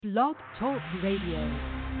Blog Talk Radio.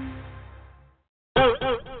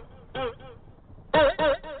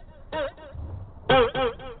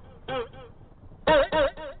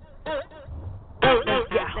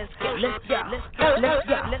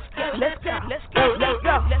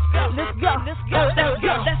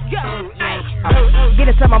 Get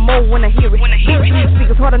inside my mode when I hear it.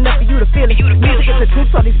 Speakers hard enough for you to feel it. Music is the truth,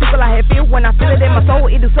 so these people I have feel. When I feel it in my soul,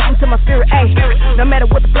 it do something to my spirit. Ay, no matter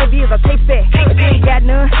what the flavor is, I taste that. If you ain't got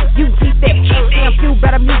none, you can keep that. Damn few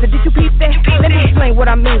better music, did you peep that? Let me explain what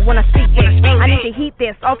I mean when I speak that. I need to heat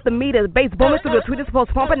this off the meter. Bass booming through the tweeters,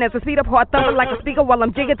 post pumping as I speed up, hard thumping like a speaker while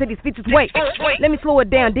I'm jigging to these features. Wait, let me slow it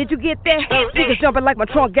down. Did you get that? Speakers jumping like my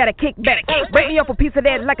trunk got a kickback. Break me off a piece of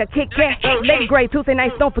that like a Kit Kat. Lady Gray, Tuesday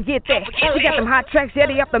nights, don't forget that. She got them hot tracks, yeah,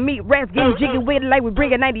 they up the meat rats, getting jiggy with it like we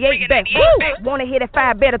bringing 98 back. Woo! Wanna hear that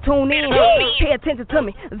fire, better tune in. Pay attention to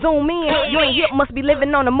me, zoom in. You ain't hip, must be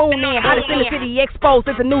living on the moon then. Hottest in the city, Xpose,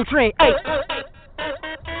 it's a new trend. Hey.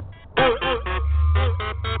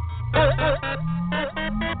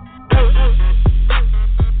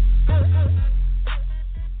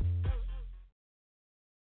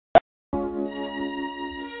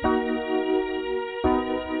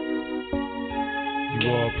 You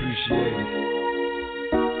all appreciate it.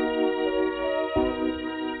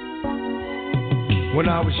 When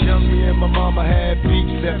I was young, me and my mama had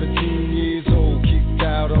beef, 17 years old, kicked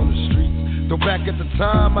out on the streets. Though back at the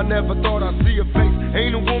time, I never thought I'd see her face.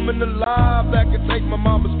 Ain't a woman alive that could take my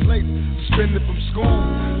mama's place. Suspended from school,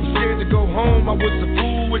 I'm scared to go home. I was a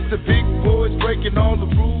fool with the big boys breaking all the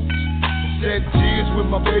rules. Shed tears with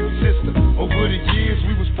my baby sister. Over the years,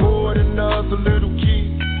 we was poor than other little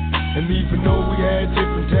kids. And even though we had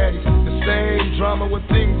different daddies, the same drama when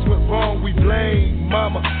things went wrong, we blame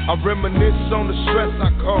mama. I reminisce on the stress I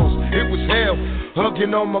caused. It was hell,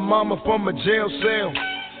 hugging on my mama from a jail cell.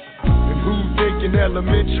 And who thinking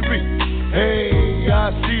elementary? Hey,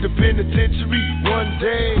 I see the penitentiary one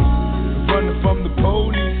day. Running from the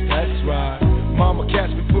police, that's right. Mama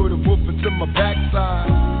catch me, put a whoop into my backside.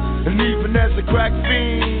 And even as a crack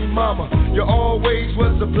fiend, mama, you always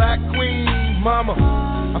was a black queen, mama.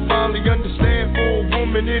 I finally understand, for a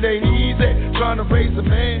woman it ain't easy trying to raise a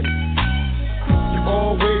man. You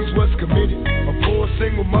always was committed, a poor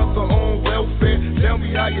single mother on welfare. Tell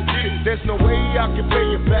me how you did it, there's no way I can pay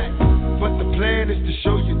you back. But the plan is to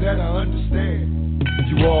show you that I understand.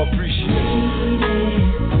 You all appreciate it.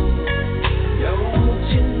 Don't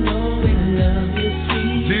you know we love you,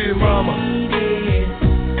 sweet dear mama.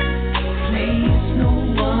 Please, no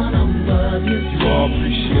one above you. You all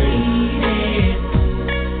appreciate it.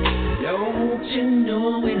 You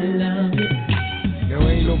know we love it. There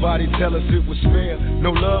ain't nobody tell us it was fair.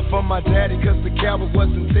 No love for my daddy cause the coward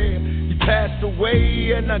wasn't there. He passed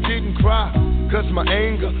away and I didn't cry cause my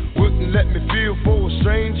anger wouldn't let me feel for a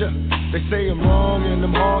stranger. They say I'm wrong and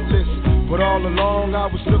I'm heartless, but all along I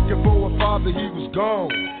was looking for a father, he was gone.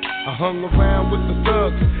 I hung around with the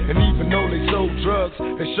thugs, and even though they sold drugs,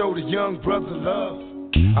 they showed a young brother love.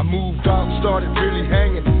 I moved out and started really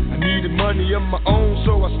hanging. I needed money of my own,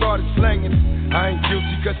 so I started slanging. I ain't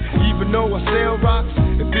guilty, cause even though I sell rocks,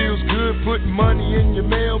 it feels good putting money in your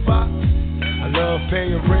mailbox. I love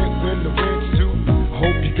paying rent when the rent's due. I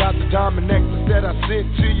hope you got the diamond necklace that I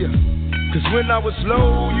sent to you. Cause when I was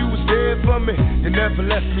low, you was there for me. You never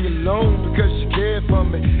left me alone because you cared for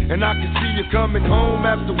me. And I can see you coming home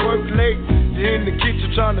after work late. You're in the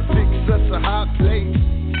kitchen trying to fix us a hot plate.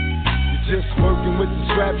 Just working with the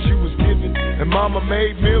scraps you was given. And mama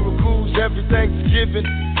made miracles every Thanksgiving.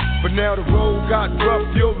 But now the road got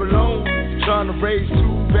rough, you're alone. You're trying to raise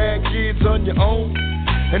two bad kids on your own.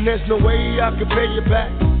 And there's no way I can pay you back.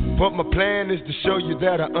 But my plan is to show you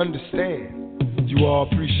that I understand. You all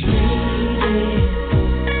appreciate it.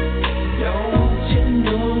 Don't you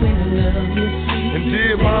know we love you, sweet and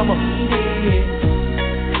dear mama.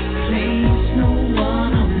 Please, no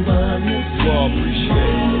one above you. You all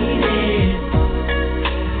appreciate it.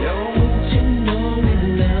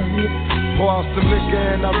 Pour out some liquor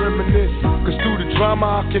and I reminisce. Cause through the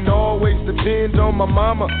drama I can always depend on my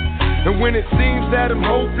mama. And when it seems that I'm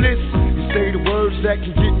hopeless, you say the words that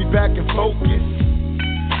can get me back in focus.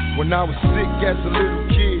 When I was sick as a little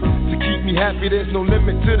kid, to keep me happy there's no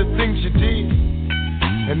limit to the things you did.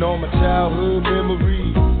 And all my childhood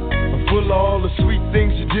memories are full of all the sweet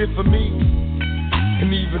things you did for me.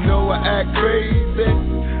 And even though I act crazy,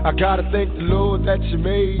 I gotta thank the Lord that you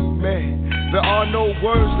made me. There are no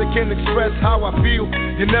words that can express how I feel.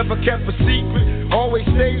 You never kept a secret, always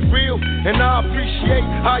stayed real. And I appreciate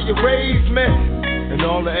how you raised me, and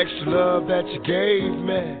all the extra love that you gave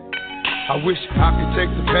me. I wish I could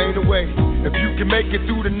take the pain away If you can make it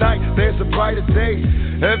through the night, there's a brighter day.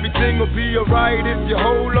 Everything will be alright if you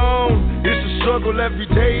hold on. It's a struggle every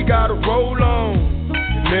day, gotta roll on.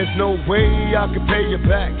 And there's no way I can pay you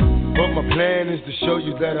back, but my plan is to show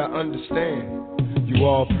you that I understand. You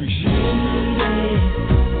all appreciate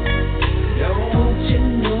it. Don't you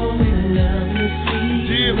know we love you, sweet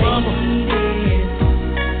dear mama.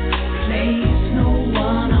 Place no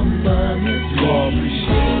one above you, You all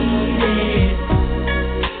appreciate it.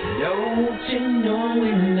 Don't you know we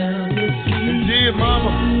love you, sweet dear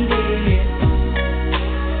mama.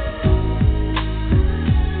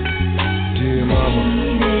 Dear mama.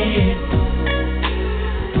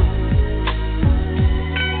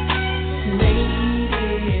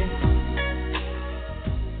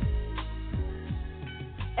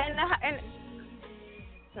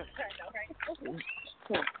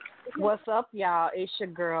 What's up, y'all? It's your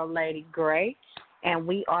girl, Lady Gray, and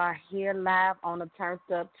we are here live on a Turnt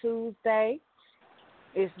Up Tuesday.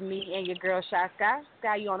 It's me and your girl, Shy Sky.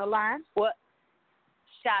 Sky, you on the line? What?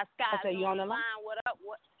 Shy Sky. Okay, you on the line? What up?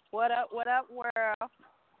 What up, world?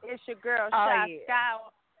 It's your girl, Oh, Shy yeah.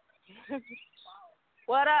 Sky.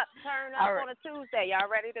 What up? Turn up All right. on a Tuesday. Y'all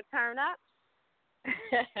ready to turn up?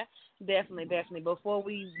 Definitely. Before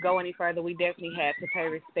we go any further, we definitely have to pay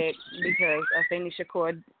respect because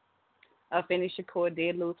Afeni Shakur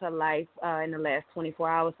did lose her life in the last 24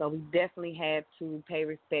 hours, so we definitely had to pay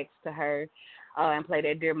respects to her and play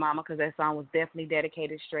that Dear Mama because that song was definitely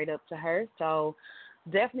dedicated straight up to her. So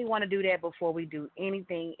definitely want to do that before we do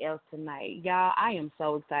anything else tonight. Y'all, I am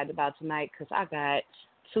so excited about tonight because I got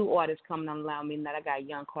two artists coming on the line with me tonight. I got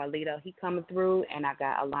Young Carlito, he coming through, and I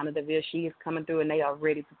got Alonna DeVille, she is coming through, and they are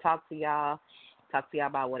ready to talk to y'all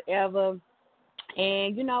about whatever.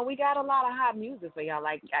 And, you know, we got a lot of hot music for y'all.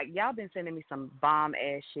 Like, y'all been sending me some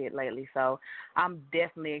bomb-ass shit lately, so I'm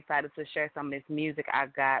definitely excited to share some of this music I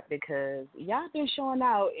got because y'all been showing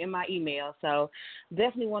out in my email. So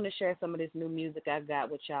definitely want to share some of this new music I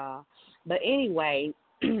got with y'all. But anyway,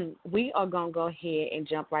 we are going to go ahead and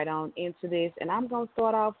jump right on into this, and I'm going to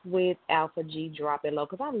start off with Alpha G, Drop It Low,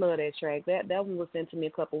 because I love that track. That one was sent to me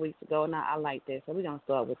a couple weeks ago, and I like that, so we're going to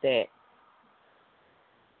start with that.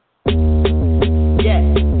 Yeah.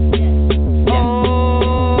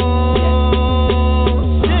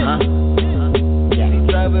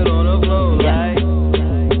 Drive it on the floor like.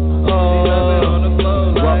 Drive it on the floor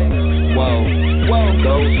like. Whoa.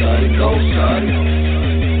 Go shawty, go shawty.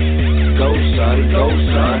 Go shawty, go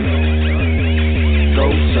shawty. Go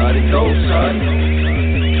shawty, go shawty.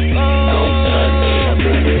 Go shawty. Now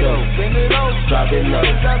bend it up. Drop it low.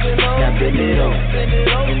 Now bend it up.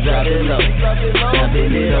 And drop it low. Now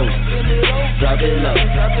bend it up. Drop it low.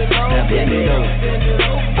 Now bend it up.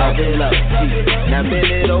 Drop it low. Now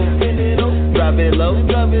bend it up. Drop it low.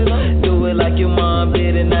 Do it like your mom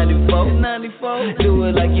did in 94. Do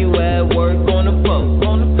it like you at work on the post.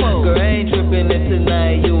 Girl, I ain't tripping it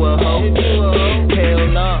tonight, you a hoe. Hell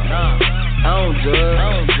nah, I don't judge.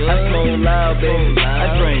 I smoke loud, baby.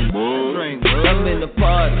 I drink. I'm in the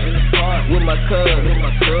party with my cuz,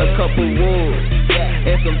 a couple wolves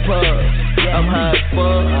and some pubs. I'm high as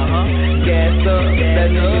fuck, gassed up. That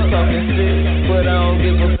nigga talking shit, but I don't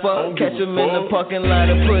give a fuck. Catch him in the parking lot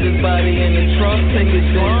and put his body in the trunk. Take his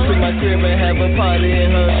shit to my crib and have a party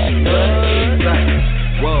in her.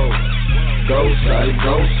 Whoa, go shawty,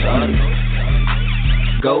 go shawty.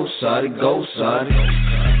 Go shawty, go shawty.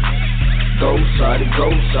 Go shawty, go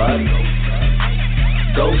shawty.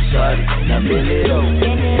 Go shawty, now bend it up.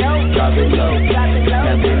 Drop it low.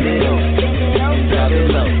 Now bend it up. Drop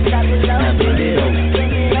it low. Now bend it up.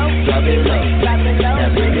 Drop it low. Now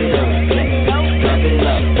bend it up. Drop it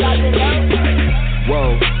low.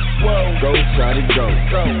 Whoa, go shawty, go.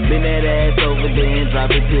 Bend that ass over there and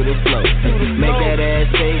drop it to the floor. Make that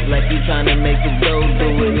ass shake like you tryna make it dough. Do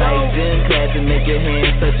it like gym class and make your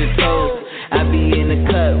hands touch your toes. I be in the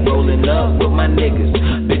cut, rolling up with my niggas.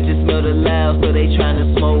 Bitches smell the loud, so they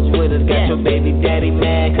tryna smoke with us. Got your baby daddy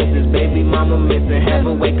mad, cause his baby mama missing. Have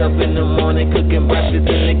her wake up in the morning, cooking breakfast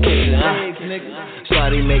in the kitchen.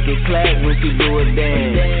 Shawty make it clap when she do a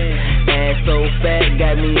dance. Ass so fat,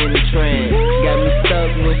 got me in the trance. Got me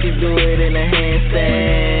stuck when she do it in a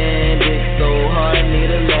handstand. It's so hard,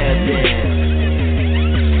 need a lap dance.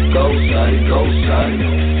 Go shawty, go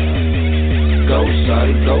shawty. Go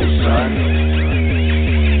shawty, go shawty.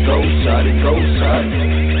 Go shawty, go shawty.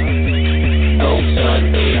 Go shawty,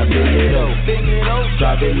 now bend it up.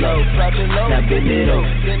 Drop it low. Now bend it up.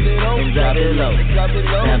 And drop it low.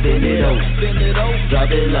 Now bend it up. Drop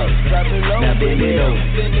it low. Now bend it up.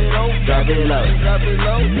 Drop it low.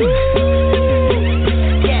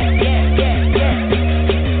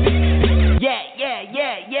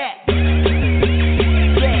 Yeah.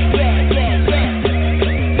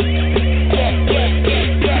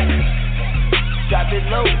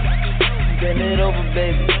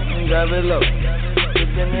 drop it low.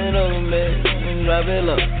 Bend it over, baby, and drop it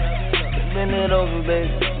low. Bend it over,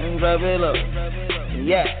 baby, and drop it low.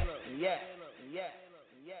 Yeah.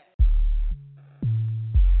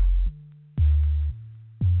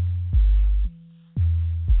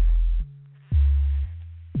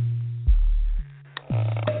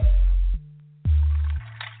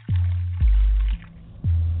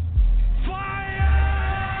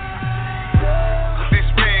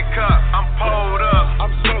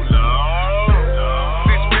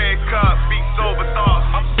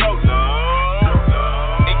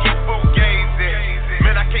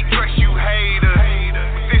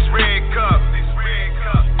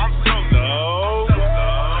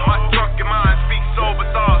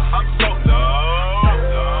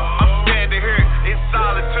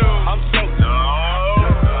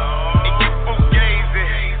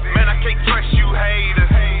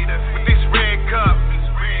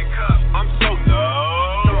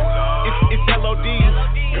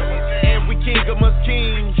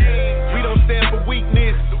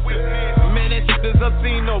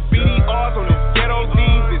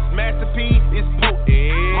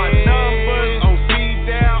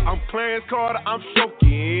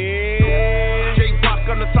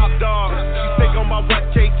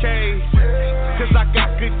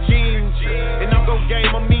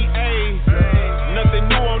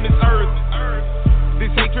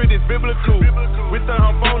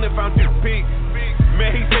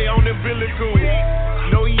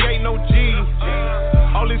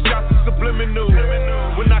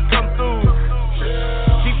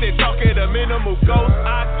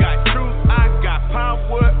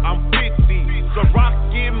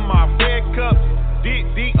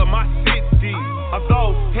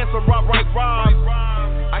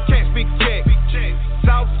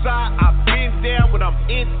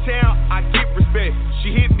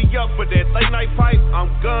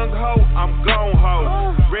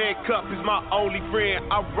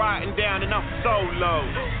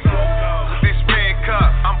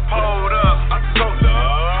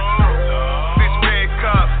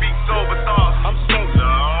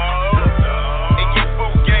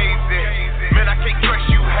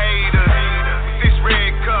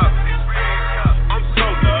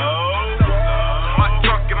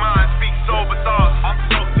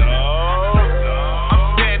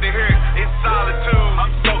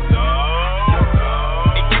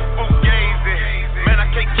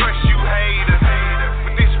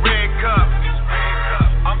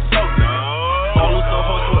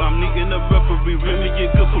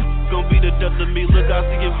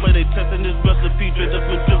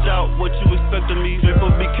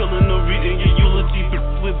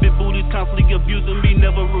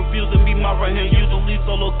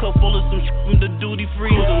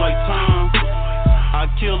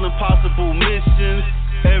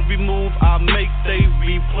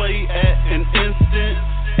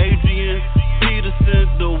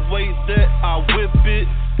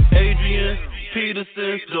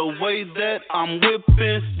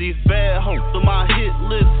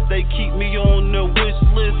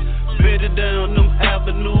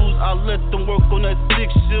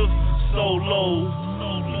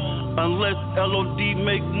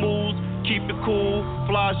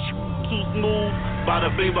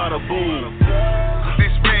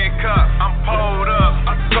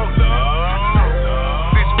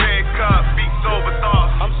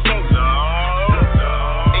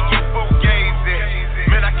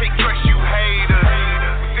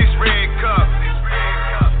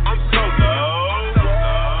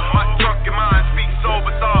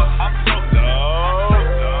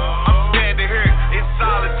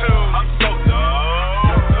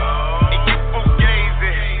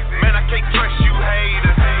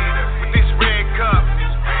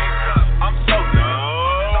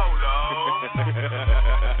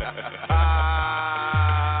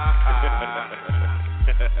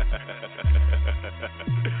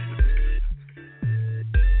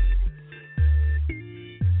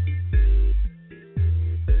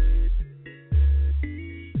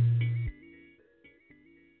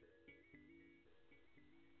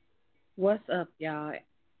 What's up, y'all?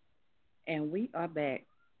 And we are back.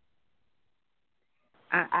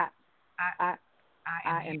 I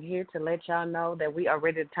am here to let y'all know that we are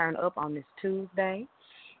ready to turn up on this Tuesday.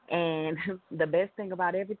 And the best thing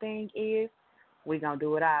about everything is we're going to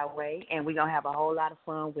do it our way, and we're going to have a whole lot of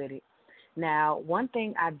fun with it. Now, one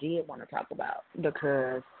thing I did want to talk about,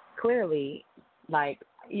 because clearly, like,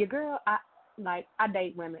 your girl, I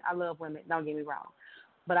date women. I love women. Don't get me wrong.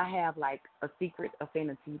 But I have, like, a secret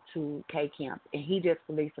affinity to K Camp. And he just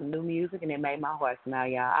released some new music, and it made my heart smile,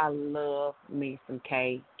 y'all. I love me some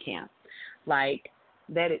K Camp. Like,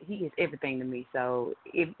 he is everything to me. So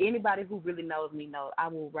if anybody who really knows me knows, I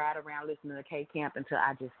will ride around listening to K Camp until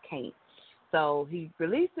I just can't. So he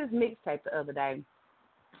released his mixtape the other day,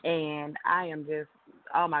 and I am just,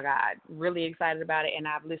 oh my God, really excited about it. And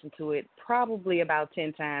I've listened to it probably about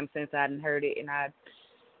 10 times since I heard it, and I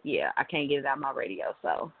can't get it out of my radio.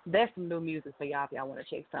 So that's some new music for y'all if y'all want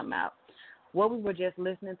to check something out. What we were just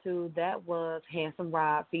listening to, that was Handsome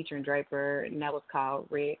Rob featuring Draper, and that was called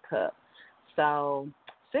Red Cup. So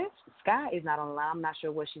since Sky is not on the line, I'm not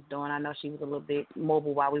sure what she's doing. I know she was a little bit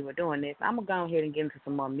mobile while we were doing this. I'm going to go ahead and get into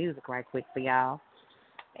some more music right quick for y'all.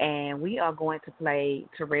 And we are going to play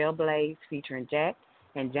Terrell Blaze featuring Jack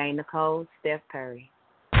and Jane Nicole, Steph Curry.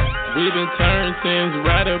 We've been turned since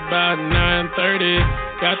right about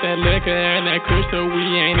 9:30. Got that liquor and that crystal, we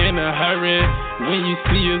ain't in a hurry. When you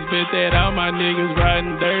see us, bet that all my niggas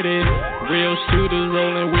riding dirty. Real shooters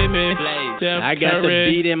rolling with me. I got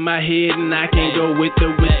the beat in my head and I can go with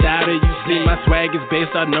it without it. You see my swag is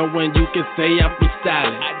based on knowing you can say I'm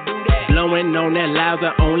freestyling. Blowing on that loud,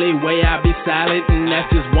 the only way I be silent. And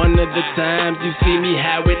that's just one of the times you see me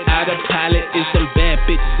high without a pilot. It's some bad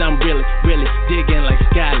bitches, I'm really, really digging like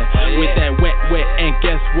Skylar. With that wet, and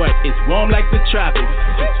guess what? It's warm like the tropics.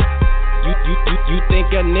 You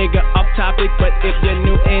think a nigga off topic, but if you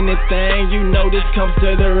knew anything, you know this comes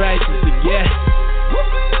to the righteous, yeah.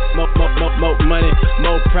 More money,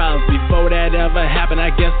 more problems. Before that ever happened, I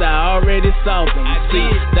guess I already solved them. See,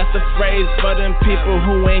 that's a phrase for them people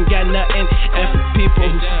who ain't got nothing, and for people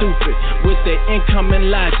who stupid with their income and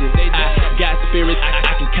logic. I got spirits,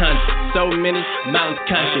 I can conjure so many mountains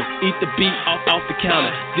conscious. Eat the beat off the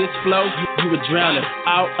counter. This flow, you would drown it.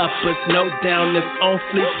 All uppers, no downers, on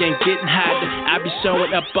fleek and getting hotter. I be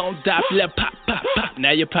showing up on Doppler, pop, pop, pop.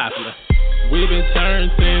 Now you're popular. We've been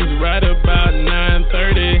turned since right about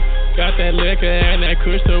 9:30. Got that liquor and that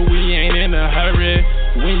crystal, we ain't in a hurry.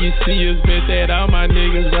 When you see us, bet that all my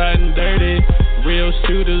niggas riding dirty. Real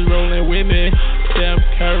shooters rolling with me, Steph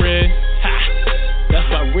Curry. Ha! That's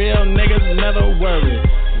why real niggas never worry.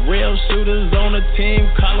 Real shooters on the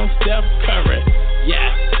team, call them Steph Curry.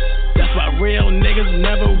 Yeah, that's why real niggas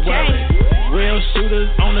never worry. Real shooters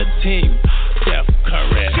on the team, Steph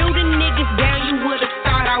Curry. Shooting niggas down, you would've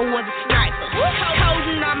thought I was a sniper.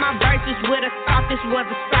 Holding on my verses, would've thought this was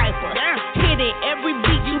a cipher. Hitting every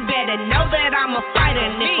beat, you better know that I'm a fighter.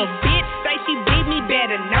 And if a bitch say she beat me,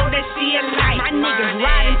 better know that she a light. My niggas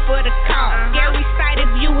riding for the cause. Scary sight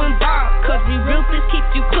if you involved. Cause we ruthless, keep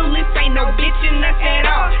you clueless, ain't no bitch in us at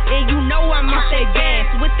all. And you know I'm off that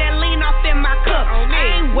gas, with that lean off in my cup.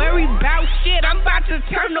 I ain't worried about shit, I'm about to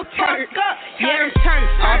turn the fuck up. Yeah, I'm turned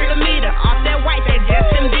off the meter, off that white, that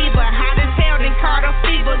Justin Bieber. Hot as hell, then Carter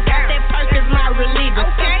fever. Got that perk as my reliever.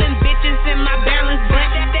 Something bitches in my balance, but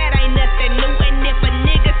that ain't nothing new. And if a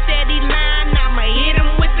nigga said he lying, I'ma hit him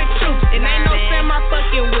with the truth. And ain't no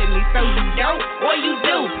semi-fucking with me, so you don't or you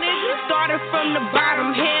do. Started from the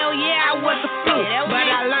bottom, hell yeah, I was a fruit. But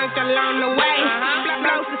I learned along the way.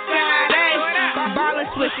 Blow society, ballin'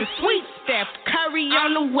 with the sweet Steph Curry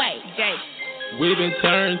on the way. We've been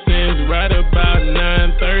turned since right about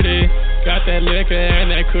 9:30. Got that liquor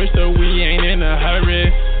and that crystal, we ain't in a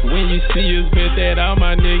hurry. When you see us, bet that all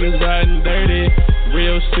my niggas riding dirty.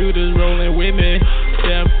 Real shooters rolling with me,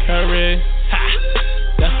 Steph Curry. Ha!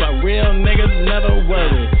 That's why real niggas never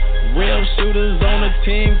worry. Real shooters on the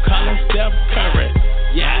team, call them Steph Curry.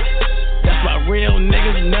 Yeah, that's why real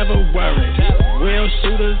niggas never worry. Real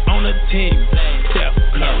shooters on the team, Steph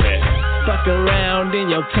Curry. Fuck around in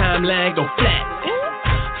your timeline, go flat.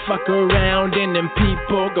 Fuck around and them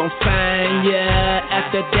people gon' find ya.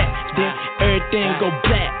 After that, then everything go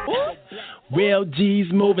black. Real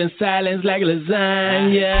G's moving silence like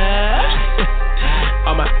lasagna.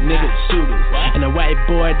 All my niggas shooters. And the white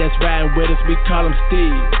boy that's riding with us, we call him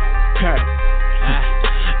Steve Kurt.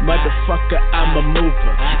 Motherfucker, I'm a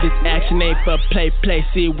mover. This action ain't for play,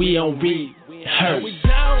 see we on rehearse.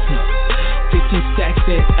 15 stacks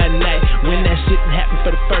in a night. When that shit happened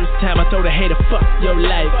for the first time, I told a hater, fuck your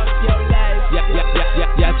life.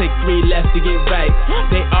 Y'all take 3 less to get right.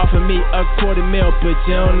 They offer me a $250,000, but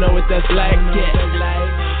you don't know what that's like yet.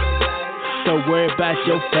 So worry about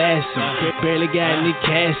your fashion. Barely got any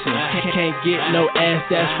cash in. Can't get no ass,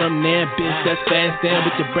 that's from them, bitch. That's fast down,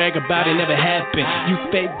 but you brag about it never happened. You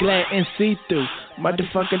fake glad and see-through.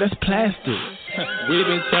 Motherfucker, that's plastic. We've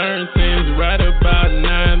been turned since right about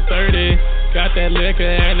 9:30. Got that liquor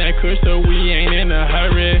and that crystal, we ain't in a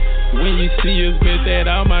hurry. When you see us, bet that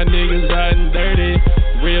all my niggas riding dirty.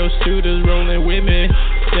 Real shooters rolling with me,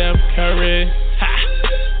 Steph Curry. Ha!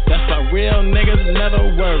 That's why real niggas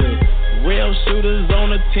never worry. Real shooters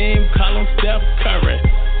on the team, call them Steph Curry.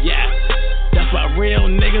 Yeah, that's why Real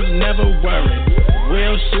niggas never worry.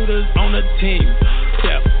 Real shooters on the team.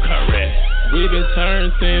 Steph Curry. We been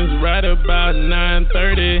turned since right about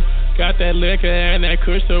 9:30. Got that liquor and that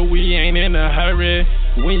kush, so we ain't in a hurry.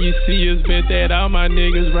 When you see us, bet that all my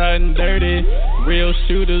niggas riding dirty. Real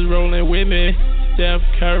shooters rolling with me. Steph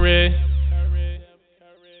Curry.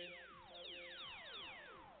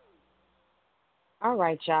 All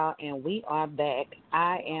right, y'all, and we are back.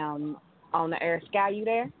 I am on the air. Sky, you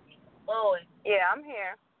there? Oh, yeah, I'm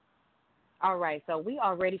here. All right, so we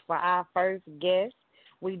are ready for our first guest.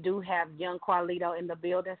 We do have Young Carlito in the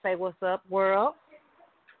building. Say what's up, world.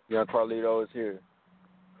 Young Carlito is here.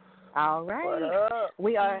 All right. What up?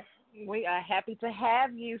 We are happy to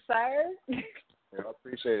have you, sir. Yeah, I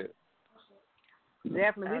appreciate it.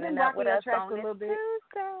 Definitely. We've been rocking your tracks a little bit.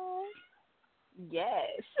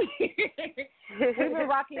 Yes. We've been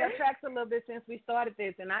rocking your tracks a little bit since we started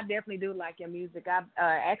this, and I definitely do like your music.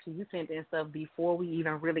 Actually, you sent in stuff before we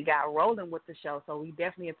even really got rolling with the show, so we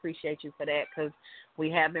definitely appreciate you for that because we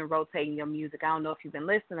have been rotating your music. I don't know if you've been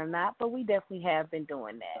listening or not, but we definitely have been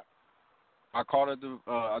doing that. I caught it.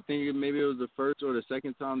 I think maybe it was the first or the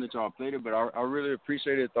second time that y'all played it, but I really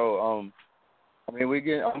appreciate it though. I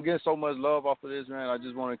mean, I'm getting so much love off of this, man. I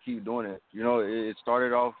just want to keep doing it. You know, it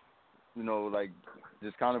started off, you know, like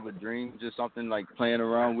just kind of a dream, just something like playing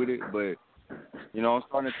around with it. But, you know, I'm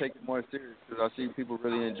starting to take it more serious because I see people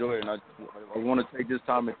really enjoy it. And I want to take this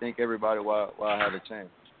time and thank everybody while I had a chance.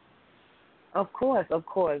 Of course,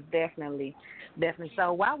 definitely.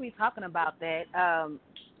 So while we're talking about that,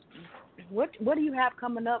 what do you have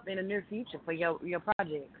coming up in the near future for your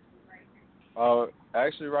projects?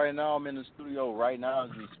 Actually, right now I'm in the studio right now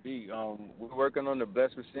as we speak. We're working on the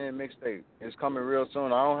Blessed with Sin mixtape. It's coming real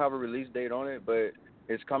soon. I don't have a release date on it, but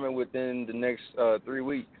it's coming within the next 3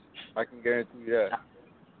 weeks. I can guarantee you that.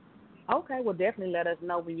 Okay, well, definitely let us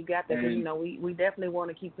know when you got that. Because, you know, we definitely want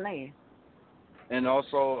to keep playing. And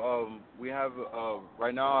also, we have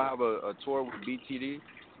right now I have a tour with BTD.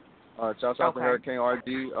 Shouts out to Hurricane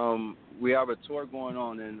RG. We have a tour going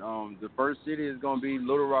on, and the first city is going to be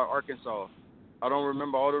Little Rock, Arkansas. I don't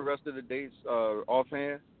remember all the rest of the dates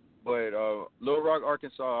offhand, but Little Rock,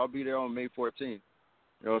 Arkansas, I'll be there on May 14th. You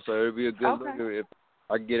know, so it'll be a good look if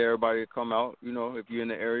I can get everybody to come out, you know, if you're in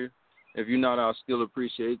the area. If you're not, I'll still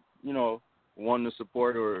appreciate, you know, wanting to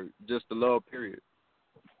support or just the love, period.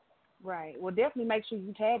 Right. Well, definitely make sure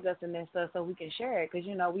you tag us in that stuff so we can share it because,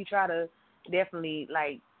 you know, we try to definitely,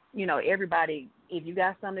 like, you know, everybody, if you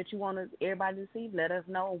got something that you want everybody to see, let us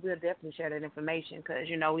know. We'll definitely share that information because,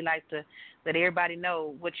 you know, we like to let everybody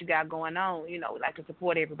know what you got going on. You know, we like to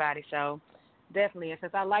support everybody. So, definitely, and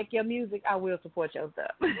since I like your music, I will support your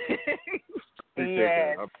stuff.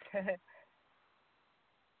 Yes.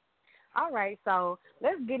 All right, so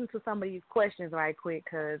let's get into some of these questions right quick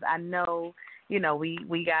because I know, you know,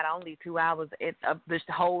 we got only 2 hours of this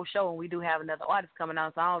whole show, and we do have another artist coming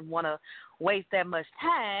on, so I don't want to waste that much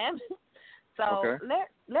time. So let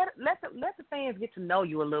the fans get to know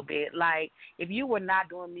you a little bit. Like, if you were not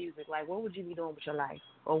doing music, like, what would you be doing with your life,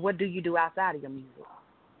 or what do you do outside of your music?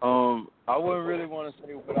 I wouldn't really want to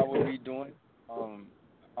say what I would be doing.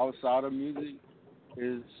 Outside of music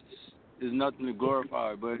is nothing to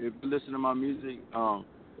glorify, but if you listen to my music,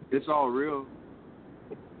 it's all real.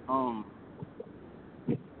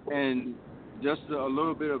 And just a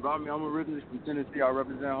little bit about me, I'm originally from Tennessee. I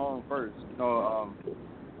represent home first.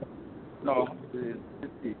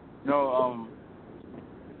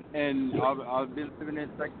 And I've been living in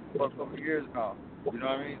Texas for a couple of years now. You know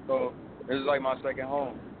what I mean? So this is like my second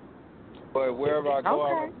home. But wherever I go,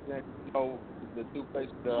 I represent, you know, the 2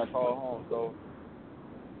 places that I call home. So.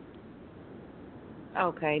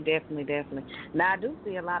 Okay, definitely. Now, I do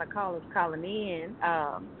see a lot of callers calling in.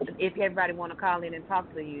 If everybody want to call in and talk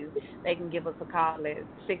to you, they can give us a call at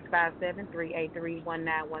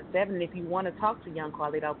 657-383-1917. And if you want to talk to Young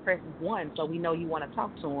Carlito, press 1 so we know you want to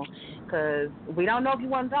talk to him because we don't know if you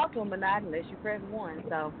want to talk to him or not unless you press 1.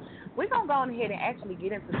 So we're going to go on ahead and actually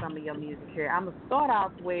get into some of your music here. I'm going to start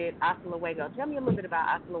off with Hasta Luego. Tell me a little bit about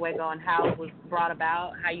Hasta Luego and how it was brought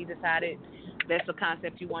about, how you decided that's the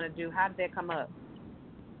concept you want to do. How did that come up?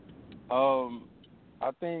 I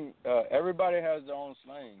think everybody has their own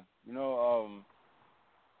slang. You know,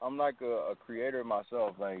 I'm like a creator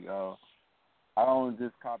myself. Like, I don't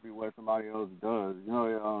just copy what somebody else does. You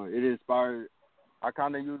know, it inspires. I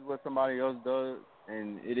kind of use what somebody else does,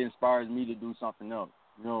 and it inspires me to do something else.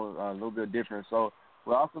 You know, a little bit different. So,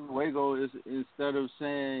 with Hasta Luego is instead of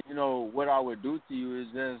saying, you know, what I would do to you, is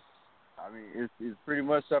just, I mean, it's pretty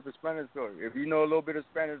much self-explanatory. If you know a little bit of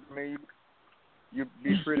Spanish, I mean, you'd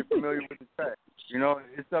be pretty familiar with the track. You know,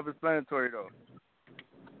 it's self-explanatory, though.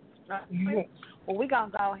 Well, we're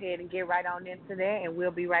going to go ahead and get right on into that, and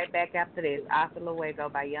we'll be right back after this. Hasta Luego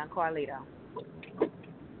by Young Carlito.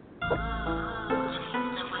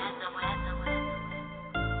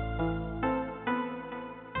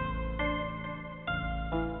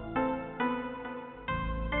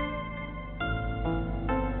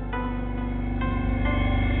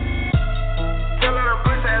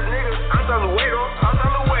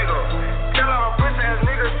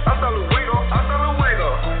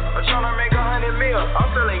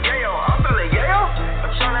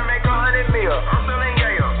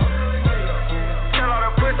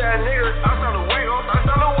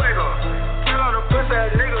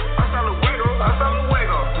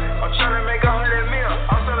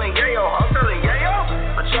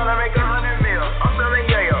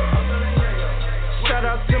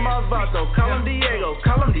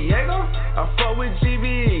 Call him Diego. I fuck with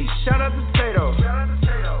GBE. Shout out to Tato.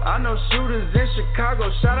 I know shooters in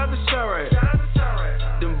Chicago. Shout out to Sherrod.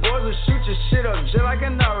 Them boys will shoot your shit up just like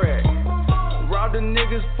an Iraq. Robbed the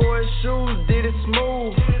niggas for his shoes, did it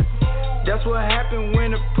smooth. That's what happened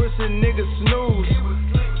when a pussy nigga snooze.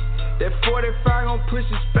 That 45 gon' push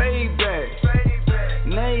his fade back.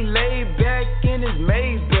 Now he laid back in his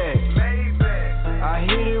Maybach. I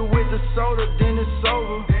hit it with the soda, then it's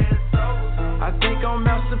over. I think I'm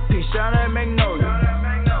Masterpiece, shout out Magnolia.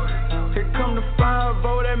 Here come the 5-0,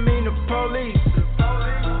 that mean the police.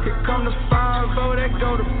 Here come the 5-0, that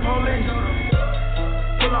go to police.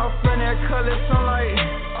 Pull off in that color sunlight.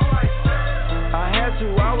 I had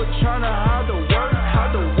to, I was tryna hide the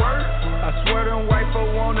work. I swear them white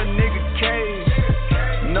folk want a nigga cage.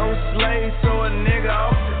 No slave, so a nigga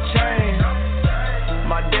off the chain.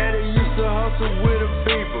 My daddy used to hustle with a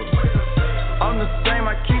beeper. I'm the same,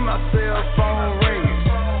 I keep my cell phone ringing.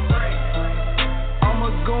 I'm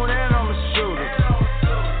a goon and I'm a shooter.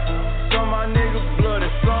 Some my nigga blood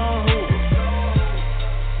and some hoover.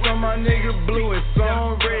 Some my nigga blue and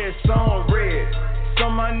some red, some red.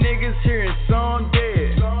 Some my niggas here and some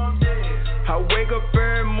dead. I wake up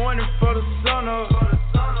every morning for the sun up.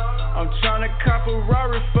 I'm tryna cop a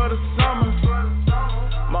Rari for the summer.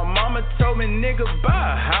 My mama told me, nigga,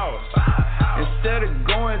 buy a house instead of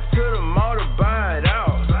going to the mall to buy it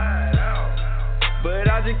out. But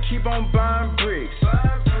I just keep on buying bricks.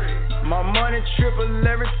 My money triple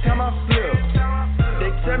every time I flip.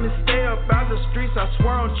 They tell me stay up out the streets, I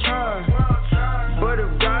swear I'm trying. But if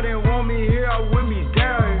God didn't want me here, I wouldn't be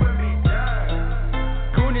down.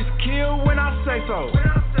 Goonies kill when I say so.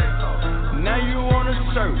 Now you on a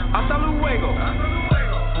shirt, hasta luego.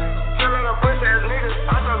 Kill all the pussy ass niggas,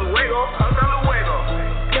 hasta luego, hasta luego.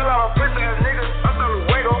 Kill all the pussy ass niggas, hasta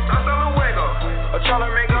luego, hasta luego. I'm tryna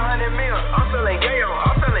make 100 mil, I'm feeling yayo,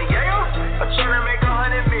 I'm feeling yayo. I'm tryna make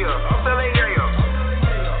 100 mil, I'm feeling yayo.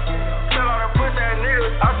 Kill all the pussy ass niggas,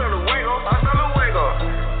 hasta luego, hasta luego.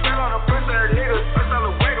 Kill all the pussy ass niggas, hasta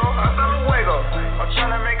luego, hasta luego. I'm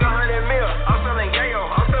tryna make 100 mil, I'm feeling yayo,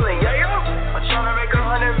 I'm feeling yayo. I'm tryna make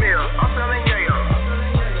 100 mil, I'm feeling yayo.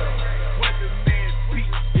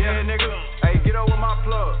 Yeah, nigga. Hey, get up with my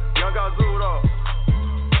plug. Y'all got zooed up.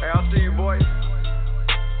 Hey, I'll see you, boy.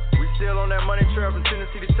 We still on that money trail from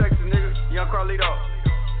Tennessee to Texas, nigga. Young Carlito.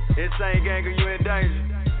 Insane gang, you in danger.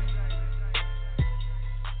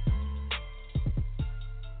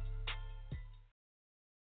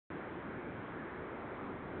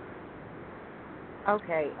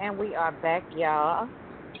 Okay, and we are back, y'all.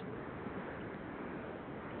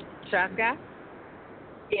 Shaka?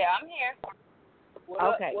 Yeah, I'm here.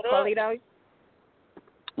 Okay, Carlito.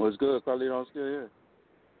 What's good, Carlito? I'm still here.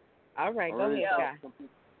 All right, go ahead, guy.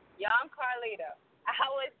 Young Carlito.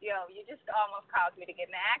 You just almost caused me to get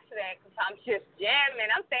in an accident because I'm just jamming.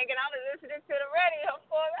 I'm thinking I'm listening to the radio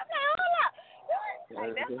for it. I'm like, hold up.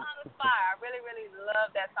 Like, that song is fire. I really, really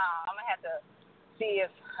love that song. I'm going to have to see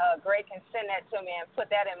if Gray can send that to me and put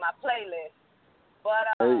that in my playlist. But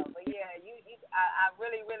yeah, I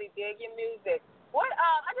really, really dig your music. What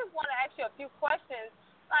I just want to ask you a few questions.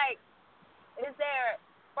 Like, is there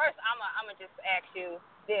first? I'm gonna just ask you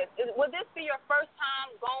this: would this be your first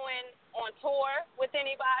time going on tour with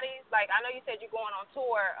anybody? Like, I know you said you're going on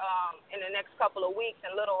tour in the next couple of weeks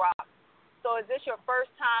in Little Rock. So, is this your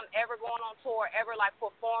first time ever going on tour? Ever like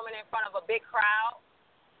performing in front of a big crowd?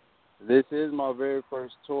 This is my very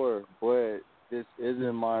first tour, but this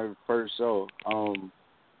isn't my first show.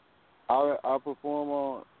 I perform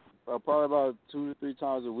on probably about 2 to 3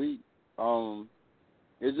 times a week.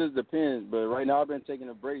 It just depends. But right now I've been taking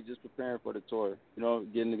a break, just preparing for the tour. You know,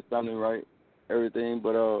 getting the family right, everything.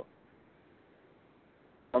 But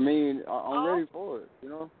I mean, I'm ready for it. You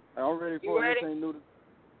know, I'm ready for it. This ain't new.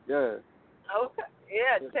 Yeah. Okay.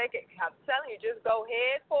 Yeah, take it. I'm telling you, just go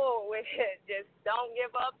head forward with it. Just don't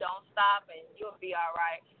give up, don't stop, and you'll be all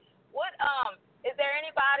right. What is there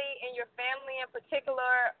anybody in your family in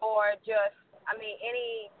particular, or just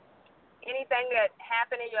anything that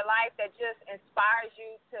happened in your life that just inspires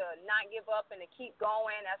you to not give up and to keep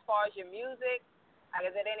going as far as your music? Like,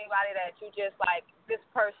 is it anybody that you just like, this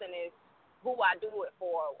person is who I do it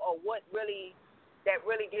for, or what really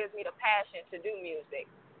gives me the passion to do music?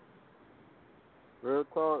 Real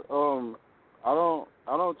talk. I don't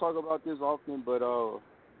talk about this often, but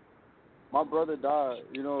my brother died,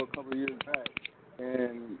 a couple of years back,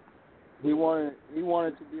 and he wanted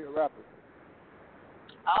to be a rapper.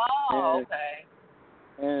 Oh, okay.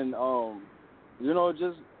 And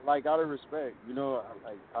just like out of respect,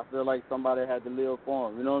 like I feel like somebody had to live for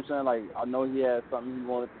him. You know what I'm saying? Like I know he had something he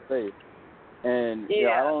wanted to say, and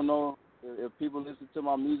I don't know if people listen to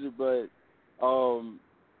my music, but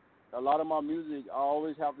a lot of my music, I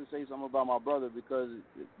always have to say something about my brother because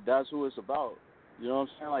that's who it's about. You know what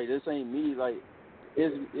I'm saying? Like, this ain't me. Like,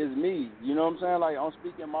 it's me. You know what I'm saying? Like, I'm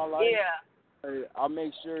speaking my life. Yeah. I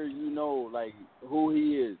make sure you know, like, who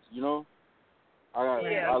he is, I love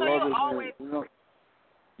his always,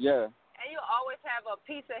 Yeah. And you always have a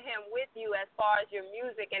piece of him with you as far as your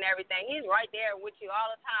music and everything. He's right there with you all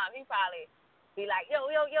the time. He probably be like, yo,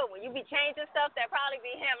 when you be changing stuff, that probably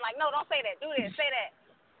be him. Like, no, don't say that. Do this. Say that.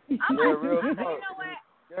 I'm real you talk. know what?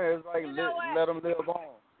 Yeah, it's like let them live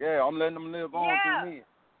on. Yeah, I'm letting them live on through me.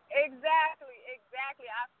 Exactly.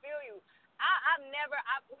 I feel you.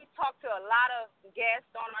 We talked to a lot of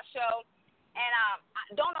guests on our show,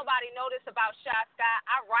 and don't nobody know this about Shot Sky.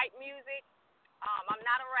 I write music. I'm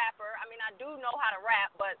not a rapper. I mean, I do know how to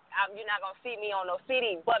rap, but you're not going to see me on no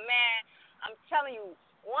CD. But, man, I'm telling you,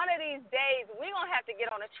 one of these days, we're going to have to get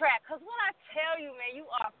on a track. Because when I tell you, man, you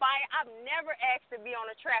are fire, I've never asked to be on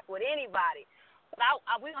a track with anybody. But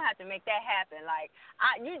we're going to have to make that happen. Like,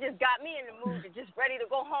 you just got me in the mood to just ready to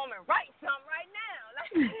go home and write something right now. Like,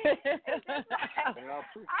 it's just like,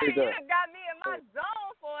 you just got me in my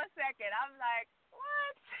zone for a second. I'm like,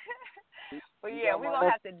 what? But, yeah, we're going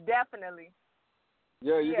to have to definitely.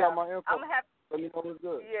 Yeah, you got my info. I'm gonna have. Let me know what's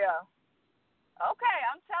good. Yeah. Okay,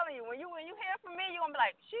 I'm telling you, when you hear from me, you're gonna be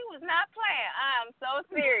like, she was not playing. I'm so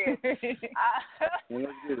serious.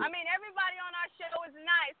 I mean, everybody on our show is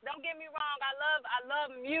nice. Don't get me wrong. I love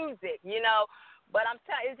music, but I'm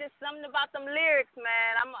telling, it's just something about them lyrics,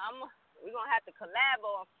 man. We're gonna have to collab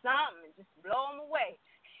on something and just blow them away.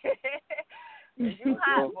 You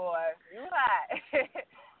hot, boy. You hot.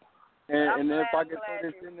 And if I can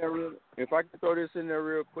throw this in there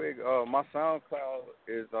real quick, my SoundCloud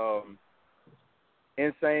is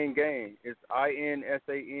Insane Gang. It's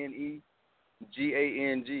INSANEGANG.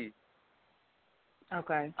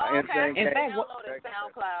 Okay. Insane In Gang. fact, download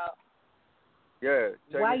SoundCloud. Yeah.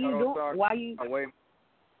 Why you?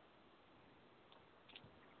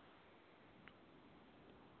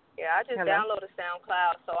 Yeah, I just downloaded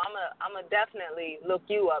SoundCloud, so I'm a definitely look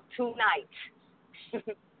you up tonight.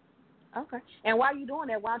 Okay. And while you're doing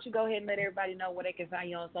that, why don't you go ahead and let everybody know where they can find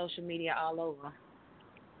you on social media all over?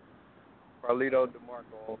 Carlito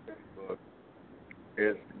DeMarco on Facebook.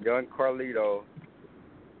 It's Young Carlito.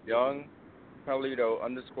 Young Carlito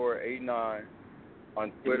 _89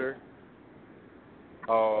 on Twitter.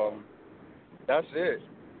 That's it.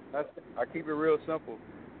 I keep it real simple.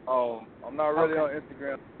 I'm not really on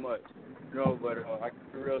Instagram too much, but I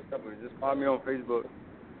keep it real simple. Just find me on Facebook.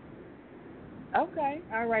 Okay.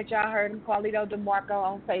 All right, y'all heard him. Carlito DeMarco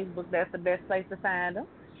on Facebook. That's the best place to find him.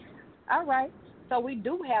 All right. So we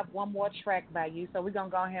do have one more track by you, so we're going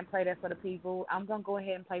to go ahead and play that for the people. I'm going to go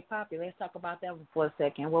ahead and play Poppy. Let's talk about that one for a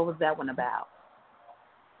second. What was that one about?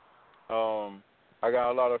 I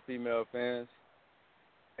got a lot of female fans.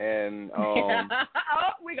 And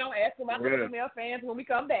we're going to ask about the female fans when we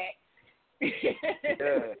come back.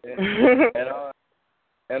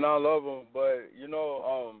 And I love them, but,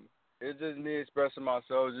 it's just me expressing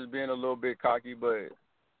myself, just being a little bit cocky, but,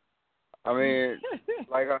 I mean,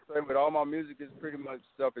 like I said, with all my music, it's pretty much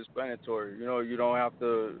self-explanatory. You don't have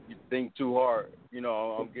to think too hard.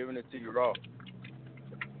 I'm giving it to you raw.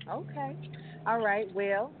 Okay. All right.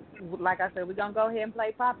 Well, like I said, we're going to go ahead and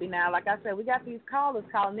play Poppy now. Like I said, we got these callers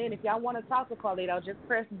calling in. If y'all want to talk to Carlito, just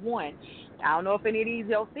press 1. I don't know if any of these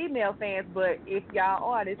your female fans, but if y'all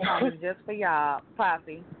are, this song is just for y'all.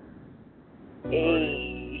 Poppy. Hey.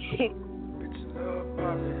 Bitches love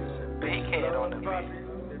Poppy. Big head on the beat.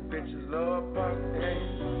 Bitches love Poppy.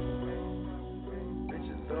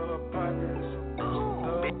 Bitches love Poppy.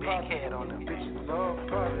 Big head on the beat. Bitches love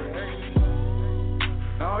Poppy.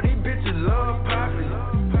 All these bitches love Poppy.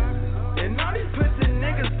 And all these pussy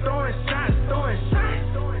niggas throwing shots.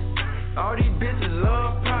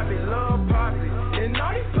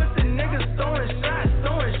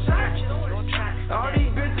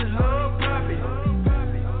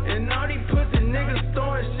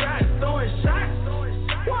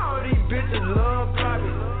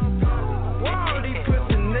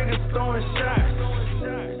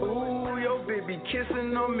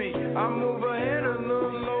 on me. I move her head a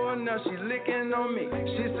little lower, now she licking on me.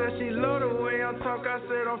 She said she love the way I talk, I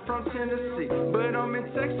said I'm from Tennessee. But I'm in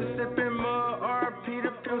Texas sipping mud, RP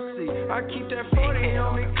to Pussy. I keep that 40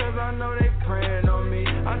 on me cause I know they praying on me.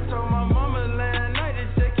 I told my mama last night to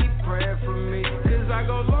just keep praying for me. Cause I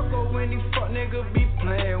go loco when these fuck niggas be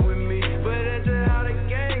playing with me. But that's just how the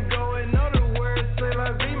game go, in other words, say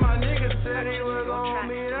like me, my nigga said he was gon' hold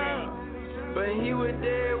me down. But he was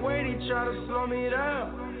dead weight, he try to slow me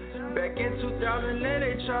down. Back in 2008,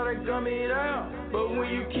 they try to gun me down. But when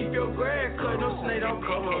you keep your grad cut, no snake don't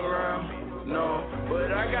come around. No,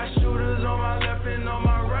 but I got shooters on my left and on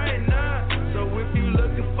my right now. So if you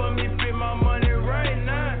looking for me, fit my money right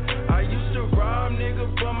now. I used to rob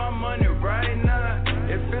niggas for my money right now.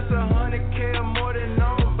 If it's 100K or more, then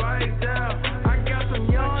I'ma bite down. I got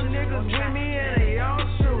some young niggas with me and they all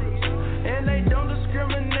shooters. And they don't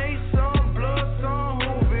discriminate, some blood, some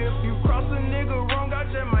movie. If you cross a nigga wrong, I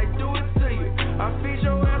just might do it to you. I feed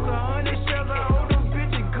your ass 100 shells, I hold them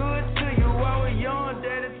bitches good to you. I was young,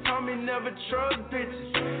 daddy told me never trust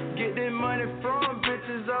bitches. Get this money from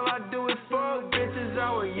bitches, all I do is fuck bitches. I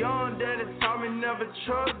was young, daddy told me never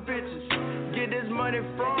trust bitches. Get this money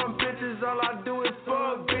from bitches, all I do is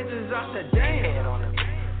fuck bitches. I said, damn,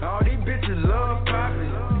 all these bitches love poppy.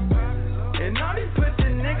 And all these pussy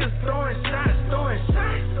niggas throwing shots, throwing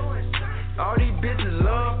shots. All these bitches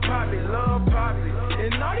love poppy, love poppy.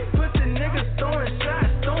 And all these pussy niggas throwing shots,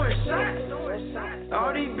 throwing shots.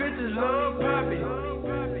 All these bitches love poppy.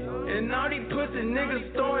 And all these pussy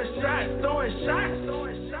niggas throwing shots, throwing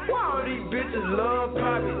shots. Why all these bitches love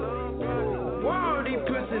poppy? Why all these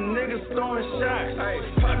pussy niggas throwing shots? Hey,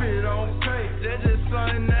 poppy don't pay, that's just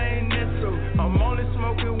something I ain't into. I'm only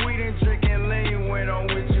smoking weed and drinking lean when I'm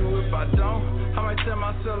with you. If I don't, I might tell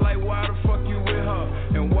myself like, why the fuck you with her?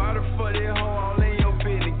 And why the fuck that hoe all in your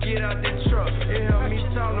business? Get out the truck, it help me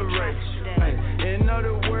tolerate you. Ay, in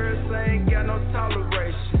other words, I ain't got no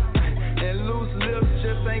toleration. Ay, and loose lips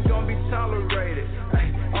just ain't gonna be tolerated.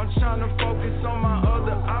 Ay, I'm trying to focus on my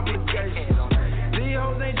other obligations. These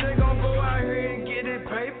hoes ain't just gonna go out here and get it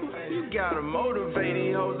paper. You gotta motivate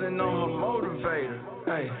these hoes and know her motivator.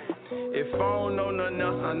 Ay, if I don't know nothing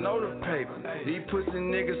else, I know the paper. These pussy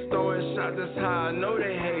niggas throwing shots, that's how I know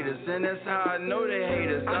they haters. And that's how I know they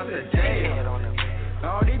haters. I said, damn,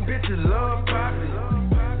 all these bitches love poppy.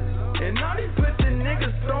 And all these pussy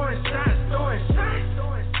niggas throwing shots, throwing shots.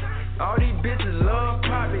 All these bitches love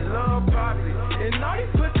poppy, love poppy. And all these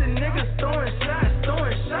pussy niggas throwing shots,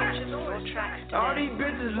 throwing shots. All these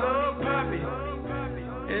bitches love poppy.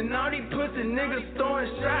 And all these pussy niggas throwing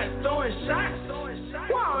shots, throwing shots.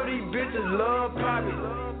 Why all these bitches love poppy?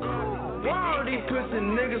 Why all these pussy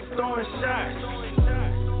niggas throwing shots?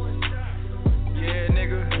 Yeah,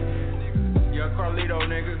 nigga. Young Carlito,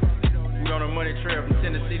 nigga. We on a money trail from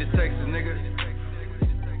Tennessee to Texas, nigga.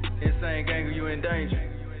 Insane gang, you in danger.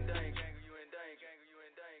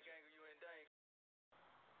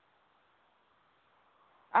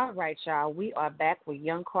 All right, y'all. We are back with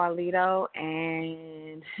Young Carlito.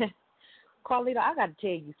 And Carlito, I got to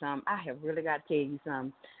tell you something. I have really got to tell you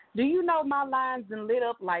something. Do you know my line's been lit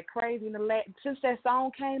up like crazy since that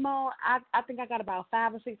song came on? I think I got about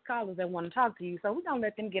 5 or 6 callers that want to talk to you. So we're going to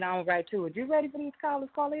let them get on right to it. You ready for these callers,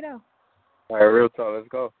 Carlito? All right, real talk. Let's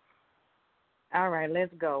go. All right,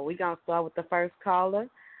 let's go. We're going to start with the first caller.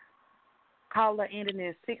 Caller ending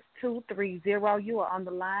in 6230. You are on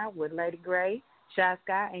the line with Lady Gray, Shy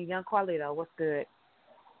Sky, and Young Carlito. What's good?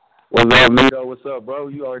 What's up, Lito? What's up, bro?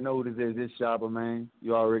 You already know who this is. This Shopper, man.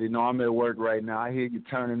 You already know. I'm at work right now. I hear you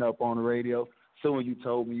turning up on the radio. Soon you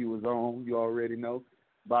told me you was on. You already know.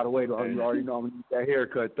 By the way, though, you already know I'm going to get that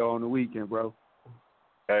haircut, though, on the weekend, bro.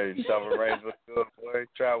 Hey, Shopper Rays, what's good, boy?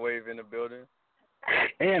 Try Wave in the building.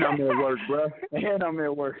 And I'm at work, bro. And I'm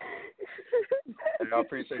at work. Hey, I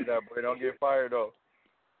appreciate that, boy. Don't get fired, though.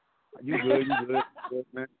 You good,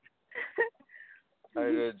 man.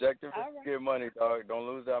 Hey, the objective is to get money, dog. Don't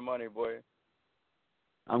lose that money, boy.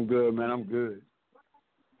 I'm good, man. I'm good.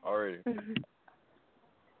 Already.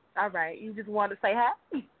 All right. You just want to say hi?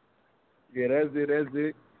 Yeah, that's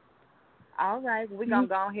it. All right. We're going to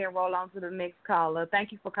go ahead and roll on to the next caller.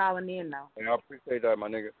 Thank you for calling in, though. Hey, I appreciate that, my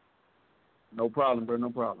nigga. No problem, bro. No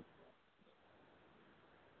problem.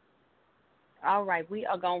 All right. We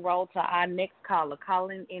are going to roll to our next caller.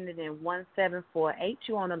 Calling ended in 1748.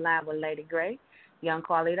 You on the line with Lady Gray, Young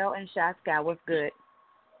Carlito, and Shy Sky. What's good?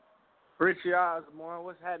 Richie Osborne,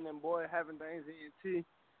 what's happening, boy? Having things ENT.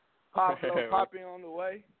 Pablo, Poppy on the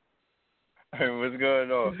way. Hey, what's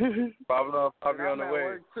going on? Pablo, Poppy on the way. I'm at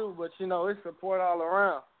work too, but you know, it's support all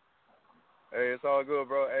around. Hey, it's all good,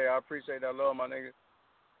 bro. Hey, I appreciate that love, my nigga.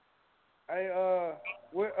 Hey,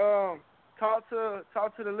 talk to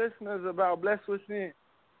the listeners about Blessed with Sin.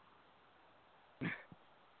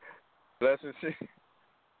 Blessed with Sin.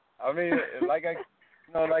 I mean, like I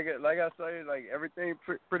say, like everything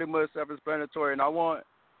pretty much self-explanatory, and I want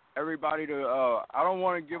everybody to. I don't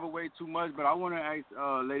want to give away too much, but I want to ask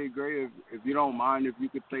Lady Gray if you don't mind if you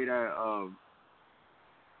could play that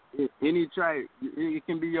any track. It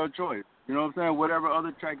can be your choice. You know what I'm saying? Whatever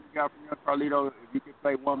other track you got from Young Carlito, if you could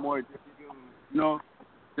play one more, just to give them,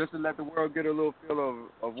 just to let the world get a little feel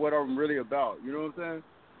of what I'm really about. You know what I'm saying?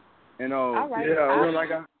 And all right.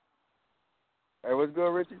 Yeah. Hey, what's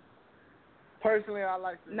good, Richie? Personally, I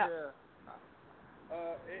like to no. hear.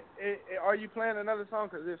 Are you playing another song?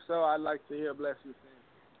 Because if so, I'd like to hear Bless You Sing.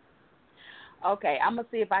 Okay, I'm going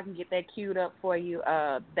to see if I can get that queued up for you.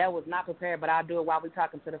 That was not prepared, but I'll do it while we're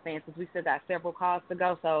talking to the fans because we still got several calls to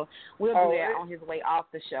go, so we'll do that on his way off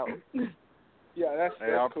the show. Yeah, that's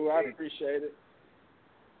cool. I appreciate it.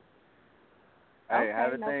 Hey, okay,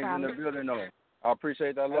 everything's in the building, though. I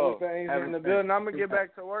appreciate that love. Everything's in the building. I'm going to get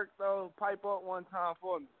back to work, though. Pipe up one time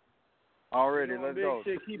for me. Already, let's go.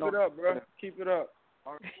 Shit. Keep it up, bro. Keep it up.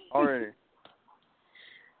 Already.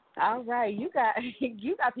 All right, you got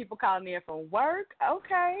people calling in from work.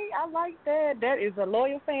 Okay, I like that. That is a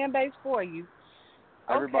loyal fan base for you.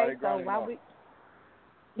 Everybody okay, so while we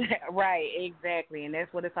right, exactly, and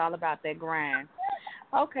that's what it's all about, that grind.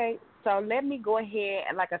 Okay, so let me go ahead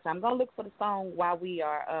and like I said, I'm gonna look for the song while we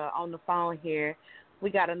are on the phone here. We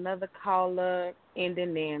got another caller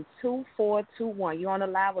ending in 2421. You on the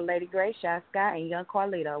line with Lady Gray, Shy Sky, and Young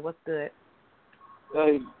Carlito. What's good?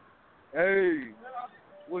 Hey.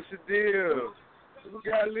 What's the deal? We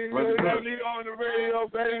got Lito on the radio,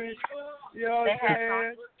 baby. You know what I'm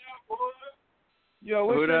saying? Yo,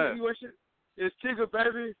 what's your it's Tigger,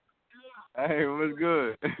 baby. Hey, what's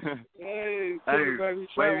good? Hey, Tigger, baby.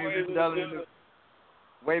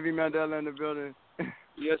 Wavy Mandela in the building.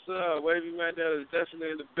 Yes, sir. Wavy Mandela is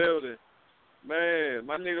definitely in the building. Man,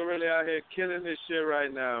 my nigga really out here killing this shit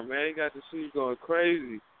right now, man. He got the seats going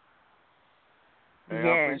crazy.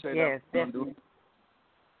 Hey, yes, definitely.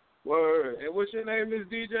 Word. And what's your name, Miss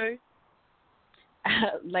DJ?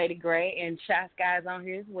 Lady Gray, and Shy Sky's on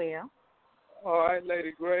here as well. All right,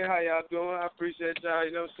 Lady Gray, how y'all doing? I appreciate y'all,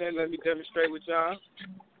 you know what I'm saying? Let me demonstrate with y'all.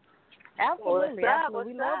 Absolutely.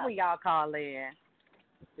 We love when y'all call in.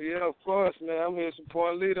 Yeah, of course, man. I'm here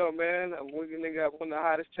supporting Lito, man. We got one of the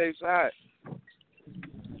hottest tapes hot.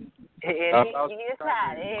 He's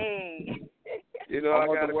hot, hey. You know, I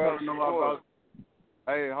got to come support.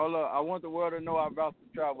 Hey, hold up. I want the world to know about the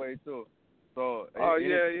Trapway, too. So, yeah.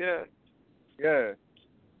 Yeah.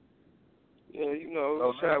 Yeah, you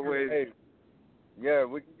know, Trapway. Hey, yeah,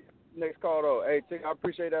 we can get the next call, though. Hey, Tick, I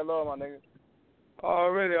appreciate that love, my nigga.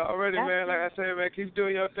 Already, man. Like I said, man, keep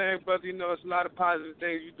doing your thing, brother. You know, it's a lot of positive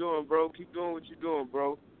things you're doing, bro. Keep doing what you're doing,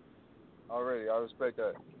 bro. Already, I respect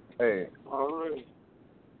that. Hey. Already.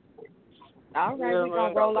 All right, we're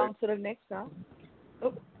going to roll on to the next song.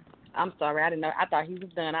 Oops. I'm sorry, I didn't know. I thought he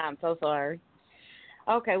was done. I'm so sorry.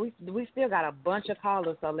 Okay, we still got a bunch of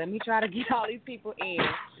callers, so let me try to get all these people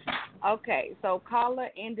in. Okay, so caller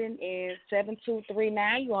ending is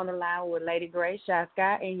 7239. You on the line with Lady Gray, Shy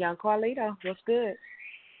Sky, and Young Carlito. What's good?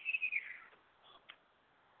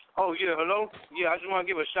 Oh, yeah, hello? Yeah, I just want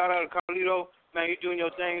to give a shout-out to Carlito. Man, you doing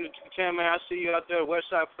your thing in the channel, man. I see you out there.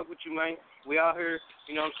 Westside, fuck with you, man. We out here,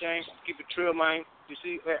 you know what I'm saying? Keep it trill, man. You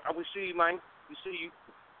see, we see you, man. We see you.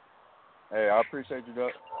 Hey, I appreciate you,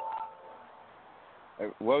 Doc. Hey,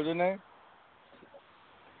 what was your name?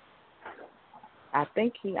 I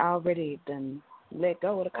think he already done let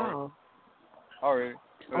go of the call. All right.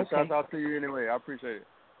 Okay. Shout out to you anyway. I appreciate it.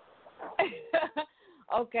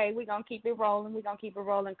 Okay, we're going to keep it rolling.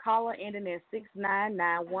 Caller ending in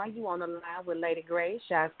 6991. You on the line with Lady Gray,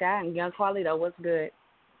 Shy Sky, and Young Carlito. What's good?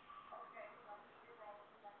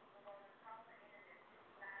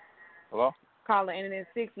 Hello? Caller ending in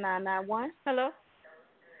 6991. Hello?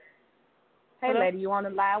 Hey, Hello? lady, you on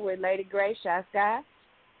the line with Lady Gray, Shy Sky,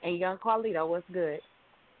 and Young Carlito. What's good?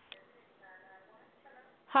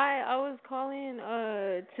 Hi, I was calling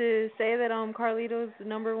to say that I'm Carlito's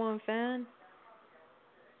 #1 fan.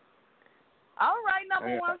 All right,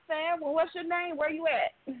 #1 fan. Well, what's your name? Where you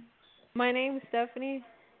at? My name's Stephanie.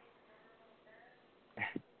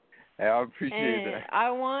 Hey, I appreciate and that. I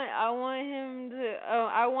want him to.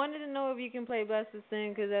 I wanted to know if you can play Blessed to Sin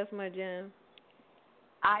because that's my jam.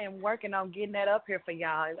 I am working on getting that up here for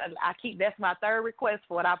y'all. That's my third request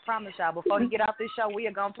for it. I promise y'all. Before he get off this show, we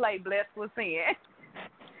are gonna play Blessed with Sin.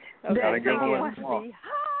 Okay, gotta give song what must they want. be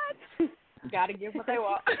hot. Gotta give what they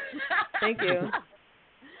want. Thank you.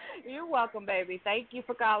 You're welcome, baby. Thank you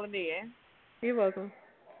for calling in. You're welcome.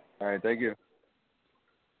 All right, thank you.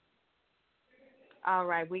 All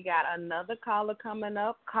right, we got another caller coming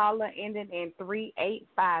up. Caller ending in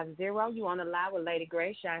 3850. You on the line with Lady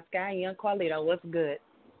Grace, Shy Sky, and Young Carlito. What's good?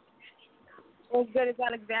 What's good? It's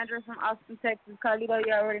Alexandra from Austin, Texas. Carlito,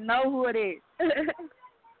 you already know who it is.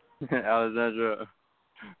 Alexandra,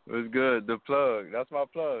 what's good? The plug. That's my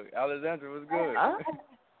plug. Alexandra, what's good?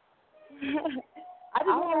 I just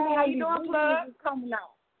want to know how you doing, plug? Coming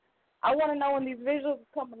out. I want to know when these visuals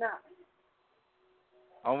are coming out.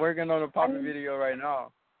 I'm working on a popping video right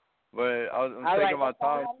now, but I'm taking my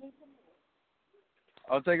time.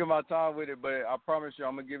 I'm taking my time with it, but I promise you,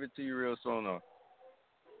 I'm gonna give it to you real soon, though.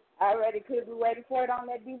 Already, could be waiting for it on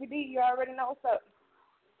that DVD. You already know what's up.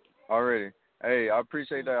 Already. Hey, I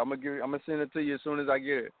appreciate that. I'm gonna send it to you as soon as I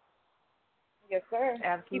get it. Yes, sir.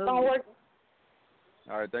 Absolutely. Keep on working.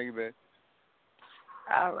 All right, thank you, babe.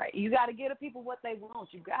 All right. You got to get the people what they want.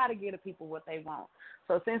 You got to get the people what they want.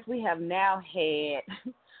 So since we have now had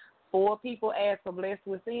 4 people ask for Blessed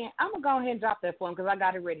Within, I'm going to go ahead and drop that for them because I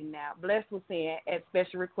got it ready now. Blessed Within at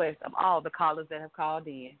special request of all the callers that have called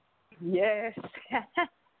in. Yes.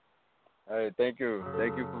 Hey, thank you.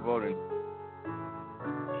 Thank you for voting.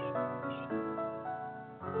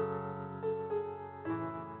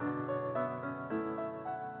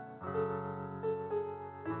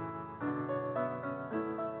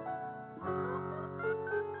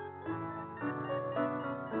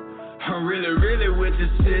 I'm really with the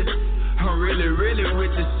sis. I'm really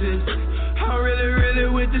with the sis. I'm really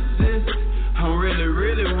with the sis. I'm really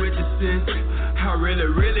with the sis. I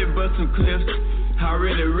really bust some clips. I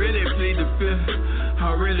really plead the fifth.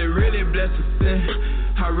 I really bless the sin.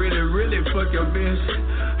 I really fuck your bitch.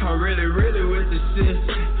 I'm really with the sis.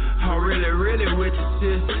 I'm really with the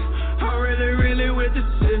sis. I'm really with the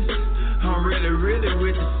sis. I'm really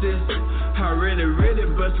with the sis. I really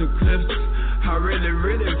bust some clips. I really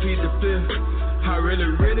plead the fifth. I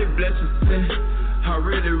really bless the sin. I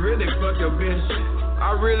really fuck your bitch.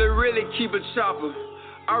 I really keep a chopper.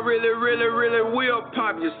 I really will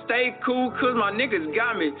pop you. Stay cool, cause my niggas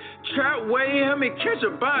got me. Trap way, help me catch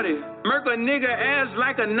a body. Murk a nigga ass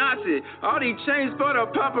like a Nazi. All these chains for the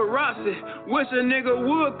paparazzi. Wish a nigga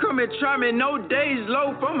would come and try me. No days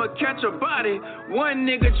low, I'ma catch a body. 1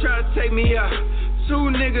 nigga try to take me out. 2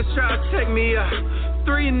 niggas try to take me out.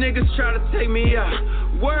 3 niggas try to take me out.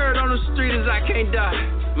 Word on the street is I can't die.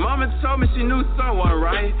 Mama told me she knew someone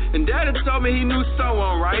right, and daddy told me he knew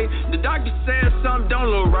someone right. The doctor said something don't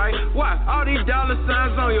look right. Why? All these dollar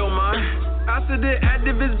signs on your mind. I said the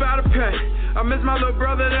activist by the pay. I miss my little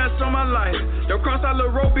brother that's on my life. Don't cross that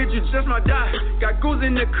little road, bitch, you just might die. Got goons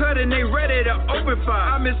in the cut and they ready to open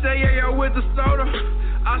fire. I miss AAO with the soda.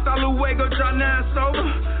 I saw Lil Way go drop 9 sober.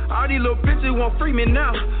 All these little bitches won't free me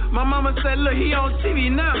now. My mama said, look, he on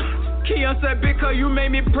TV now. Keon said, big cuz you made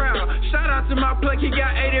me proud. Shout out to my plug, he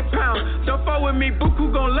got 80 pounds. Don't fuck with me, Buku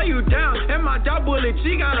gon' lay you down. And my dog bullet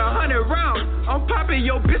G got 100 rounds. I'm poppin',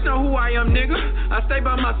 yo bitch know who I am, nigga. I stay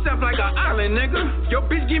by myself like an island, nigga. Yo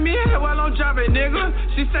bitch give me head while I'm driving, nigga.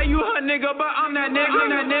 She say you her nigga, but I'm that nigga.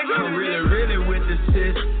 I'm really with the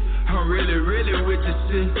sis. I'm really with the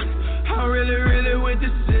sis. I'm really with the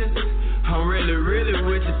sis. I'm really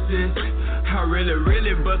with the sis. I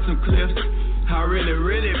really bust some clips. I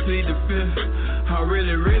really plead the fifth. I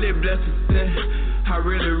really bless the sin. I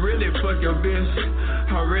really fuck your bitch.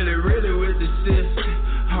 I really with the sis.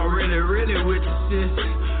 I really with the sis.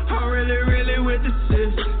 I really with the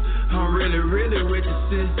sis. I really with the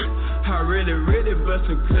sis. I really bust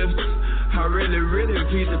some clips. I really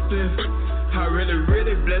plead the fifth. I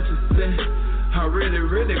really bless the sin. I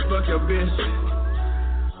really fuck your bitch.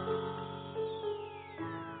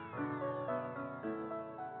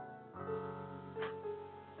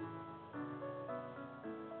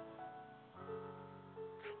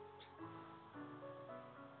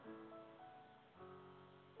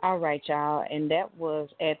 All right, y'all, and that was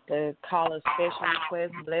at the caller special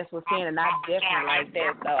request, Blessed Within, and I definitely like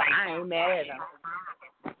that, so I ain't mad at him.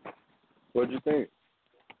 What'd you think?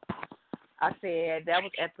 I said that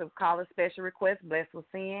was at the caller special request, Blessed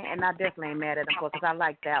Within, and I definitely ain't mad at him because I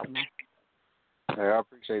like that one. Hey, I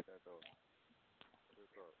appreciate that, though.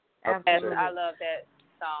 Absolutely. I love that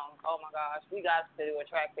song. Oh, my gosh. We got to do a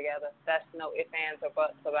track together. That's no ifs, ands, or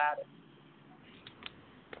buts about it.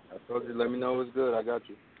 I told you, let me know what's good. I got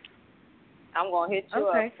you. I'm going to hit you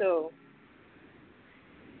up, too.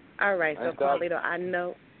 All right, so Carlito, I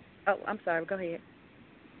know. Oh, I'm sorry. Go ahead.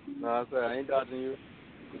 No, I said I ain't dodging you.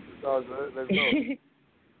 It's all good. Let's go.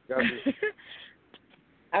 Got you.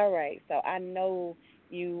 All right, so I know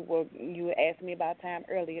you were asking me about time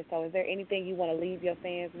earlier. So is there anything you want to leave your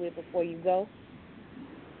fans with before you go?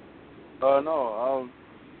 No.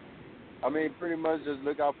 I mean, pretty much just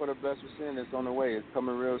look out for the best we're seeing. It's on the way. It's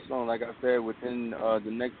coming real soon. Like I said, within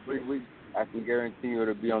the next 3 weeks, I can guarantee you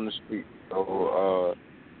it'll be on the street. So,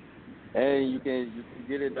 and you can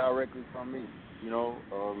get it directly from me. You know,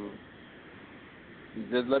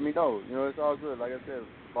 just let me know. You know, it's all good. Like I said,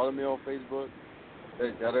 follow me on Facebook.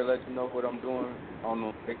 That'll let you know what I'm doing on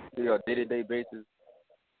a day-to-day basis.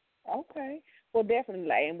 Okay. Well, definitely.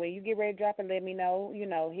 And when you get ready to drop it, let me know. You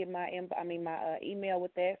know, hit my email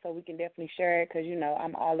with that, so we can definitely share it. Because you know,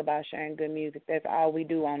 I'm all about sharing good music. That's all we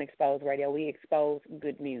do on Xpose Radio. We expose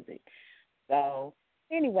good music. So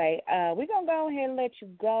anyway, we're gonna go ahead and let you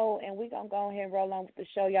go, and we're gonna go ahead and roll on with the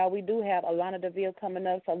show, y'all. We do have Alonna DeVille coming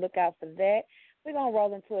up, so look out for that. We're gonna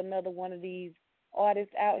roll into another one of these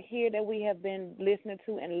artists out here that we have been listening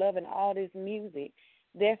to and loving all this music.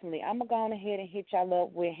 Definitely. I'm going to go on ahead and hit y'all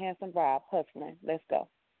up with Handsome Rob, Hustling. Let's go.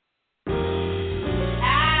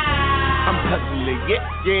 I'm hustling,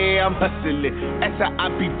 yeah, I'm hustling. That's how I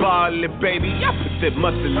be ballin', baby. I put that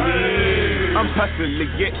muscle in. I'm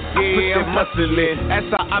hustling, yeah, I'm hustling.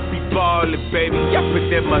 That's how I be ballin', baby. I put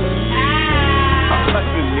that muscle in. I'm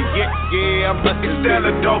hustling, yeah, I'm hustling. It's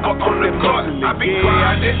Stella Dover on the court. I be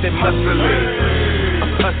grinding and hustling.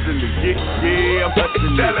 Hustling, yeah, I'm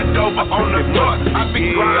hustling. Stella Dover on the floor. I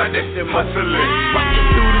be grinding and hustling. Walking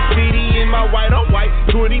through the city in my white on white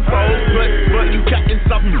 24. But you cutting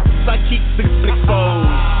something, so I keep the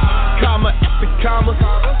exposed. Comma after comma,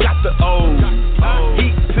 got the O's.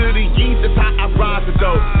 Heat to the G's, that's how I rise the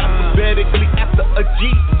dough. Alphabetically after a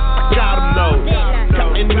G, I got 'em know.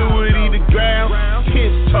 Continuity to ground,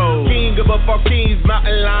 10 toes. King above all kings,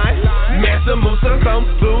 mountain lion. Master Musa, some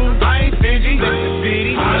food. I ain't stingy.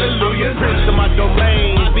 City, hallelujah. Prince of my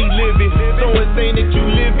domain, be living. So insane that you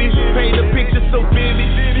living. Paint a picture so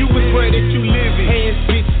vivid. You was where that you living. Hands,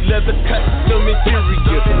 bitch, leather, custom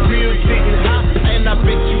interior. Real sitting hot, and I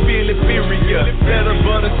bet you feel inferior. Better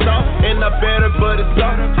butter soft, and I better butter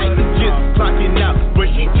soft. I can just clocking out, but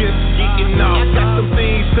she just getting off. Got some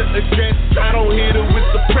things to address. I don't hit her with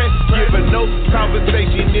the press. Give her no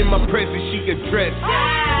conversation in my presence. She address.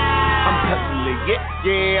 I'm hustling,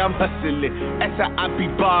 yeah, I'm hustling. That's how I be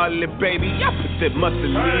ballin', baby. I put that muscle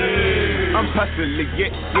in. I'm hustling, yeah,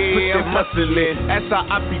 I'm hustling. That's how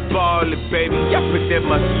I be ballin', baby. I put that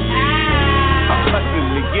muscle in. I'm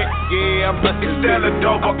hustling, yeah, I'm hustling. It's Stella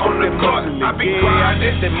Dover on the court. I be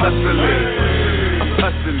grinding and hustling. I'm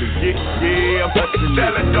hustling, yeah, I'm hustling. It's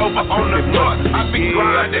Stella Dover on the court. I be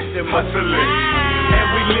grinding and hustling. And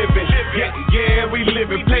we living, yeah, we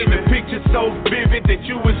living. Paint the picture so vivid that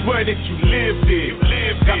you was where that you lived in.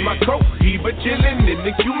 Got my coat, Eva chillin' in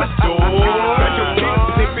the humidor. Got your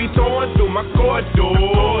kicks if he torn through my corridor.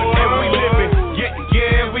 And we living,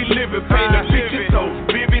 yeah, we living. Paint the picture so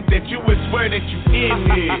vivid that you was where that you in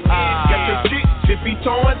here. Got your kicks if he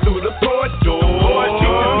torn through the corridor. She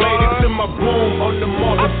just made it to my room on the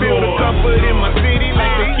morning. I feel the comfort in my city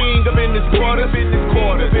like the king up in this quarter.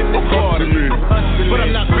 But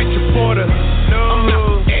I'm not Richard Porter. I'm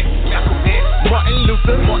not Martin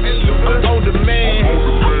Luther. I'm older man.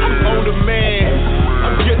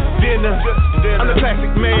 I'm just dinner. I'm the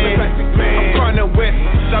classic man. I'm Corner West.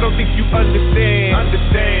 I don't think you understand.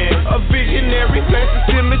 A visionary, past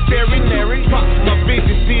the cemetery. Pop, my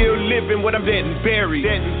vision still living. What I'm dead and buried.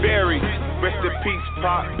 Rest in peace,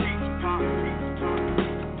 Pop.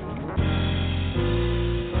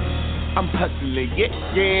 I'm hustling,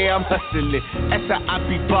 yeah, I'm hustling. That's how I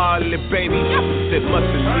be ballin', baby. I put that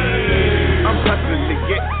muscle in. I'm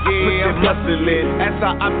hustling, yeah, I'm hustling. That's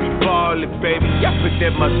how I be ballin', baby. I put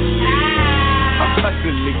that muscle in. I'm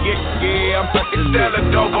hustling, yeah, I'm hustling. It's Stella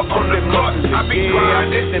Dover on the court. I be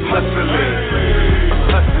grinding and hustling.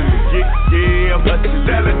 I'm hustling, yeah, I'm hustling. It's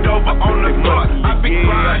Stella Dover on the court. I be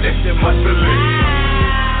grinding and hustling.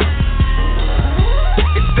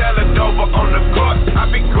 Stella Dover on the court, I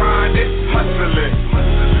be grinding, hustling.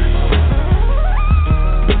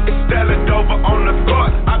 It's Stella Dover on the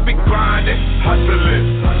court, I be grinding,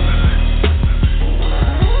 hustling.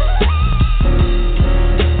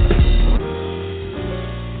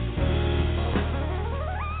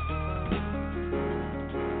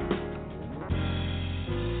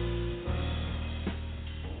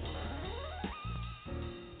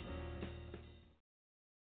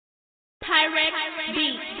 Pirate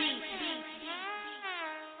Beat.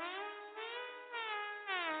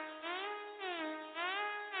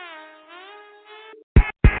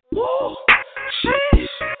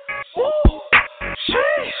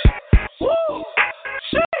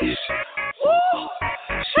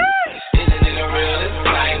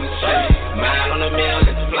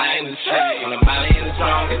 the shit. On the Molly and the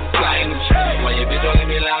song, it's flying the shit. When your bitch don't let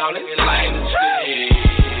me loud, it's flying the shit.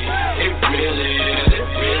 It really is, it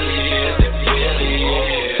really is, it really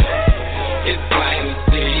is. It's flying the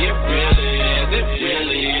shit, it really is, it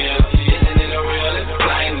really is. Isn't it a real, it's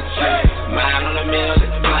flying the shit. Mine on the mill,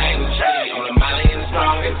 it's flying the shit. On the Molly and the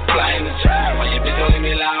song, it's flying the shit. When your bitch don't let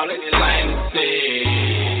me loud, it's flying the shit.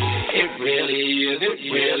 It really is, it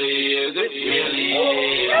really is, it really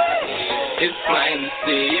is. It's plain to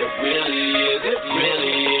see, it really is, it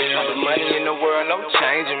really is. All the money in the world, no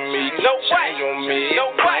changing me, no change on me. No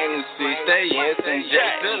plain to see, stay instant,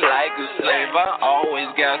 just feel like a slave. I always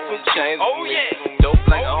got some change on me. Dope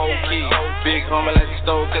like a whole key, big homie like the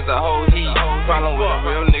stove, cause I hold heat. Problem with a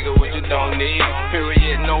real nigga, what you don't need.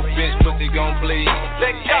 Period, no bitch, pussy gon' bleed.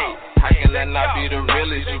 Let go. How can that not be the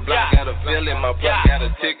realest? You black got a feeling, my blood got a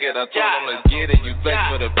ticket. I told him let's get it. You flex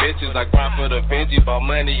for the bitches, I grind for the Benji. About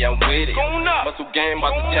money, I'm with it. Muscle game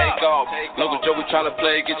about to take off. Local Joe, we tryna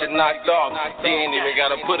play, get you knocked off. He ain't even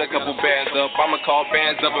gotta put a couple bands up. I'ma call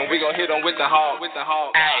bands up and we gon' hit them with the hawk. Ayy,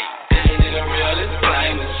 isn't it a real? It's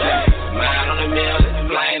flying the shit. Mine on the mill, it's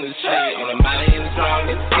flying the shit. On the Molly in the song,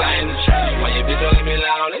 it's flying the shit. When your bitch don't let me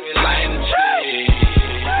loud, it's flying the shit.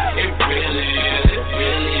 It really is, it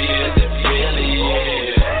really is, it really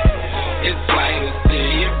is. It's flying to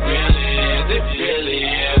see, it really is, it really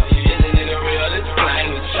is. Isn't it a real, it's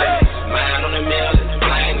flying to shit. Mine on the mill, it's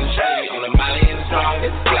flying to shit. On the Molly in the song,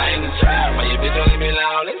 it's flying to shit. When your bitch don't let me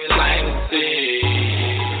loud, it's flying to see.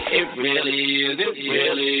 It really is, it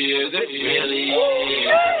really is, it really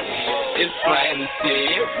is. It's flying to see,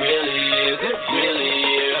 it really is, it really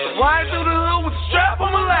is. Ride through the hood with the strap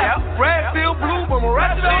on my lap. Red, feel blue, but my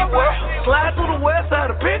ratchet all work. Slide through the west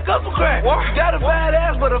side to pick up some crack. Got a bad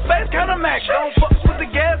ass, but her face kinda match. Don't fuck with the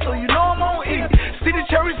gas, so you know I'm on E. See the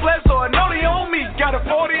cherry flash, so I know they on me. Got a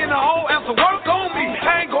 40 in the hole, and some work on me.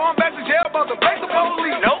 I ain't going back to jail, about to face the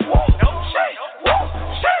police. No, shit,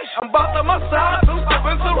 I'm about to my side, two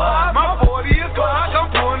stepping to the high. My 40 is Glock,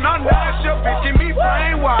 I'm pulling on that shit. Bitch, in me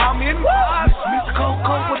brain while I'm in wide. Mr.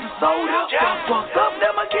 Coco with the soda. Fucked up,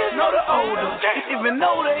 that my kids know the older. Even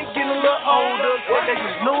though they getting a little older, they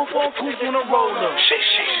just know for a coupe on a roller.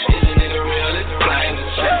 Isn't it a real, it's flying the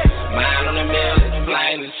shit. Mine on the mill, it's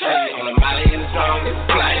flying the shit. On the Molly in the song, it's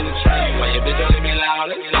flying the shit. When your bitch don't let me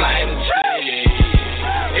loud, it's flying the shit.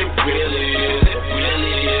 It really is, it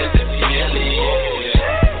really is, it really is.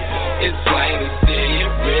 It's flying to see,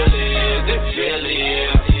 it really is, it really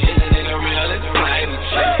is. Isn't it a real, it's flying the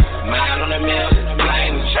shit. Mine on the mill, it's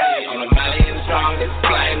flying the shit. On the Molly in the song, it's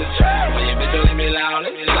flying the shit. When your bitch don't let me loud,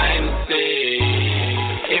 it's flying to see.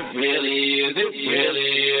 It really is, it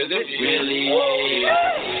really is, it really is.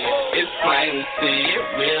 It's flying to see, it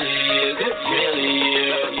really is, it really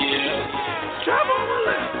is, yeah. Drop on my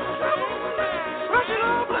left, rush it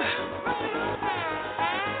all black.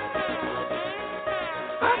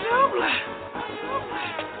 Rush it all black.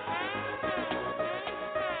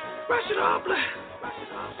 Rush it all black.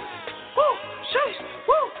 Woo, sheesh,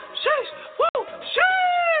 woo, sheesh, woo, sheesh.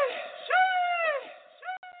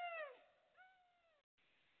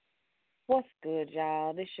 What's good,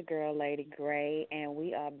 y'all? This your girl, Lady Gray, and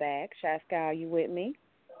we are back. Shaska, are you with me?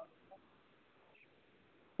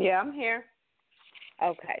 Yeah, I'm here.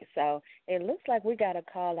 Okay, so it looks like we got a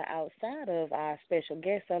caller outside of our special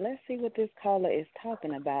guest, so let's see what this caller is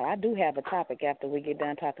talking about. I do have a topic after we get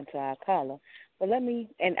done talking to our caller, but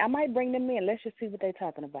I might bring them in. Let's just see what they're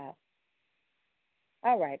talking about.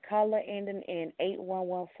 All right, caller ending in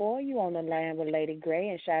 8114. You on the line with Lady Gray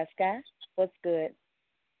and Shy Sky. What's good?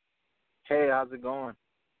 Hey, how's it going?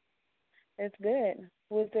 It's good.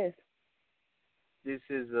 Who is this? This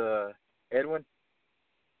is Edwin.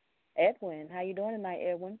 Edwin, how you doing tonight,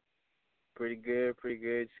 Edwin? Pretty good.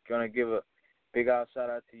 Just gonna give a big out shout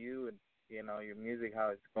out to you and your music, how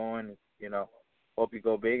it's going. Hope you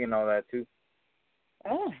go big and all that too.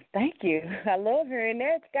 Oh, thank you. I love hearing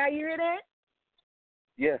that. Sky, you hear that?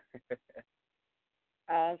 Yeah.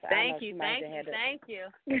 Thank you.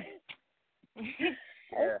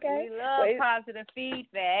 Okay. We love positive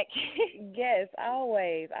feedback. Yes,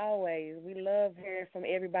 always. We love hearing from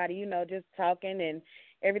everybody, just talking and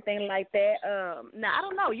everything like that. Now, I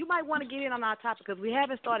don't know. You might want to get in on our topic because we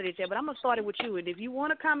haven't started it yet, but I'm going to start it with you. And if you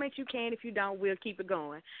want to comment, you can. If you don't, we'll keep it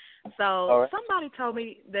going. So Somebody told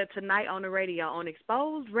me that tonight on the radio, on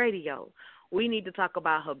Xpose Radio, we need to talk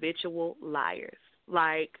about habitual liars.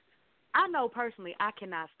 Like, I know personally I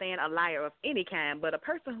cannot stand a liar of any kind, but a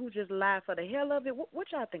person who just lies for the hell of it,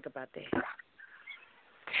 what y'all think about that?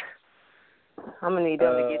 I'm going to need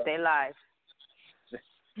them to get their lives.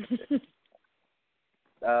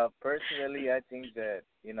 Personally, I think that,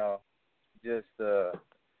 just,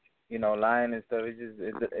 lying and stuff.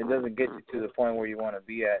 It doesn't get you to the point where you want to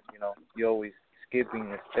be at. You're always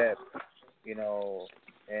skipping a step.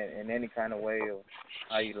 In any kind of way of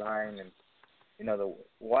how you lying and the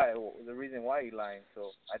reason why you lying.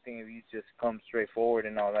 So I think if you just come straight forward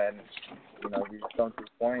and all that, and, you just come to the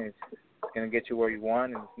point, it's gonna get you where you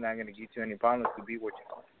want, and it's not gonna get you any problems to be what you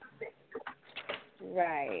want.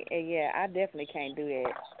 Right. And yeah, I definitely can't do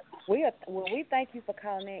that. We thank you for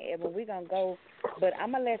calling in, Edwin. We're gonna go, but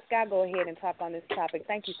I'm gonna let Scott go ahead and talk on this topic.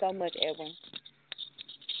 Thank you so much, Edwin.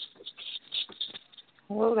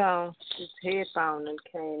 Hold on, this headphone that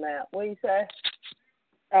came out. What you say?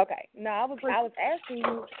 Okay. No, I was asking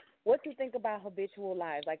you what you think about habitual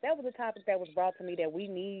lies. Like, that was a topic that was brought to me that we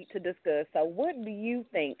need to discuss. So what do you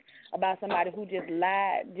think about somebody who just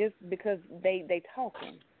lied just because they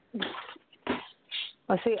talking?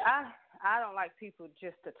 Well, see, I don't like people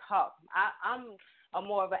just to talk. I'm a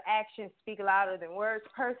more of an action, speak louder than words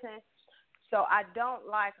person. So I don't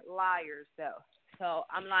like liars, though. So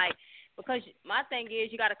I'm like, because my thing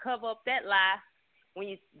is you got to cover up that lie. When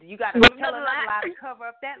you got to tell another lie to cover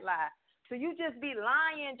up that lie. So you just be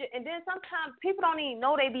lying, and then sometimes people don't even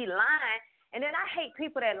know they be lying. And then I hate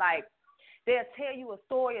people that, like, they'll tell you a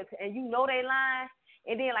story and you know they lying,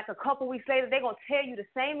 and then like a couple weeks later they're going to tell you the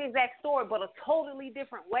same exact story but a totally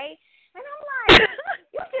different way. And I'm like,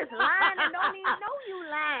 you just lying and don't even know you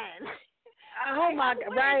lying. Oh my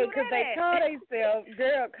God! Right, because they call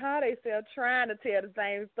themselves trying to tell the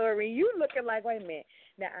same story. And you looking like, wait a minute.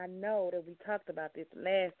 Now I know that we talked about this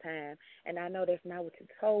last time, and I know that's not what you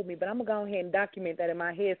told me. But I'm gonna go ahead and document that in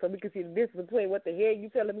my head so we can see the difference between what the hell you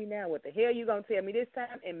telling me now, what the hell you gonna tell me this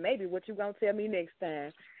time, and maybe what you gonna tell me next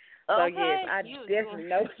time. So yes, I definitely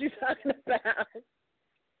know what you're talking about.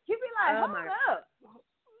 You be like, hold up,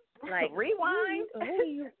 like rewind. Who do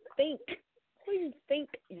you think? Who do you think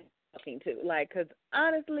you're talking to? Like, because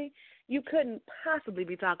honestly, you couldn't possibly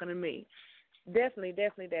be talking to me. Definitely.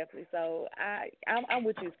 So I'm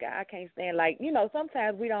with you, Scott. I can't stand, like,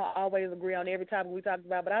 sometimes we don't always agree on every topic we talk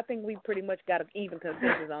about, but I think we pretty much got an even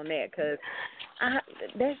consensus on that, because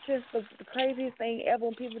that's just the craziest thing ever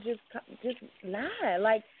when people just lie.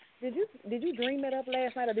 Like, did you dream it up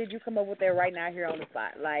last night, or did you come up with that right now here on the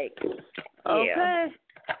spot? Like, yeah. Okay.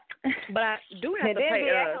 But I do have to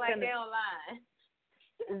pay. Acting like they don't lie.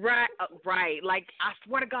 Right. Like, I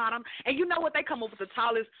swear to God, and you know what? They come up with the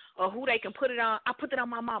tallest who they can put it on. I put it on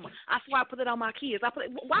my mama. I swear I put it on my kids.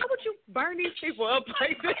 Why would you burn these people up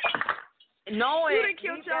like this? Knowing you done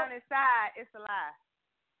killed down inside, it's a lie.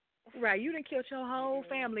 Right. You done killed your whole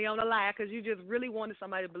family on a lie because you just really wanted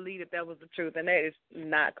somebody to believe that was the truth, and that is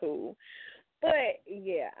not cool. But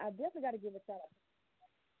yeah, I definitely got to give a shout out.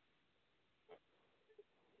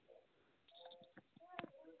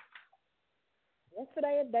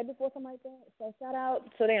 Yesterday, the day before, something like that. So shout out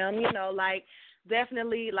to them. Like,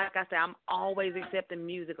 definitely, like I said, I'm always accepting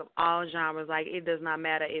music of all genres. Like, it does not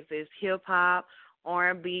matter if it's hip hop,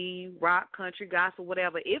 R&B, rock, country, gospel,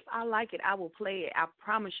 whatever. If I like it, I will play it. I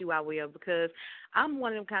promise you I will, because I'm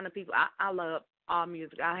one of them kind of people. I love all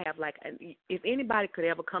music. I have, like, if anybody could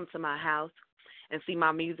ever come to my house and see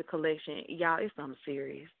my music collection, y'all, it's something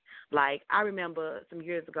serious. Like, I remember some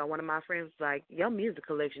years ago, one of my friends was like, your music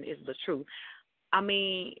collection is the truth. I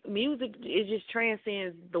mean, music, it just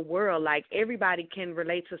transcends the world. Like, everybody can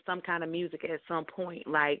relate to some kind of music at some point.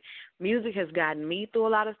 Like, music has gotten me through a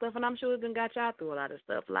lot of stuff, and I'm sure it's been got y'all through a lot of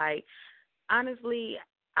stuff. Like, honestly,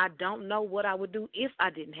 I don't know what I would do if I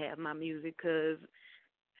didn't have my music, because,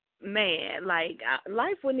 man, like,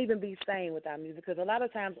 life wouldn't even be sane without music, because a lot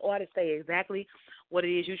of times artists say exactly what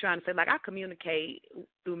it is you're trying to say. Like, I communicate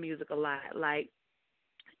through music a lot. Like,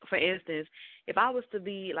 for instance, if I was to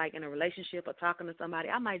be, like, in a relationship or talking to somebody,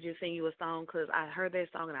 I might just sing you a song because I heard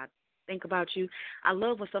that song and I think about you. I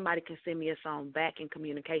love when somebody can send me a song back in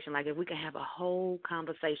communication. Like, if we can have a whole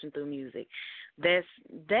conversation through music, that's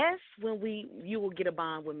when you will get a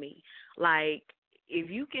bond with me. Like, if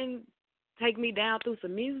you can take me down through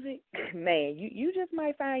some music, man, you just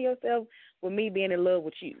might find yourself with me being in love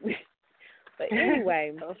with you. But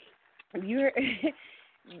anyway, you're...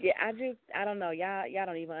 Yeah, I don't know. Y'all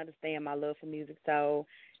don't even understand my love for music. So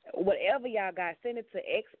whatever y'all got, send it to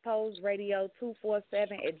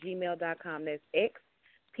xposeradio247@gmail.com. That's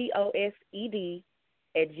XPOSED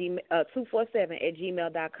at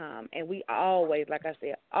 247@gmail.com. And we always, like I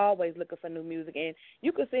said, always looking for new music. And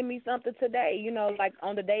you can send me something today, like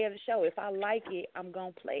on the day of the show. If I like it, I'm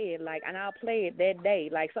gonna play it. Like, and I'll play it that day.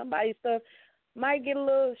 Like, somebody's stuff might get a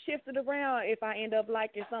little shifted around if I end up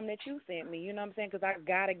liking something that you sent me, you know what I'm saying, because I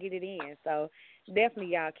got to get it in. So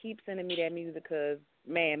definitely, y'all, keep sending me that music because,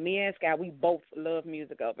 man, me and Scott, we both love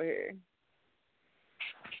music over here.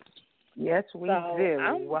 Yes, we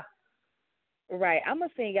do. Right. I'm going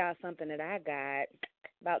to send y'all something that I got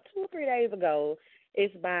about 2 or 3 days ago.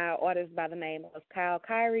 It's by an artist by the name of Kyle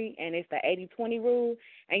Kyrie, and it's the 80-20 rule.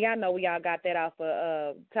 And y'all know we all got that off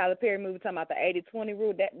of Tyler Perry movie talking about the 80-20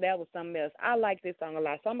 rule. That was something else. I like this song a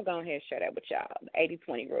lot, so I'm going to go ahead and share that with y'all, the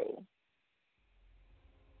 80-20 rule.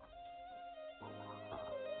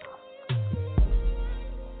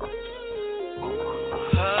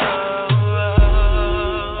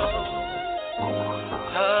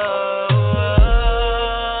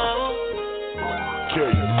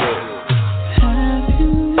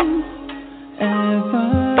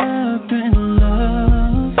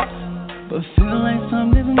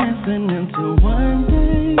 Until one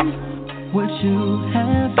day what you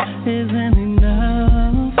have isn't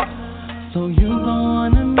enough, so you go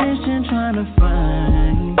on a mission trying to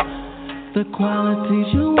find the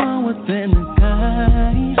qualities you want within a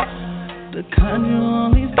guy, the kind you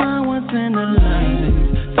only find once in a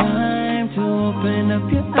life. Time to open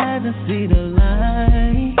up your eyes and see the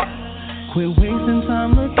light. Quit wasting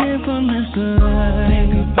time looking for Mr. Right.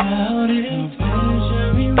 Think about it, finish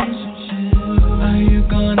your relationship. Are you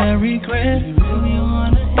gonna regret? You really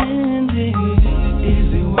wanna end it?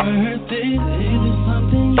 Is it worth it? Is it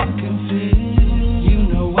something you can feel? You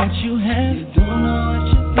know what you have, you don't know what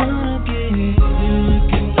you're gonna get. You're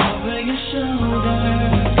looking over your shoulder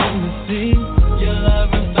in the sea. Your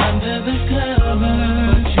lover's under the cover,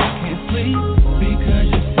 but you can't sleep because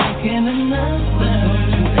you're thinking another.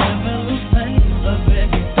 Don't you ever lose sight of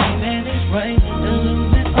everything that is right and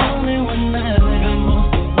lose it only one night. Got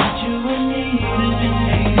most of what you were needing.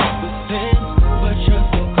 80%, but you're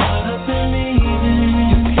so caught up in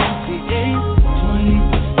leaving. You can't see it.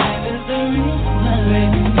 20% is the reason.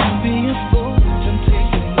 Baby, don't be a fool.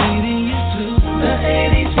 Temptation leading you to the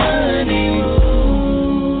 80-20 rule.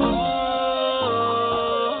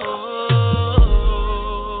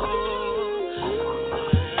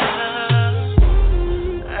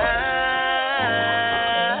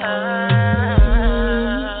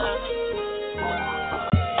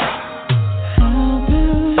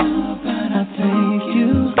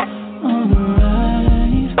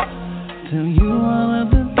 Tell you all of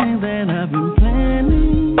the things that I've been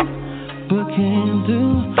planning, but can't do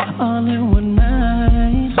all in one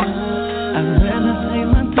night. I'd rather take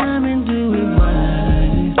my time and do it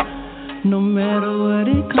right. No matter what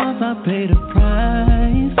it costs, I pay the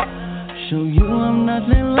price. Show you I'm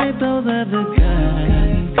nothing like those other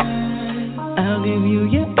guys. I'll give you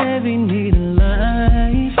your every need in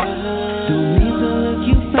life. Don't need to look,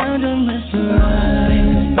 you found a Mr. Right.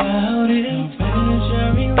 Think about it, finish your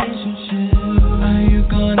relationship. Are you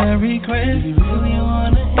gonna regret? You really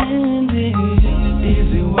wanna end it? Is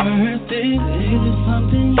it worth it? Is it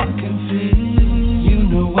something you can feel? You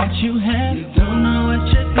know what you have, you don't know what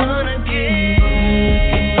you're gonna get.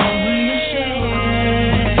 Looking over your shoulder,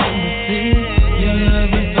 your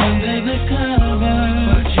love is under the cover,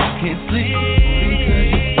 but you can't sleep because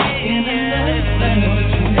you're thinking another.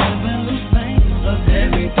 Don't you ever lose sight of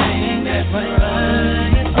everything that's right.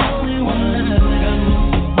 It's only one life. Got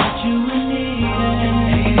most of what you were needing.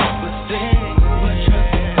 80%, but you're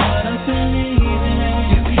so caught up in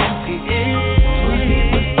leaving. You can't see it. 20%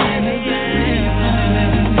 is the reason.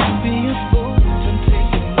 Don't be a fool.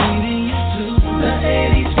 Temptation leading you to the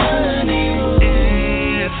 80-20 rule.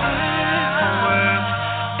 If I were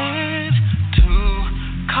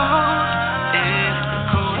it to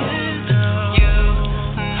call it quits, you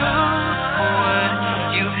know what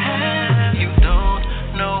you have. You don't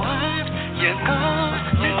know what you're gonna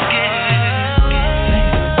get.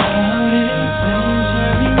 Think about it, finish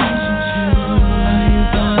your relationship. Are you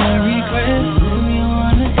gonna regret? Really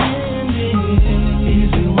wanna end it?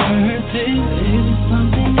 Is it worth it? Is it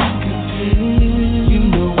something you can feel? You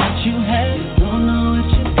know what you have, you don't know what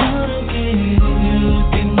you're gonna get. You're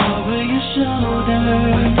looking over your shoulder,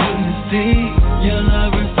 but you see your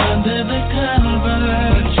lover's under the cover,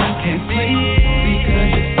 but you can't sleep because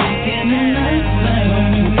you're thinking another.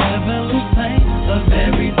 Don't you ever lose sight of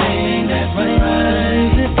everything that's right.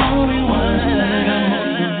 There's only one life. Got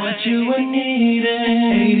most of what you were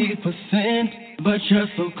needing. 80%, but you're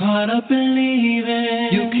so caught up in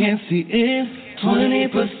leaving. You can't see it.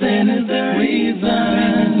 20% is the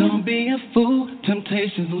reason. Don't be a fool.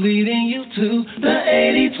 Temptation's leading you to the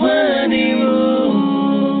 80-20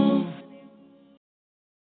 rule.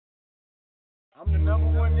 I'm the number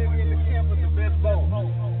one nigga in the camp with the best bow.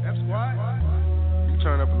 That's why. You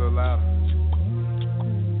turn up a little louder.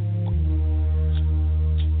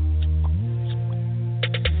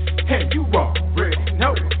 Hey, you already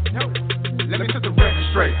know. Let me set the record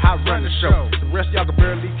straight. I run the show. The rest y'all can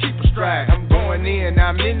barely keep a stride. I'm going going in, now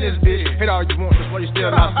I'm in this bitch. Hate all you want, that's why you still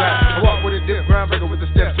outside. I walk with a dip, groundbreaker with the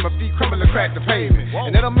steps, my feet crumble and crack the pavement.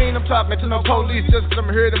 And that don't mean I'm talking to no police, just cause I'm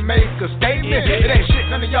here to make a statement. It ain't shit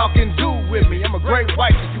none of y'all can do with me. I'm a great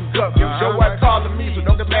white, so you duck. Your wife calling me, so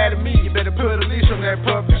don't get mad at me. You better put a leash on that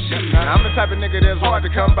pup and shit. Now I'm the type of nigga that's hard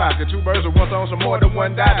to come by. The two birds with one stone, some more than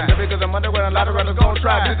one die. And because I'm underground, a lot of runners gon'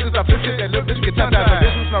 try. This is a flip shit, that little bitch get touched out. So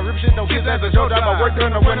this was no rip shit, don't kiss as a show job. I work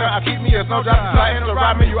during the winter, I keep me a snow job. If I end up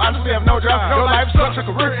robbing you, I honestly have no job. Your life sucks, your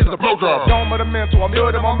career is a blow job. Dome of the mental, I'm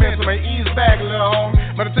your momentum. May ease back, little home.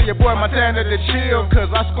 But I tell your boy Montana to chill,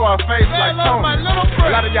 cause I score a face like Tony.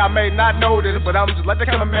 A lot of y'all may not know this, but I'm just like that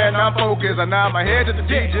kind of man, I'm focused. I nod my head to the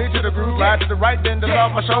DJ, to the groove, right to the right, then to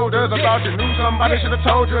off my shoulders. I thought you knew somebody should have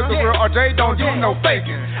told you. The real RJ don't do no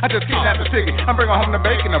faking. I just kidnap the ticket, I'm bringing home the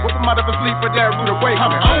bacon. I whip him out of his sleep, but that rude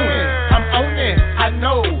awakening. I'm on it, I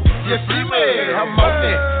know. You see me, I'm on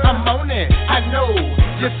it, I know.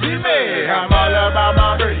 You see me, I'm all about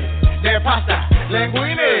my bread. That pasta,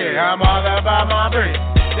 linguine, I'm all about my bread.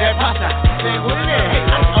 That pasta, linguine, hey,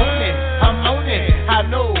 I'm on it, I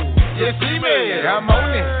know. You see me, I'm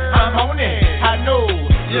on it, I know.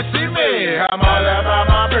 You see me, I'm all about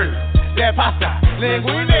my bread. That pasta,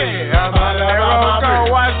 linguine, I'm all about my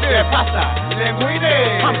bread. Watch this, that pasta,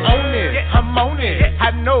 linguine, I'm on it,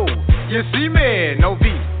 I know. You see me, no V,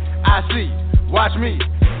 I see, watch me.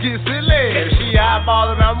 Get silly, she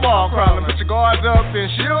eyeballing, I'm wall crawling. Put your guards up and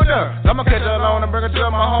shield her. I'ma catch her alone and bring her to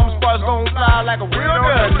my home spot. Gon' fly like a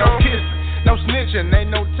wielder. No kissing, no snitching, ain't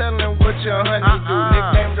no telling what your honey do.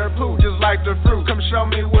 Nicknamed her Pooh, just like the fruit. Come show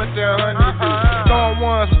me what the honey do. Throwing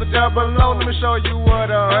ones with the double O, let me show you what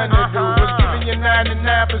a honey do. What's giving you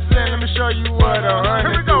 99%, let me show you what a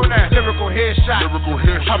honey do. Lyrical headshot,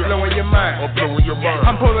 I'm blowing your mind.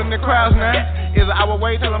 I'm pulling the crowds now. Is an hour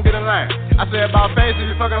wait till I'm getting line. I say about face if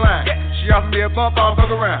you fucking line. She offered me a bump, I'll fuck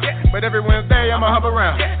around. But every Wednesday I'ma hop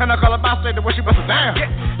around. And I call her boss lady when she bust it down.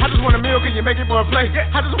 I just want a meal, can you make it for a plate?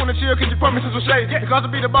 I just wanna chill, can you pour me some shade? Because I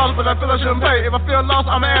be the boss, but I feel I shouldn't pay. If I feel lost,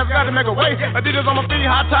 I'ma ask God to make a way. Adidas on my feet,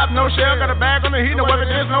 hot top, no shell. Got a bag on the heat, no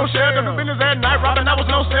evidence, no shell. Got the business at night, robbing, I was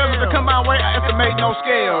no sales. If they come my way, I estimate no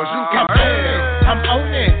scales. You can I'm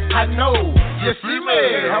on it, I know. You see me,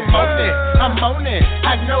 I'm on it,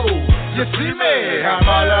 I know. You see me, I'm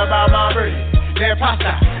all about my bread. That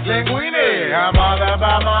pasta, linguine, I'm all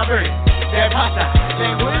about my bread. That pasta,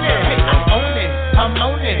 linguine, hey, I'm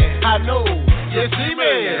on it, I know. You see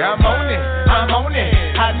me, I'm on it,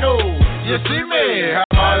 I know. You see me, I'm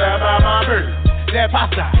all about my bread. That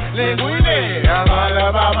pasta, linguine, I'm all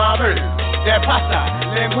about my bread. That pasta,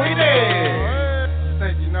 linguine.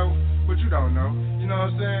 Think you know, but you don't know. You know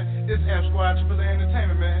what I'm saying? This Amp Squad, Xpose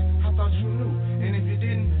Entertainment, man. I thought you knew. And if you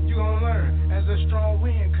didn't, you gon' learn as a strong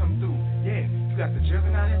wind come through. Yeah, you got the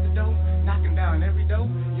jugging out at the door, knocking down every door.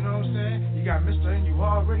 You know what I'm saying? You got Mr. and you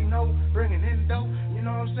already know, bringing in the dough. You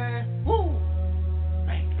know what I'm saying? Woo!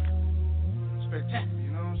 Man, spectacular.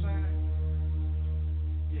 You know what I'm saying?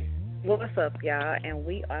 Yeah. What's up, y'all? And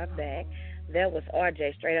we are back. That was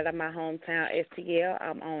RJ, straight out of my hometown, STL.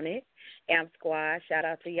 I'm on it. Amp Squad, shout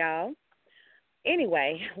out to y'all.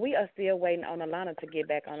 Anyway, we are still waiting on Alonna to get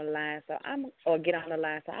back on the line, get on the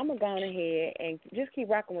line. So I'm going to go on ahead and just keep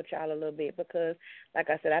rocking with y'all a little bit because, like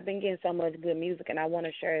I said, I've been getting so much good music, and I want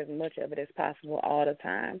to share as much of it as possible all the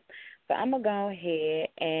time. So I'm going to go ahead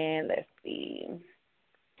and let's see.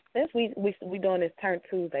 We doing this Turnt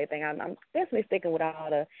Tuesday thing. I'm definitely sticking with all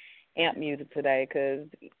the amp music today because,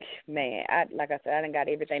 man, like I said, I done got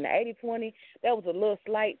everything. The 80-20, that was a little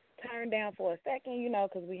slight turn down for a second, you know,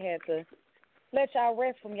 because we had to let y'all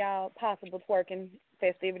rest from y'all possible twerking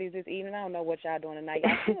festivities this evening. I don't know what y'all doing tonight.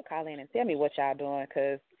 Y'all still call in and tell me what y'all doing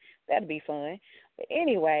because that'd be fun. But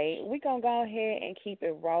anyway, we're going to go ahead and keep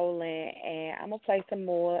it rolling, and I'm going to play some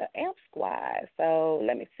more Amp Squad. So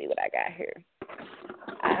let me see what I got here.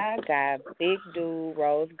 I got Big Dude,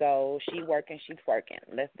 Rose Gold. She working, she twerking.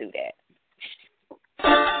 Let's do that.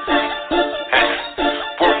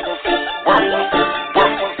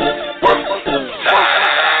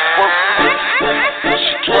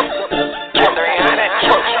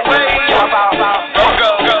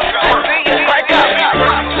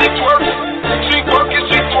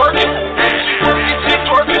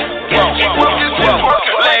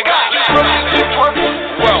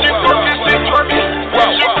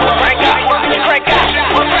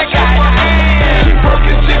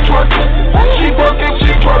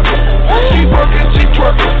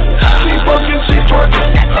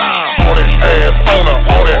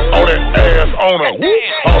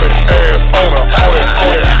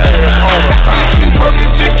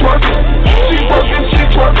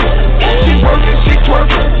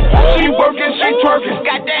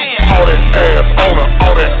 All that ass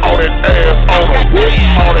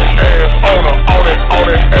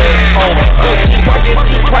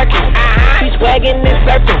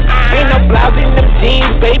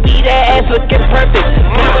jeans, baby, that ass looking perfect.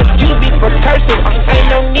 Mama, you be for cursing. Ain't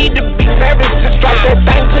no need to be nervous. Just drop that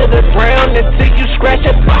thing to the ground until you scratch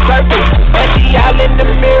up the surface. And she all in the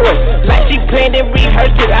mirror, like she planned and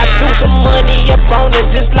rehearsed it. I threw some money up on her,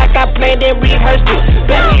 just like I planned and rehearsed it.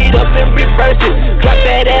 Back it up and reverse it. Drop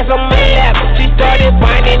that ass on my lap. She started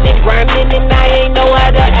whining and grinding, and I ain't know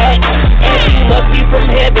how to act. And she must be from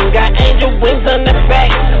heaven, got angel wings on the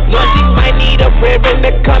back. Lord, she might need a reverend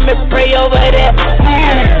to come and pray over that.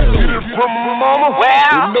 From my mama,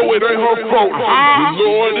 you know it ain't her fault. The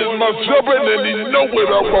Lord is my shepherd and he know what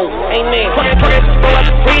I want. Amen. Press for a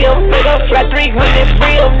real nigga, flat 300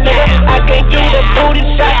 real nigga. I can't do the booty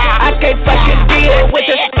shot, I can't fucking deal with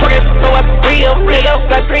this. Press for a real nigga,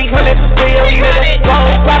 flat 300 real nigga.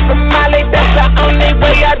 Long fly from Molly, that's the only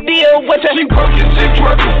way I deal with it. She working, she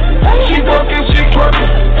twerking. She working, she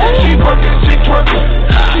twerking. She working, she twerking.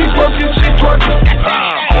 She working, she twerking.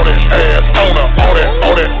 All that ass on her, all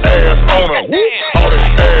that ass on her. All that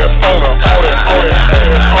ass on her, all that ass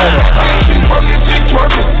on her. She working, she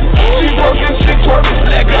twerking. She working, she twerking.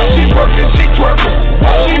 She working, she twerking.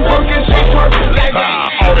 She working, she twerking.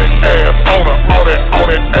 All that ass on her, all that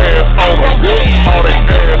ass on her. All that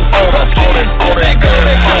ass on her, all that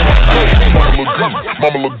ass on her. Mama look good,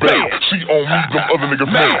 mama look bad. She on me, them other niggas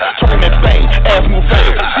mad. Talking that thing, ass move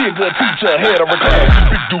fast. She a good teacher, head of a class.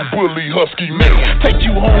 Big dude, bully, husky man. Take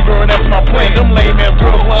you home, girl, that's my plan. Them lame ass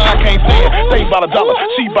girls, well, I can't stand. They bout $1,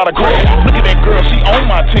 she bout $1 grand. Look at that girl, she on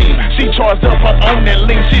my team. She charged up, I'm on that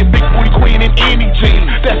lean. She a big booty queen in any jeans.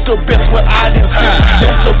 That's the best what I done seen.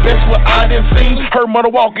 That's the best what I done seen. Her mother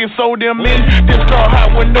walk is so damn mean. This girl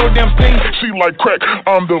hot with no damn thing. She like crack,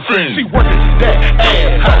 I'm the fiend. She working that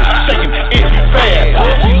ass, shaking it fast.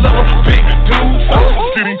 She love a big dude, so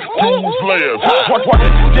skinny dudes last. Working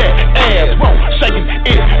that ass, shaking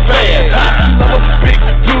it fast. She love a big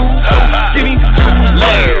dude, so skinny dudes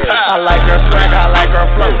last. I like her swag, I like her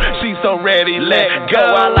flow. She so ready, let go.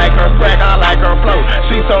 I like her swag, I like her flow.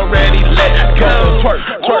 She so ready, let go. Twerk,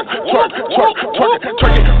 twerk, twerk, twerk, twerk,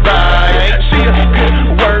 twerk it right. She a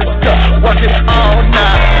good worker, working all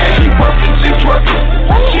night. She working, she twerking.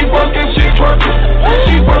 She working, she twerking.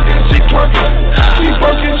 She working, she twerking. She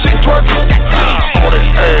working, she twerking. All that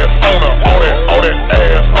ass on her, all that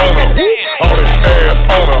ass on her. All that ass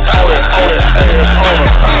on her, all that ass on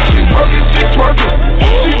her. She working, she twerking.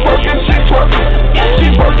 She working, she twerking. She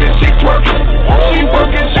working, she twerking. She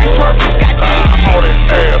working, she twerking. All that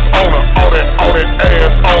ass on her, all that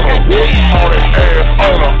ass on her. All that ass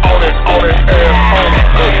on her, all that ass on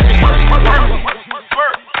her.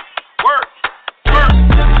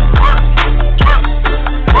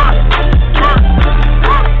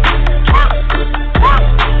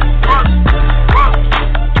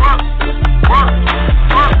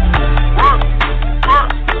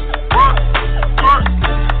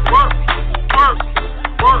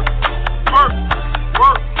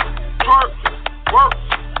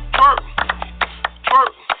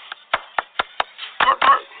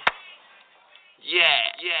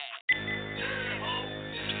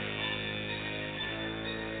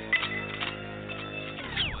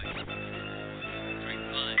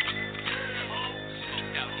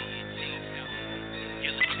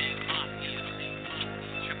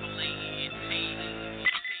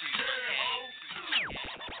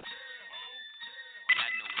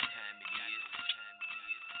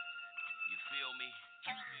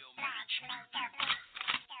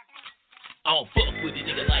 I don't fuck with a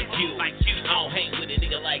nigga like you. I don't hang with a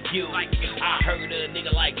nigga like you. I heard a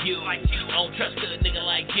nigga like you. I don't trust a nigga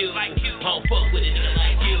like you. I don't fuck with a nigga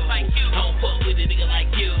like you. I don't fuck with a nigga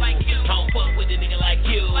like you. I don't fuck with a nigga like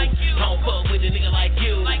you. I don't fuck with a nigga like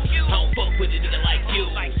you. I don't fuck with a nigga like you.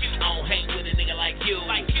 I don't hang with a nigga like you.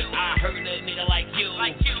 I heard a nigga like you.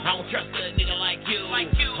 I don't trust a nigga like you. I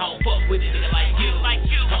don't fuck with a nigga like you.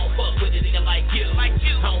 I don't fuck with a nigga like you.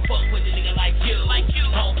 I don't fuck with a nigga like you.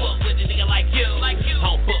 I don't fuck with a nigga like you. I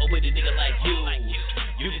don't fuck with a nigga like you.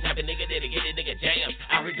 You the type of nigga that'll get a nigga jammed.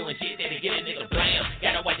 I heard doing shit that'll get a nigga blam.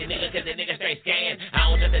 Gotta watch a nigga cause the nigga straight scan.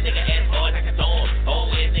 I don't trust a nigga as hard as I can throw him.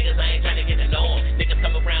 Old ass niggas, I ain't tryna get to know him. Niggas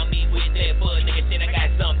come around me with that full nigga shit, I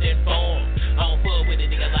got something for him. I don't fuck with a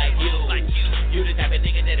nigga like you. You the type of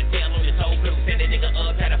nigga that'll tell on his whole crew. Send a nigga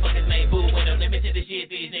up, try to fuck his main boo. When I'm limited to shit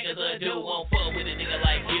these niggas will do. Won't fuck with a nigga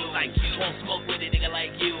like you. Won't smoke with a nigga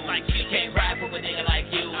like you. Can't ride for a nigga like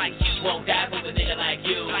you. Won't die for a nigga like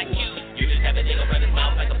you. You the type of nigga run his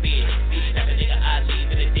mouth like a bitch. You the type of nigga I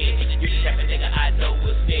leave in a ditch. You the type of nigga I know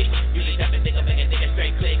will snitch. You the type of nigga make a nigga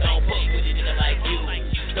straight click. I don't fuck with a nigga like you.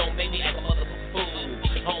 Don't make me act a motherfucking fool.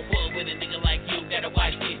 I don't fuck with a nigga like you. Gotta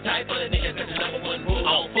watch these type of niggas. That's the #1 rule.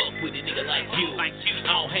 I don't fuck with a nigga like you. I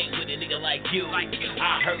don't hang with a nigga like you.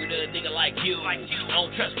 I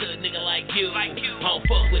don't trust a nigga like you. I don't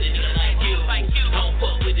fuck with a nigga like you. I don't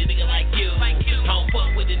fuck with a nigga like you. I don't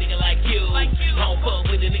fuck with a nigga like you. I don't fuck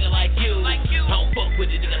with a nigga like you. I don't fuck with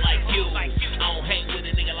a nigga like you. I don't hang with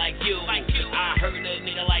a nigga like you. I heard a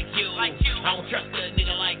nigga like you. I don't trust a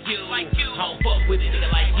nigga like you. I don't fuck with a nigga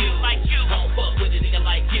like you. I don't fuck with a nigga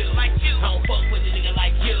like you. I don't fuck with a nigga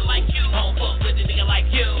like you. I don't fuck with a nigga like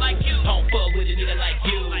you. I don't fuck with a nigga like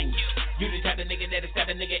you. You the type of nigga that'll stab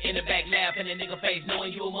a nigga in the back, laugh in a nigga face,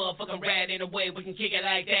 knowing you a motherfucking rat in a way we can kick it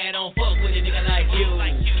like that. Don't fuck with a nigga like you.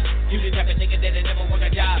 You the type of nigga that'll never work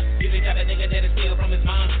a job. You the type of nigga that'll steal from his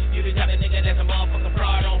mom. You the type of nigga that's a motherfucking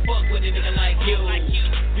fraud. Don't fuck with a nigga like you.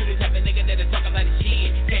 You the type of nigga that'll talk about his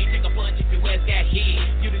shit. Can't take a punch if your ass got hit.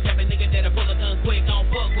 You the type of nigga that'll pull a gun quick. Don't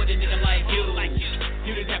fuck with a nigga like you.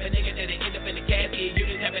 You the type of nigga that'll end up in the casket. You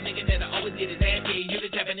the type of nigga that'll always get his ass kicked. You the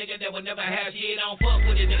type of nigga that will never have shit. Don't fuck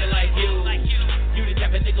with a nigga like you. You the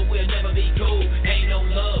type of nigga will never be cool. Ain't no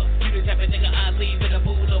love. You the type of nigga I leave in a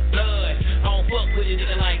pool of blood. I don't fuck with a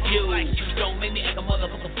nigga like you. Don't make me act a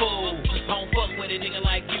motherfucking fool. I don't fuck with a nigga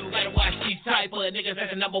like you. Gotta watch these type of niggas.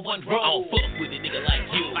 That's the number one rule. I don't fuck with a nigga like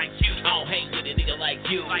you. I don't hang with a nigga like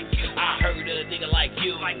you. I heard a nigga like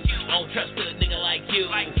you. I don't trust a nigga like you.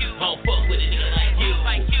 I don't fuck with a nigga like you.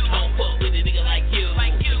 I don't fuck with a nigga like you. I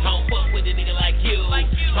don't fuck with a nigga like you.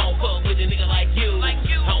 I don't fuck with a nigga like you.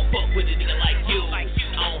 I don't fuck with a nigga like you.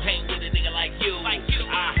 I don't hang with a nigga like you.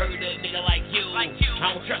 I heard a nigga like you.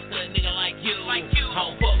 I don't trust a nigga like you. I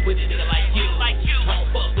don't fuck with a nigga like you. I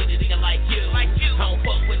don't fuck with a nigga like you. I don't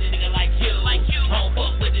fuck with a nigga like you. I don't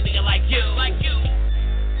fuck with a nigga like you.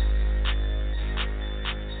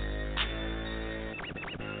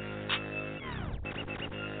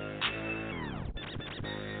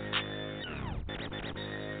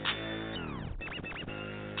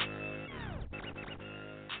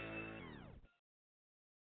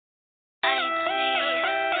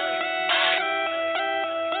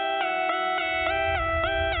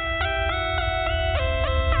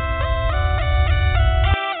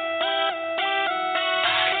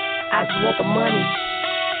 I just want the money.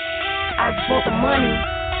 I just want the money.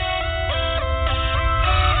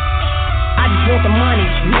 I just want the money.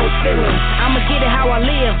 No feelings. I'ma get it how I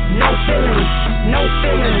live. No feelings. No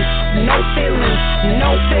feelings. No feelings. No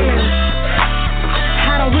feelings.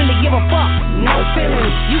 I don't really give a fuck. No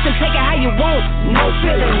feelings. You can take it how you want. No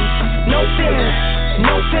feelings. No feelings.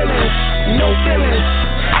 No feelings. No feelings.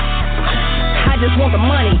 I just want the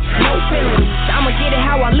money, no feelings. I'ma get it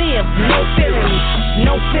how I live, no feelings,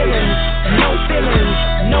 no feelings, no feelings,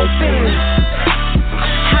 no feelings.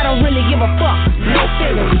 I don't really give a fuck, no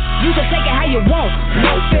feelings. You can take it how you want,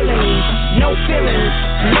 no feelings, no feelings,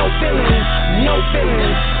 no feelings, no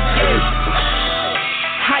feelings. Yeah.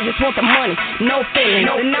 I just want the money, no feelings.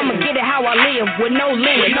 And I'ma get it how I live, with no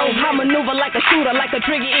limit. No, I maneuver like a shooter, like a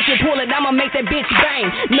trigger. If you pull it, I'ma make that bitch bang.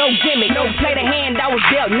 No gimmick, no play the hand I was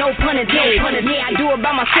dealt, no pun intended. Yeah, I do it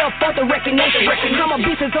by myself, fuck the recognition. I'm a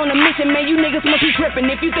beast that's on a mission, man. You niggas must be tripping.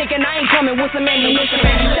 If you thinking I ain't coming with some ammunition,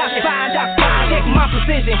 Doc 5, take my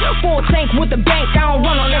precision. Full tank with the bank, I don't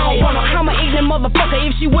run on. I'm a ignorant motherfucker.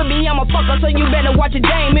 If she with me, I'm a fucker. So you better watch your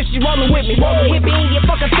game if she rolling with me. Hit me in your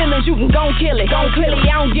fucking feelings, you can gon' kill it. Gon' clearly,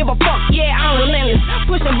 I don't give a fuck, yeah, I'm relentless.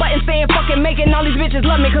 Pushing buttons, saying fucking, making all these bitches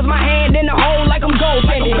love me. Cause my hand in the hole like I'm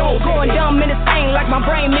gold-fended. Going dumb in this thing like my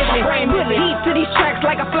brain missing. Heat to these tracks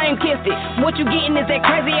like a flame kissed it. What you getting is that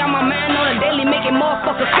crazy on my mind on a daily, making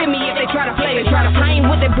motherfuckers fit me if they try to play. I ain't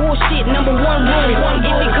with that bullshit, number one rule.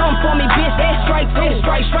 If you come for me, bitch, that's strike two.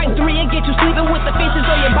 Strike three, and get you sleeping with the fishes.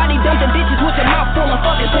 Or your body dumped the ditches with your mouth full of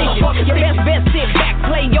fucking fishes. Your best bet, sit back,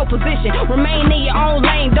 play your position. Remain in your own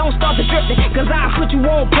lane, don't start the drifting. Cause I'll put you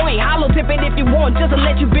on point. Hollow tip it if you want, just to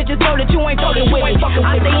let you bitches know that you ain't fucking with me.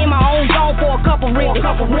 I stay in my own zone for a couple reasons.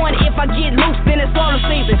 One, if I get loose, then it's slaughter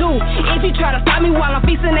season. Two, if you try to stop me while I'm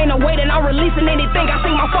feasting, ain't no way that I'm releasing anything. I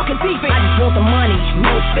sink my fucking teeth in. I just want the money,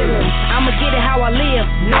 no feelings. I'ma get it how I live,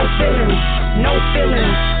 no feelings, no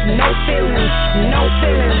feelings, no feelings, no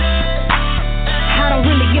feelings. I don't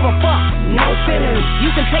really give a fuck, no feelings. You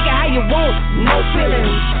can take it how you want, no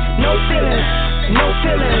feelings, no feelings, no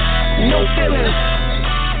feelings, no feelings.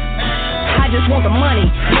 I just want the money,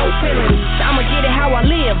 no feelings. I'ma get it how I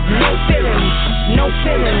live, no feelings, no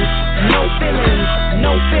feelings, no feelings,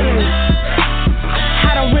 no feelings.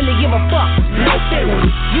 I don't really give a fuck, no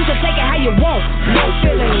feelings. You can take it how you want, no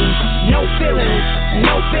feelings, no feelings,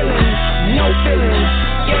 no feelings, no feelings.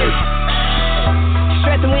 Yeah.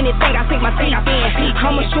 stressing anything I sink my teeth in.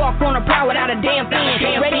 I'm a shark on a prowl without a damn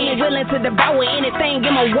fin. Ready and willing to devour anything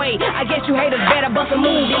in my way. I guess you haters better bust a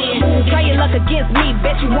move in. Try your luck against me,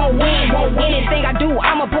 bet you won't win. Anything I do,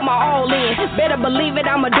 I'ma put my all in. Better believe it,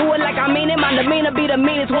 I'ma do it like I mean it. My demeanor be the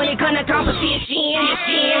meanest when it come to competition.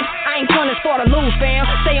 I ain't trying to start a lose, fam.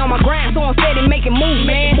 Stay on my grind, so I'm steady making moves,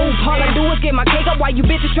 man. All I do is get my cake up while you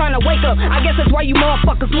bitches trying to wake up. I guess that's why you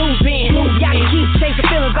motherfuckers losing. Y'all can keep chasing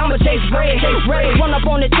feelings, I'ma chase bread. Run up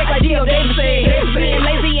on the check like Gio Davis said. Being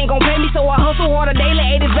lazy ain't gon' pay me, so I hustle harder daily.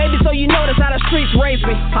 80s baby, so you know that's how the streets raise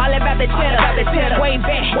me. All about the cheddar, way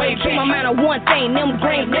back. Keep my mind on one thing, them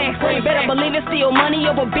green stacks. Better believe it's still money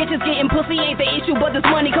over bitches. Getting pussy ain't the issue, but this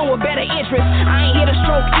money come with better interest. I ain't here to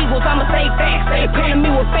stroke eagles, I'ma stay fast. Come to me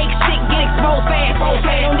with fake shit, get exposed fast.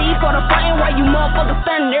 No need for the fighting while you motherfuckers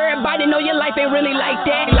stunning. Everybody know your life ain't really like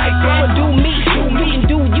that. I'ma do me and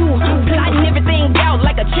do you. Plotting everything out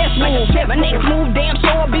like a chess move. My next move, damn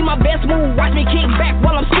sure be my best move. Watch me kick back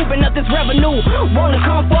while I'm scooping up this revenue. Wanna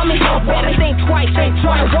come for me? Better think twice.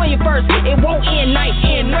 Try to warn you first, it won't end nice.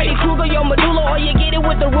 Freddy Krueger, your medulla, or you get it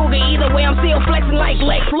with the Ruger. Either way, I'm still flexing like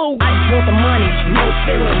Lex Luger. I just want the money, no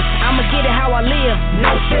feelings. I'ma get it how I live,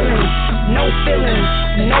 no feelings, no feelings,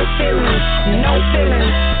 no feelings, no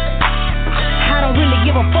feelings. I don't really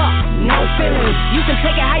give a fuck, no feelings. You can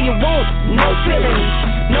take it how you want, no feelings,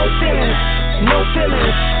 no feelings, no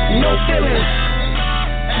feelings, no feelings.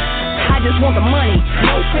 I just want the money,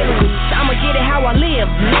 no feelings. I'ma get it how I live,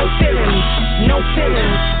 no feelings, no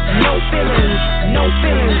feelings, no feelings, no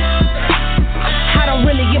feelings. I don't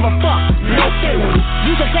really give a fuck, no feelings.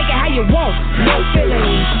 You can take it how you want, no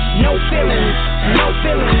feelings, no feelings, no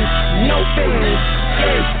feelings, no feelings.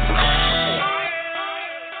 Yeah.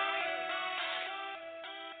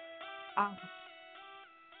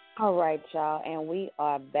 All right, y'all, and we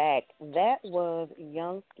are back. That was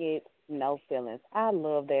Young Skits, No Feelings. I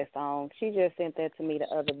love that song. She just sent that to me the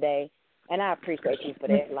other day, and I appreciate you for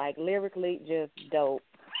that. Like, lyrically, just dope.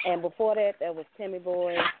 And before that, that was Timmy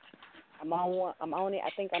Boy. I'm on it.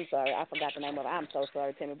 I'm sorry. I forgot the name of it. I'm so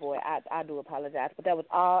sorry, Timmy Boy. I do apologize. But that was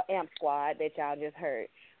all Amp Squad that y'all just heard.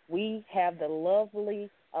 We have the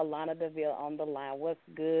lovely Alonna DeVille on the line. What's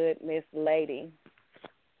good, Miss Lady?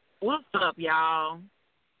 What's up, y'all?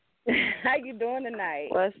 How you doing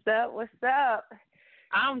tonight? What's up?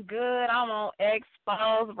 I'm good. I'm on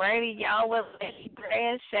Xpose Radio with Lady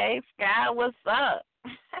Gray and Shay Sky. What's up?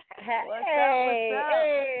 Hey.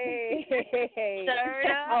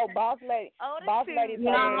 Oh, boss lady.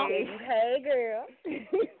 Hey, girl.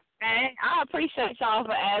 Man, I appreciate y'all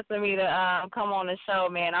for asking me to come on the show,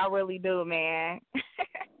 man. I really do, man.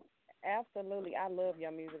 Absolutely. I love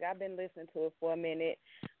your music. I've been listening to it for a minute.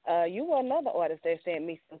 You were another artist that sent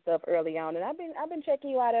me some stuff early on, and I've been checking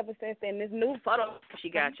you out ever since then. This new photo she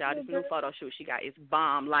got, y'all, this new photo shoot she got is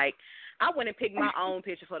bomb. Like, I went and picked my own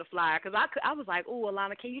picture for the flyer because I was like, ooh,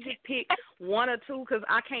 Alonna, can you just pick one or two? Because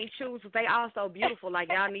I can't choose. They all so beautiful. Like,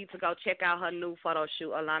 y'all need to go check out her new photo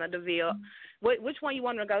shoot, Alonna DeVille. Which one you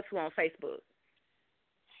want to go to on Facebook?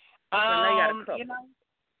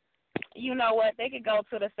 You know what? They could go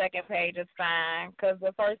to the second page. It's fine because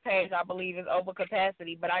the first page, I believe, is over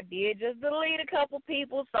capacity. But I did just delete a couple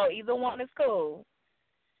people, so either one is cool.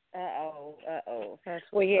 Well,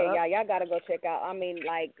 yeah, y'all got to go check out. I mean,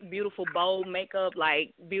 like, beautiful, bold makeup,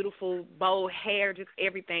 like, beautiful, bold hair, just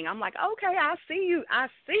everything. I'm like, okay, I see you.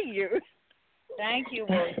 Thank you,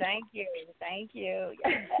 boy. Thank you.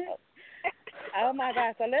 Oh, my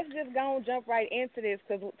God. So let's just go and jump right into this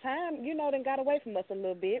because time, done got away from us a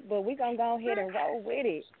little bit, but we're going to go ahead and roll with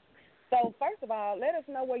it. So, first of all, let us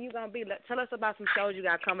know where you're going to be. Tell us about some shows you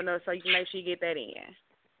got coming up so you can make sure you get that in.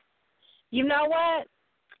 You know what?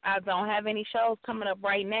 I don't have any shows coming up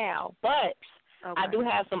right now, but I do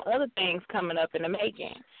have some other things coming up in the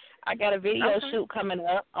making. I got a video shoot coming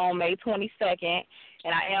up on May 22nd,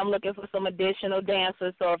 and I am looking for some additional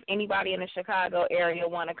dancers. So if anybody in the Chicago area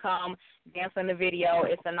want to come dance in the video,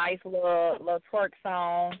 it's a nice little twerk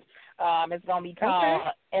song. It's going to be called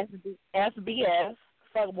SBS,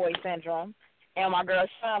 Fuckboy Syndrome. And my girl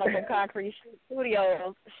Shauna from Concrete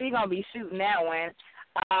Studios, she's going to be shooting that one.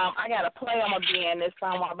 I got a play I'm going to be in this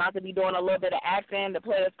time. I'm about to be doing a little bit of acting. The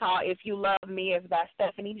play is called If You Love Me. It's by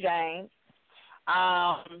Stephanie James.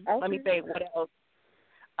 Let me think what else.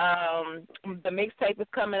 The mixtape is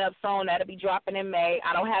coming up soon. That'll be dropping in May.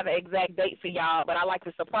 I don't have an exact date for y'all, but I like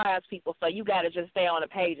to surprise people, so you got to just stay on the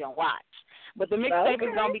page and watch. But the mixtape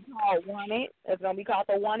is going to be called Wanted. It's going to be called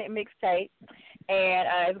the Wanted Mixtape, and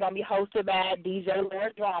it's going to be hosted by DJ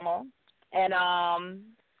Lyric Drama. And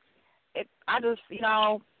I just,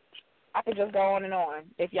 I could just go on and on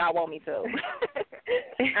if y'all want me to.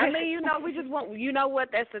 I mean, we just want, what?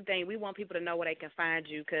 That's the thing. We want people to know where they can find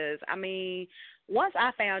you because, I mean, once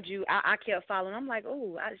I found you, I kept following. I'm like,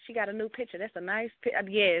 oh, she got a new picture. That's a nice picture.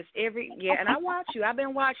 Yes, and I watch you. I've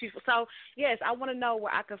been watching you. So, yes, I want to know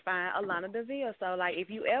where I can find Alonna DeVille. So, like, if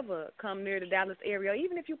you ever come near the Dallas area,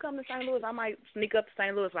 even if you come to St. Louis, I might sneak up to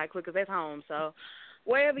St. Louis right quick because that's home. So,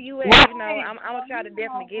 wherever you at, I'm going to try to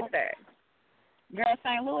definitely get there. Girl,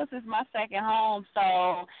 St. Louis is my second home,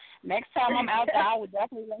 so next time I'm out there, I would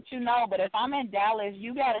definitely let you know. But if I'm in Dallas,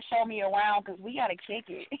 you got to show me around because we got to kick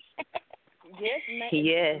it. Yes, ma'am.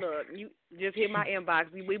 Yes. Look, you just hit my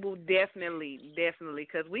inbox. We will definitely,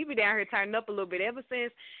 because we be down here turning up a little bit ever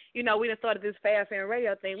since, we done started this Fast Fan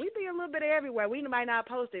Radio thing. We be a little bit everywhere. We might not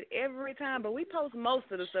post it every time, but we post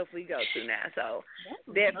most of the stuff we go to now, so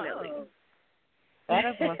definitely. That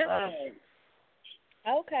is what's up.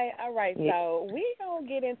 Okay, all right. Yeah. So we're going to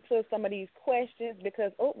get into some of these questions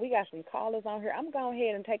because, we got some callers on here. I'm going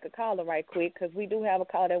ahead and take a caller right quick because we do have a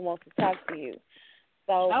caller that wants to talk to you.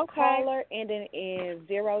 So caller ending in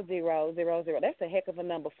 0000. That's a heck of a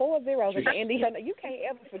number. 4 zeros at the end of your number. You can't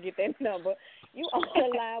ever forget that number. You on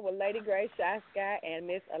the line with Lady Grace, Shy Sky, and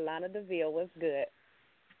Miss Alonna DeVille. What's good?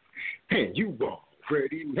 And you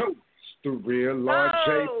already know it's the real Lord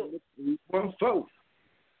J from the 314.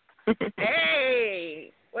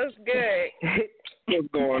 Hey, what's good? What's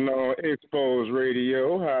going on, Xpose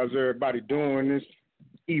Radio? How's everybody doing this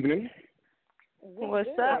evening? What's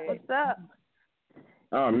up?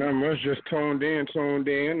 Nothing much, just tuned in.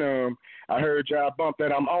 I heard y'all bump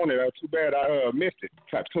that I'm on it. Too bad I missed it.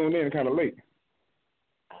 I tuned in kind of late.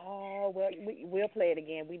 Oh, well, we'll play it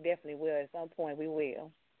again. We definitely will. At some point, we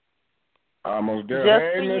will. Almost there. Just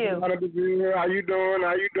hey, for Miss you. Alonna DeVille, how you doing?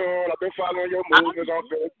 I've been following your movies on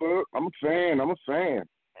Facebook. I'm a fan.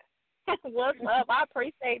 What's up? I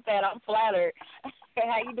appreciate that. I'm flattered.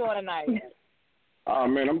 How you doing tonight? Oh,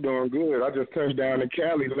 man, I'm doing good. I just touched down in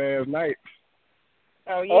Cali last night.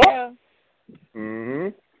 Oh, yeah? Mm-hmm.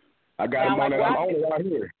 I got him on that I'm on it right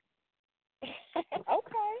here.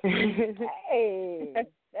 Okay. Hey,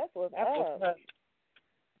 that's what's up.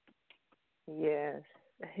 Yes.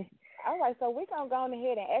 All right, so we're going to go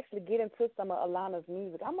ahead and actually get into some of Alonna's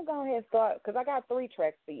music. I'm going to go ahead and start, because I got 3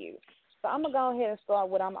 tracks for you. So I'm going to go ahead and start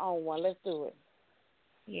with I'm On One. Let's do it.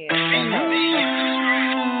 Yeah.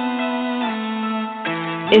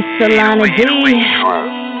 It's Alonna D.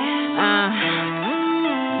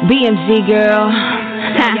 BMG girl.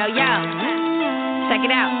 Yo. Check it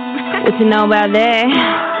out. What you know about that?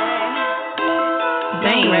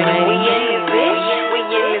 Dang,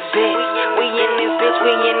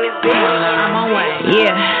 I'm on way.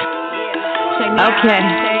 Yeah. Check me Okay.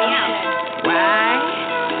 out. Right.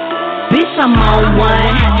 Bitch, I'm on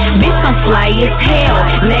one. Bitch, I'm fly as hell.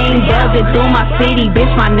 Name buzzing through my city.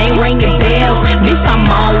 Bitch, my name ringing bells. Bitch, I'm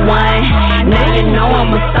on one. Now you know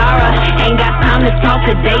I'm a star. Ain't got time to talk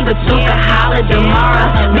today, but you can holler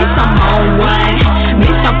tomorrow. Bitch, I'm on one.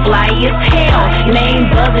 Bitch, I'm fly as hell.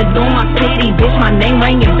 Name buzzing through my city. Bitch, my name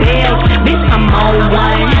ringing bells. Bitch, I'm on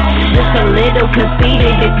one. Just a little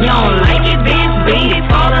conceited. If you don't like it, bitch, beat it.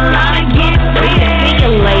 Fall in line and get treated. See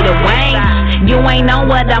you later, Wayne. You ain't know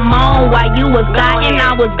what I'm on while you was lying.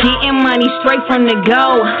 I was getting money straight from the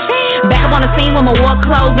go. Back up on the scene with my war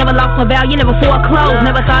clothes. Never lost my value, never foreclosed.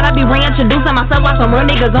 Never thought I'd be reintroducing myself while some real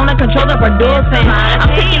niggas on the controller producing. I'm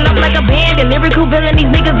picking up like a bandit. Lyrical villain, these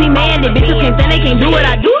niggas demanded. Bitches can't stand, they can't do what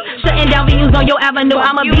I do. Shutting down views on your avenue.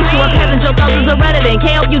 I'm a beast to a peasant, your thoughts is irrelevant.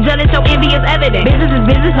 Can't help you jealous, your envy is evident. Business is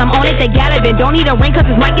business, I'm on it, they got it. Don't need a ring cause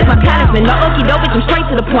this mic is my talisman. No okie doke, bitch, I'm straight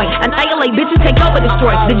to the point. Annihilate bitches, take over,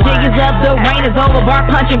 destroy. The jig is up, the rain is over. Bar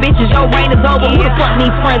punching bitches, your reign is over. Who the fuck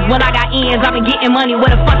needs friends when I got ends? I've been getting money, where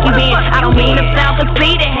the fuck you been? I don't mean to sound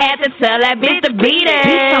conceited, had to tell that bitch to beat it.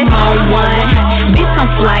 Bitch, I'm on one. Bitch, I'm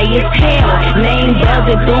fly as hell. Name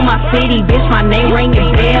buzzing through my city. Bitch, my name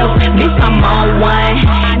ringing bells. Bitch, I'm on one.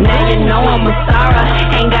 Now you know I'm a star.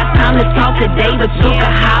 Ain't got time to talk today, but you can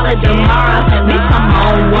holler tomorrow. Bitch, I'm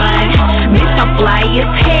on one. Bitch, I'm fly as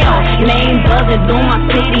hell. Name buzzing through my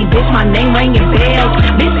city. Bitch, my name ringing bells.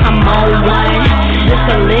 Bitch, I'm on one. Just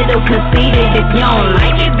a little conceited. If you don't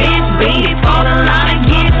like it, bitch, beat it. Fall in line and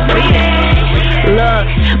get treated. Look,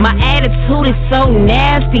 My attitude is so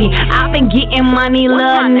nasty. I've been getting money,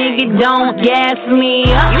 little nigga, don't gas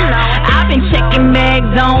me. I've been checking bags,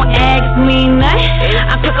 don't ask me nothing.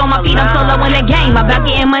 I'm quick on my feet, I'm solo in the game. About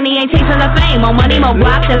getting money, ain't chasing the fame. More money, more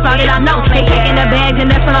guap, that's all that I know. They taking the bags, and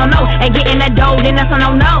that's what I know. They getting that dough, then that's what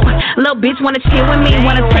I know. Little bitch wanna chill with me,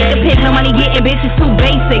 wanna take a pic. No money getting, bitch, it's too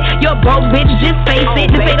basic. You're broke, bitch, just face it.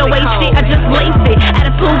 This ain't no way shit, I just lace it.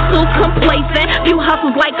 Attitude too complacent. Few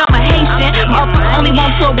hustles like I'm a Haitian. Motherfuckers only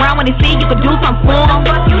want to around when they see you can do something for them.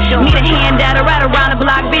 Need a handout or right around the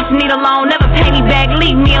block, bitch, need a loan. Never pay me back,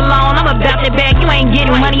 leave me alone. I'm about that bag, you ain't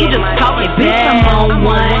getting money, you just talking back. Bitch, I'm on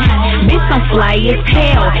one. Bitch, I'm fly as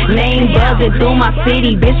hell. Name buzzing through my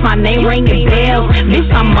city, bitch, my name ringing bells. Bitch,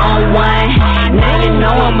 I'm on one. Now you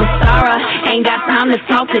know I'm a star. Ain't got time to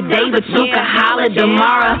talk today, but you can holler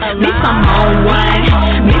tomorrow. Bitch, I'm on one.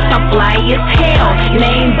 Bitch, I'm fly as hell.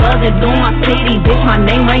 Name buzzing through my city, bitch, my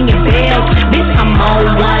name ringing bells. Bitch, I'm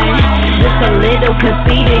on one. Just a little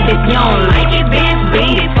conceited. If you don't like it, bitch,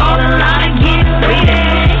 beat it. Fall in line and get treated.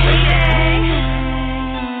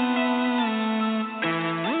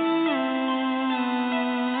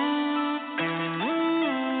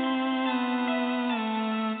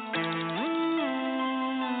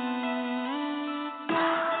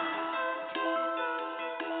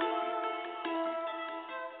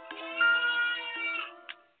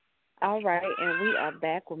 All right, and we are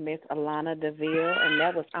back with Miss Alonna DeVille, and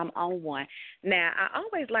that was I'm on one. Now, I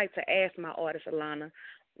always like to ask my artists, Alonna,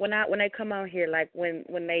 when they come on here, like when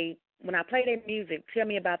I play their music, tell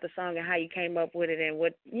me about the song and how you came up with it, and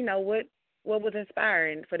what was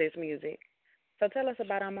inspiring for this music. So tell us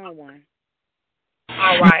about I'm on one.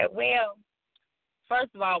 All right. Well,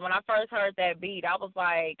 first of all, when I first heard that beat, I was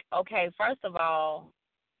like, okay, first of all,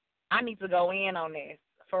 I need to go in on this.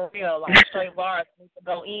 For real, like straight bars, I need to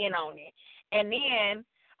go in on it. And then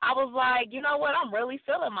I was like, you know what, I'm really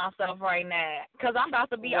feeling myself right now because I'm about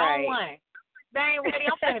to be on one. They ain't ready,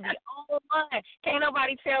 I'm going to be on one. Can't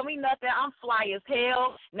nobody tell me nothing. I'm fly as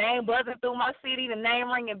hell. Name buzzing through my city, the name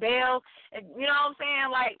ringing bells. And, you know what I'm saying?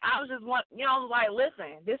 Like, I was just, I was like,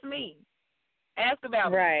 listen, this me. Ask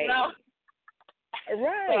about me, you know?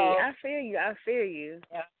 Right. So, I feel you.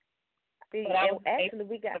 Yeah. And actually,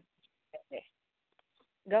 we got...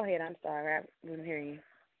 Go ahead. I'm sorry. I didn't hear you.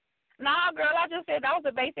 Nah, girl, I just said that was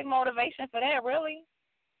the basic motivation for that, really.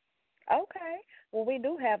 Okay. Well, we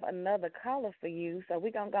do have another caller for you, so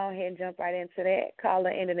we're going to go ahead and jump right into that.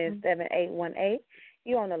 Caller ending in 7818.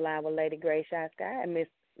 You on the line with Lady Gray Shy Sky and Miss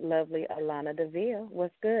Lovely Alonna DeVille.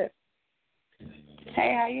 What's good?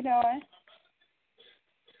 Hey, how you doing?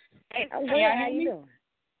 Hey, I'm good. How you doing?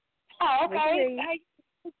 Oh, okay. Hey,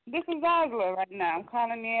 this is Osla right now. I'm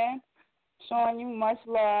calling in. Showing you much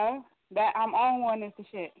love. That I'm on one is the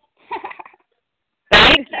shit.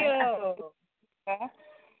 Thank you.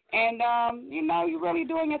 And you're really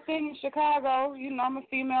doing your thing in Chicago. You know, I'm a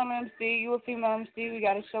female MC. You a female MC. We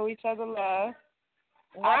got to show each other love.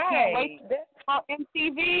 Right. I can't wait to on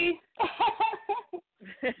MTV.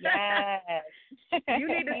 Yes. You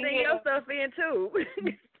need to sing your stuff in too.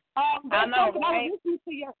 I know, right? I was listening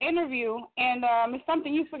to your interview, and it's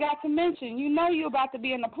something you forgot to mention. You know you're about to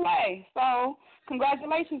be in the play, so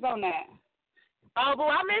congratulations on that. Oh, well,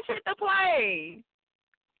 I mentioned the play.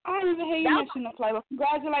 I didn't even hear you mention the play, but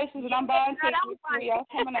congratulations, and I'm buying tickets for y'all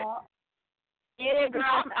coming out. Yeah,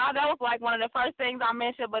 girl, that was like one of the first things I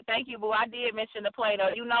mentioned, but thank you, boo. I did mention the play, though.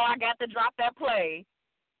 You know I got to drop that play.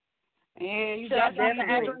 Yeah, you got the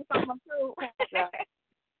address on them, too.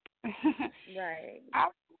 Right.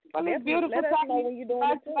 Well, it's beautiful. Let us know when you're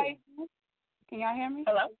doing it too. Can y'all hear me?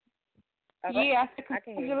 Hello? Okay. Yeah, I said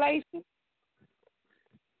congratulations.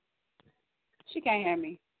 She can't hear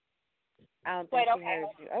me. I don't think she heard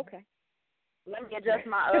you. Okay. Let me adjust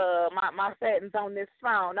my my settings on this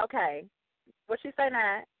phone. Okay. What she say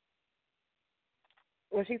now?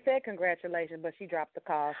 Well, she said congratulations, but she dropped the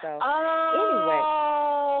call. So anyway,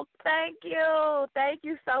 thank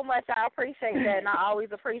you so much. I appreciate that, and I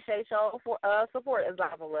always appreciate your support,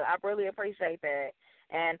 Azabala. I really appreciate that,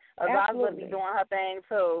 and Azabala be doing her thing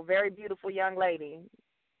too. Very beautiful young lady.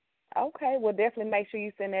 Okay, well, definitely make sure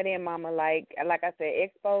you send that in, Mama. Like I said,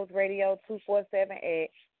 Xpose Radio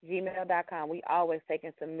 247@gmail.com. We always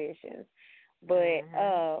taking submissions, but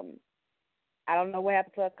I don't know what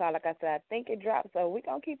happened to her call. Like I said, I think it dropped. So we're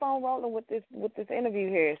gonna keep on rolling with this interview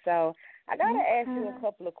here. So I gotta ask you a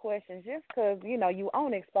couple of questions, just because you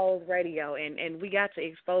own Xpose Radio, and we got to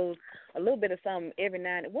expose a little bit of something every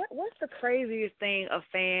now and then. What's the craziest thing a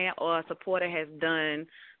fan or a supporter has done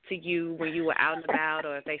to you when you were out and about,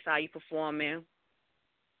 or if they saw you performing?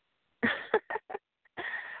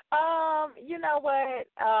 You know what?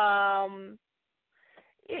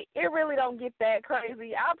 it really don't get that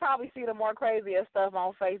crazy. I'll probably see the more crazier stuff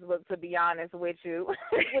on Facebook, to be honest with you,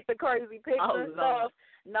 with the crazy pictures and stuff.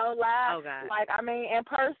 No lie. Oh, God. Like, I mean, in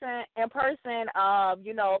person,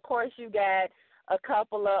 you know, of course you got a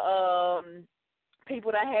couple of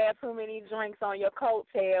people that have too many drinks on your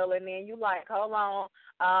coattail, and then you like, hold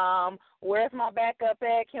on, where's my backup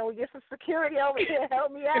at? Can we get some security over here?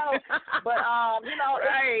 Help me out. But, you know,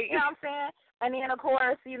 right. You know what I'm saying? And then, of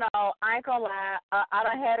course, you know, I ain't gonna lie, I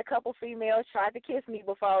done had a couple females try to kiss me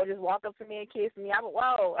before, just walk up to me and kiss me. I'm,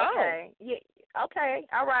 whoa, okay. Yeah, okay,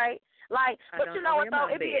 all right. Like, but you know what, though?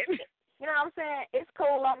 You know what I'm saying? It's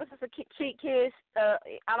cool long as it's a cheek kiss.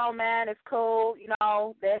 I don't mind. It's cool. You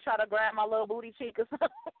know, they'll try to grab my little booty cheek or something.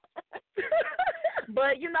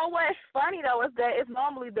 But you know what's funny, though, is that it's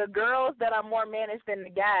normally the girls that are more managed than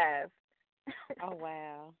the guys. Oh,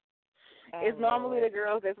 wow. It's normally the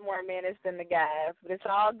girls that's more managed than the guys. But it's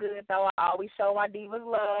all good, though. I always show my divas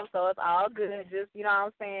love, so it's all good. Just, you know what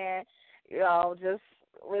I'm saying? You know, just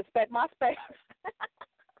respect my space.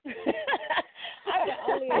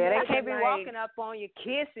 Yeah, they can't be walking up on you,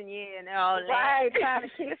 kissing you and all that. Right, trying to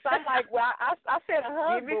kiss. I'm like, well, I said a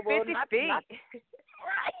hug. Give me 50 feet.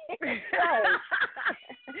 Right.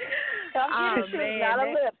 Come get a kiss, not a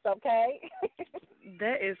lips, okay?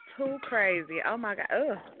 That is too crazy. Oh, my God.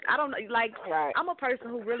 Ugh. I don't know. Like, right. I'm a person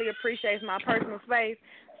who really appreciates my personal space.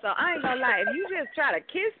 So I ain't gonna lie, if you just try to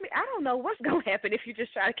kiss me, I don't know what's gonna happen if you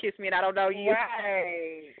just try to kiss me and I don't know you.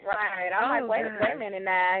 Right. I'm like, wait a minute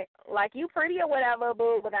now. Like, you pretty or whatever,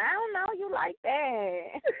 boo, but I don't know you like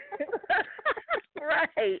that.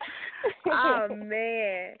 Right. Oh,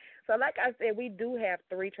 man. So like I said, we do have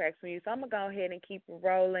 3 tracks from you, so I'm gonna go ahead and keep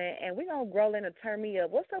rolling, and we're gonna roll in and Turn Me Up.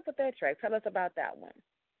 What's up with that track? Tell us about that one.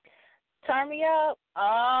 Turn Me Up?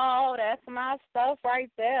 Oh, that's my stuff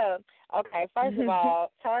right there. Okay, first of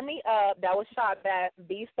all, Turn Me Up, that was shot by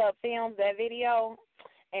Beast Up Films, that video,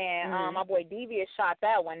 and my boy Devious shot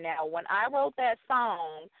that one. Now, when I wrote that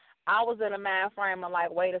song, I was in a mind frame of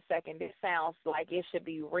like, wait a second, this sounds like it should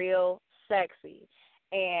be real sexy.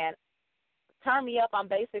 And Turn Me Up, I'm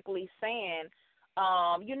basically saying,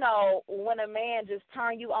 you know, when a man just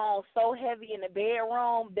turn you on so heavy in the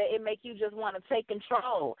bedroom that it make you just want to take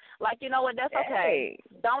control. Like, you know what, that's okay.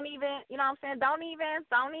 Don't even, you know what I'm saying, don't even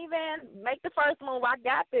make the first move. I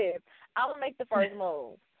got this. I will make the first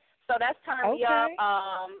move. So that's Turn Me Up, you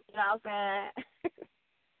know what I'm saying?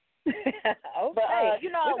 But,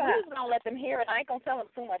 you know, we're just going to let them hear it. I ain't going to tell them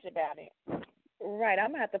too much about it. Right, I'm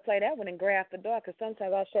going to have to play that one and Gray After Dark, because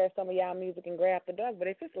sometimes I'll share some of y'all music and Gray After Dark, but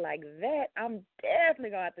if it's like that, I'm definitely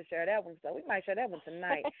going to have to share that one, so we might share that one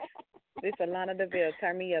tonight. This is Alonna DeVille.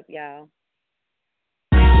 Turn Me Up, y'all.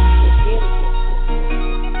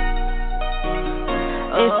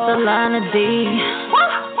 It's Alonna D.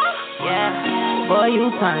 Yeah, boy, you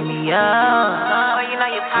turn me up. Boy, you know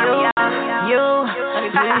you turn me up. You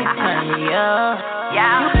turn me up.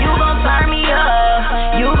 Yeah, you gon' turn me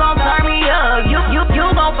up. You gon' turn me up. You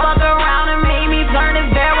gon' fuck around and make me turn this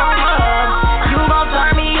bedroom up. You gon'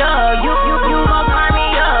 turn me up. You gon' turn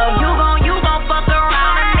me up. You gon' fuck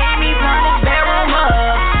around and make me turn this bedroom up.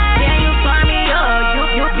 Can you turn me up?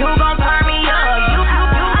 You gon' turn me up. You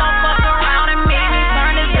gon' fuck around and make me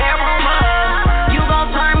turn this bedroom up. You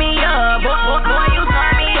gon' turn me up. Boy, you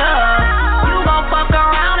turn me up. You gon' fuck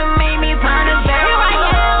around and make me turn this bedroom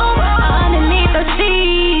up. Underneath the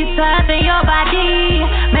sheets, touching your body,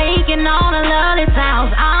 making all the lovely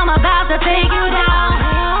sounds. I'm about to take you down.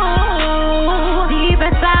 Deep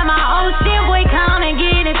inside my ocean, boy, come and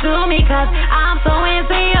get it to me, cause I'm so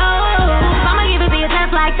into you. I'ma give it to you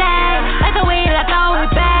just like that. Like the way that I throw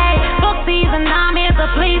it back. Book season, I'm here to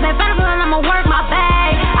please. And fantasy, I'ma work my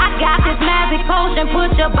bag. I got this magic potion,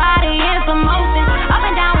 put your body in some motion. Up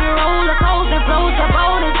and down, we roller coaster, float your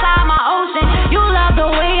boat inside my ocean. You love the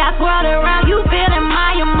way I swirl around, you feeling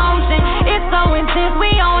my emotion. It's so intense,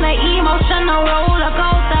 we on an emotional roller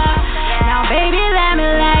coaster. Now, baby, let me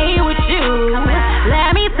lay with you.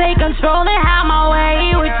 Let me take control and have my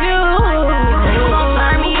way with you. You gon'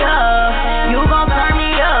 turn me up. You gon' turn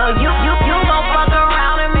me up. You gon' fuck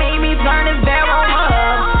around and make me turn this bedroom up.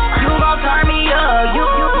 You gon' turn me up. You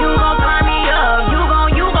gon' turn me up.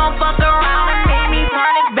 You gon' fuck around and make me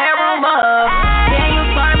turn this bedroom up. Can you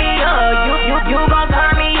turn me up? You gon'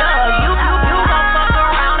 turn me up. You gon' fuck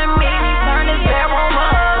around and make me turn this bedroom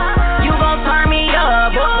up. You gon' turn me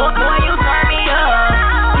up. Boy, you turn me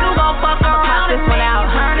up. You gon' fuck around and make me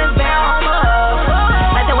turn this bedroom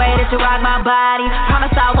up. Like the way that you rock my body.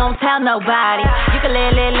 Promise I won't tell nobody. You can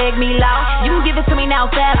lick me low. You can give it to me now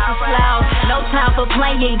fast and slow. No time for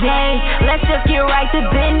playing games. Let's just get right to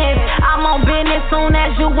business. I'm on business soon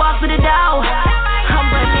as you walk through the door. I'm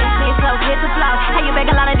but this so hit the flow. How you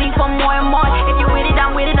beg Alonna D for more and more? If you with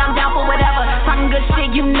it, I'm down for whatever. Talking good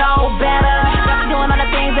shit, you know better. Doing all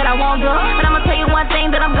the things that I won't do, but I'ma tell you one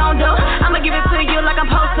thing that I'm gon' do. I'ma give it to you like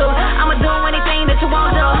I'm supposed to. I'ma do anything that you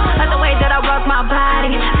won't do. Like the way that I rock my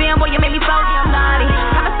body. Damn boy, you make me so damn naughty.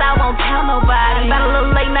 Promise I won't tell nobody. About a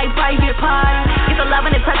little late night private party. Get the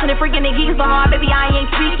loving and touching and freaking and geeking so hard, baby, I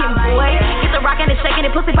ain't speaking, boy. Get the rocking and shaking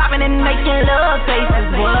and pussy popping and making love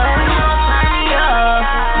faces, boy.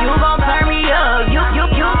 You gon' turn me up. You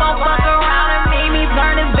gon' fuck around and make me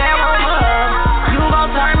turn this barrel up. You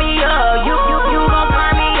gon' turn me up. You gon'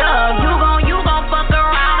 turn me up. You gon' fuck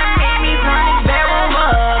around and make me turn this barrel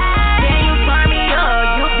up. Yeah, you turn me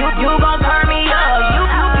up. You gon' turn me up. You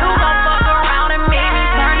gon' fuck around and make me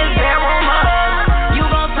turn this barrel up. You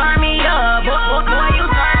gon' turn me up. Boy, you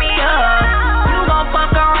turn me up. You gon'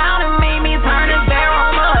 fuck around and make me turn this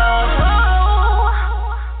barrel up.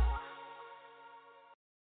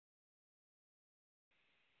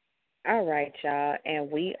 All right, y'all, and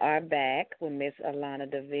we are back with Miss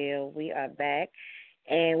Alonna DeVille. We are back,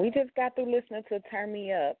 and we just got through listening to Turn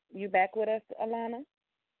Me Up. You back with us, Alonna?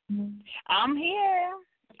 I'm here.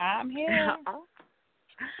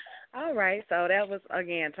 All right, so that was,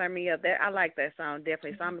 again, Turn Me Up. I like that song,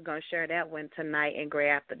 definitely, so I'm going to share that one tonight in Gray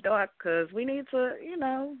After Dark because we need to,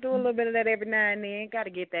 do a little bit of that every now and then. Got to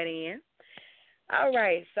get that in. All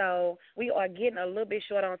right, so we are getting a little bit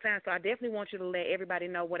short on time, so I definitely want you to let everybody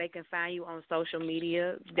know where they can find you on social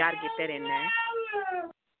media. Got to get that in there.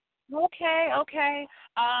 Okay.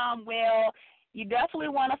 Well, you definitely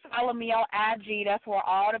want to follow me on IG. That's where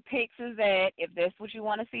all the pics is at. If that's what you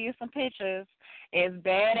want to see is some pictures, it's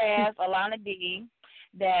Badass Alonna D.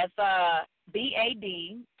 That's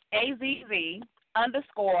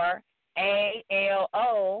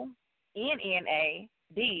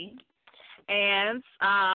BADAZZ_ALONNAD. And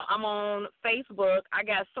I'm on Facebook. I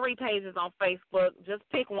got 3 pages on Facebook. Just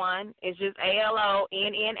pick one. It's just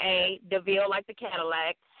ALONNA, DeVille like the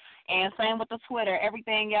Cadillac. And same with the Twitter.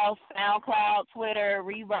 Everything else, SoundCloud, Twitter,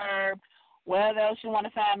 Reverb, wherever else you want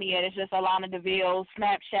to find me at, it's just Alonna DeVille.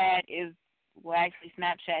 Snapchat is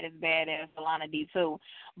Badass Alonna D too.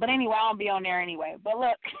 But anyway, I don't be on there anyway. But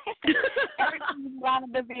look, everything is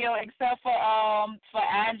Alonna DeVille except for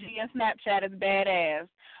IG and Snapchat is Badass.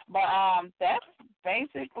 But that's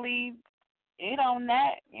basically it on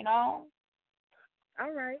that,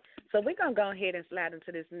 All right. So we're going to go ahead and slide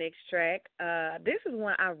into this next track. This is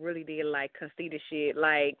one I really did like, conceited shit.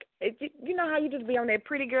 Like, you know how you just be on that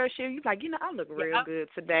pretty girl shit? You like, I look real good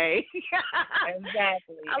today.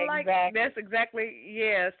 Exactly. That's exactly,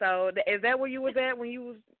 yeah. So is that where you was at when you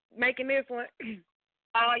was making this one?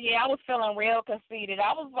 Oh, yeah, I was feeling real conceited.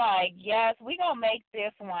 I was like, yes, we're going to make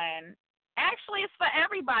this one. Actually, it's for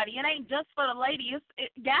everybody. It ain't just for the ladies.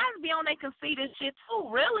 Guys be on their conceited shit, too,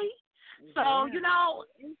 really. So,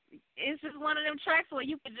 it's just one of them tracks where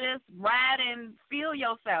you can just ride and feel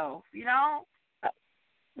yourself,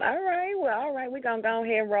 All right. We're going to go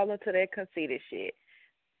ahead and roll into that conceited shit.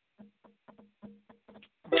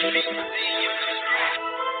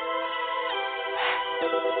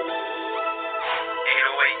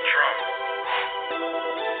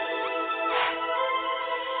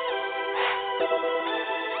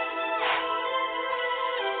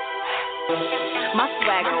 My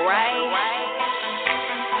swagger, right?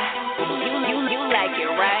 You like it,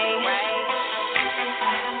 right?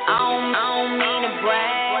 I don't mean to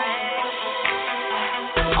brag.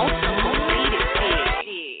 On some conceited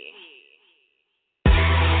shit.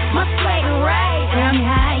 My swagger, right? Tell me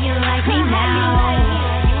how you like me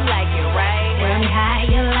now. You like it, right? Tell me how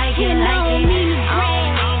you like it, I don't mean to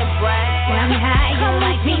brag. Tell me how you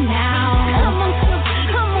like me now.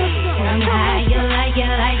 Tell me how you like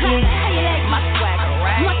it, My swagger,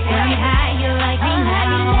 right? Tell me how you like me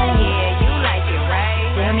now. Yeah, you like it,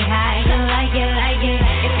 right? Tell me how you like it,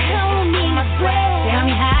 If you don't mean to brag, tell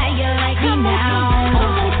me how you like me now.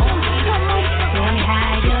 Tell me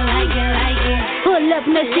how you like it, Pull up,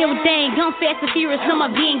 no silver thing, gun fast and furious, I'm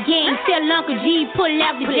a being gang. Tell Uncle G, pull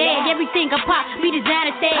out the jag. Everything I pop, be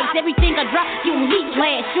designer tags. Everything I drop, you heat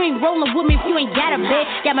glass. You ain't rolling with me if you ain't got a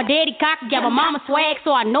bag. Got my daddy cocky, got my mama swag,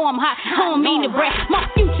 so I know I'm hot. I don't mean to brag. My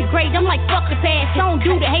future great, I'm like fuck the past. Don't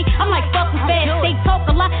do the hate, I'm like fuck the fast. They talk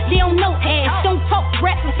a lot, they don't know ass. Don't talk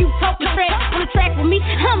rap if you talk the trash. On the track with me,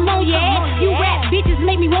 I'm on your ass. You rap bitches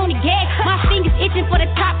make me wanna gag. My fingers itching for the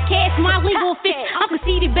top cash. My legal fit, I'm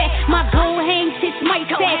conceited back. My gold hang tits might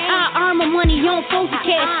stack. I earn my money on social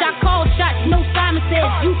cash. I call shots, no Simon says.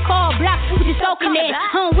 You call block, we just talking ass.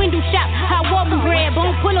 On window shop, I walk and grab.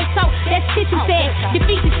 On pillow talk, that's kitchen fast.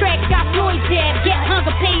 Defeat the track, got Floyd jab. Get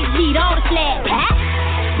hunger, pays, beat all the slab.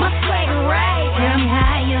 My swagger right. Tell me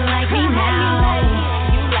how you like me now.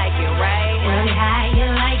 You like it, right? Tell me how you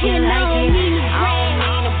like it, like it. I don't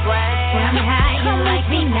mean to brag. Tell me how you like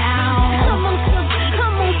me now. Come on.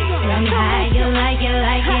 Tell me how you like it,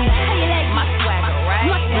 like it. My swagger, right?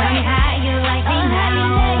 Tell me how you like me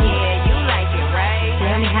now. Yeah, you like it, right?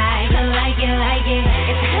 Tell me how you like it, like it.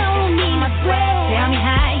 It's don't need my bread. Tell me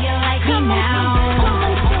how you like me now.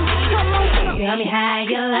 Tell me how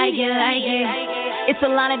you like it, like it. It's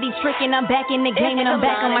Alonna D tricking, I'm back in the game and I'm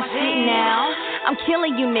back on my shit now. I'm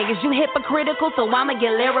killing you niggas, you hypocritical, so I'ma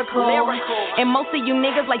get lyrical. And most of you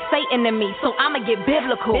niggas like Satan to me, so I'ma get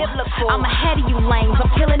biblical. I'm ahead of you lames, I'm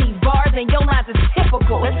killing these bars and your lines is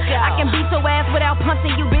typical. I can beat your ass without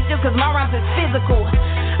punching you bitches, cause my rhymes is physical.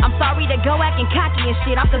 I'm sorry to go acting cocky and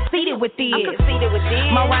shit, I'm conceited with these.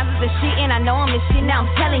 My rhymes is the shit and I know I'm the shit, now I'm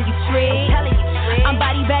telling you trick. I'm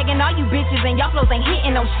body bagging all you bitches and y'all flows ain't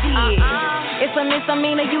hitting no shit. It's a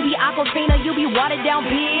misdemeanor, you be Aquafina, you be watered down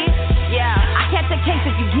bitch. Yeah, I catch a case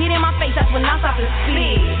if you get in my face, that's when I stop to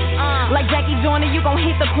spit. Like Jackie Joyner, you gon'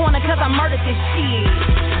 hit the corner cause I murdered this shit.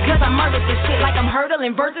 Cause I murdered this shit like I'm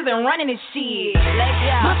hurdling verses and running this shit.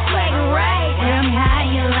 My swagger right, tell me how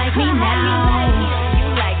you like me now.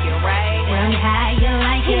 You like it right, tell me how you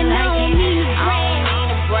like it, like it. I don't mean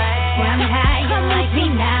to brag. Tell me how you like me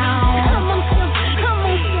now.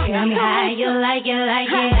 Tell me how you like it,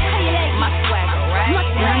 like it. My swagger right,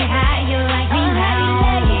 tell me how you like me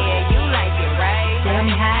now. Yeah, you like it right. Tell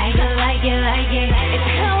me how you like it, like it. It's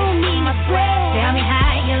don't need my bread. Tell me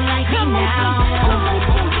how you like me now.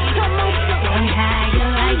 Tell me how you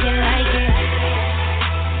like it, like it.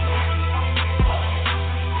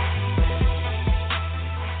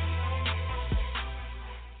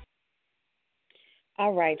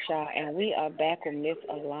 All right, y'all, and we are back with Miss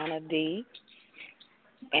Alonna D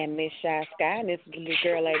and Miss Shy Sky and this little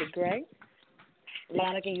girl, Lady Gray.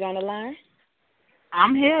 Alonna, can you on the line?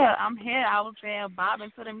 I'm here. I was there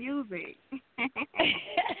bobbing to the music. I'm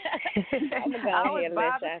going to go ahead and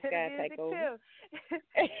let Shy Sky take over.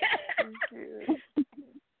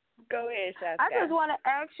 Go ahead, Shy Sky. I just want to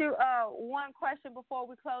ask you one question before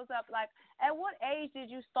we close up. Like, at what age did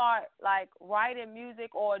you start, like, writing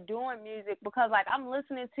music or doing music? Because, like, I'm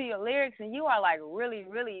listening to your lyrics, and you are, like, really,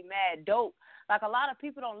 really mad dope. Like, a lot of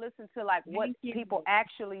people don't listen to, like, what people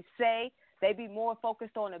actually say. They be more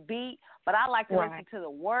focused on the beat, but I like to listen to the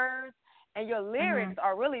words, and your lyrics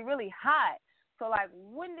are really, really hot. So, like,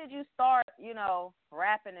 when did you start,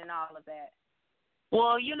 rapping and all of that?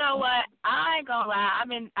 Well, you know what? I ain't gonna lie.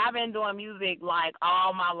 I've been doing music like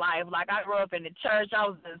all my life. Like I grew up in the church. I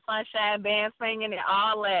was in the Sunshine Band singing and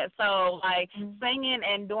all that. So like singing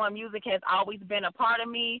and doing music has always been a part of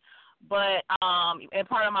me, but and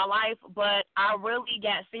part of my life. But I really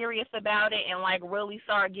got serious about it and like really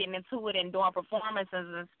started getting into it and doing performances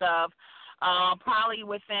and stuff. Probably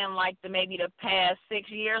within like maybe the past 6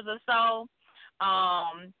 years or so.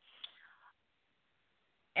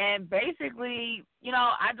 And basically,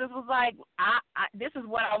 I just was like, this is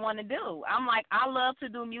what I want to do. I'm like, I love to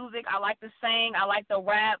do music. I like to sing. I like to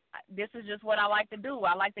rap. This is just what I like to do.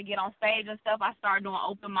 I like to get on stage and stuff. I started doing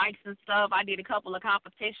open mics and stuff. I did a couple of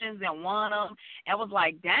competitions and won them. And was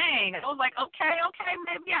like, dang. I was like, okay,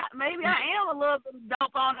 maybe I am a little bit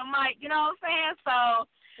dope on the mic. You know what I'm saying? So,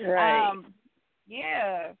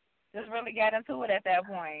 yeah, just really got into it at that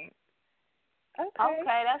point.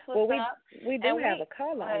 Okay, that's what's up. We do have a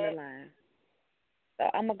caller on the line. So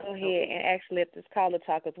I'm going to go ahead and actually let this caller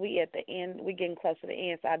talk because we at the end, we getting close to the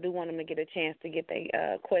end, so I do want them to get a chance to get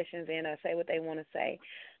their questions in or say what they want to say.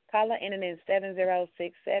 Caller ending in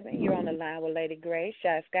 7067. You're on the line with Lady Gray,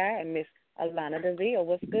 Shy Sky, and Miss Alonna DeVille.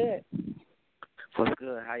 What's good? What's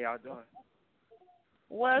good? How y'all doing?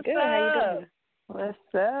 What's good? Up? How you doing?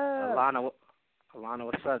 What's up? Alonna,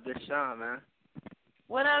 what's up? This Sean, man.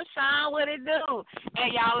 What up, Sean? What it do? Hey,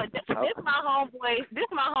 y'all, this my homeboy. This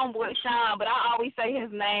my homeboy, Sean, but I always say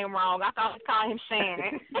his name wrong. I always call him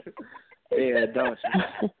Shannon. Yeah, don't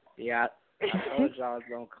you? Yeah, I told y'all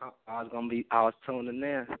I was tuning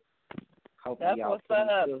in. Hopefully that's y'all what's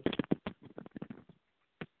up. Too.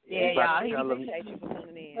 Yeah, y'all. He appreciate you for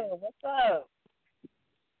tuning in. What's up?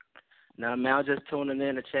 Nah, man, I'm just tuning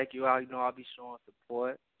in to check you out. I'll be showing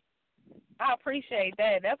support. I appreciate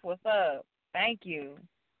that. That's what's up. Thank you.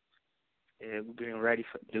 Yeah, we're getting ready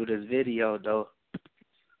to do this video, though.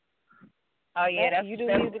 Oh, yeah, that's you do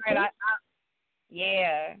that's music great. too?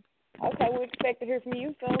 Yeah. Okay, we'll expect to hear from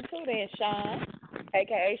you soon, too, then, Sean,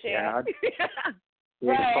 a.k.a. Shannon.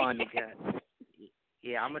 Yeah, funny guy.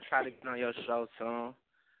 Yeah, I'm going to try to get on your show soon.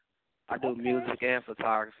 I do music and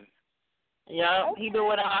photography. Yep, okay. He did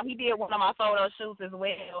one of my photo shoots as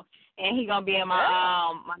well, and he gonna be in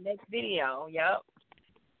my my next video. Yep.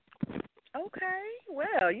 Okay,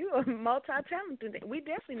 well, you are multi-talented. We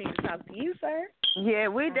definitely need to talk to you, sir. Yeah,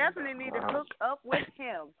 we definitely need to hook up with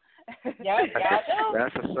him. Yep,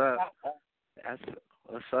 that's what's up. That's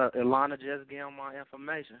what's up. Alonna just gave him my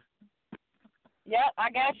information. Yep, I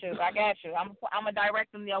got you. I'm gonna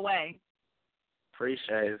direct them your way.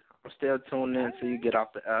 Appreciate it. I'm still tuning in until you get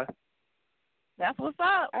off the air. That's what's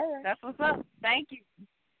up. All right. That's what's up. Thank you.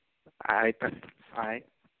 All right.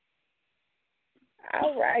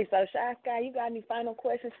 All right. So, Shy Sky, you got any final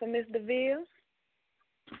questions for Miss DeVille?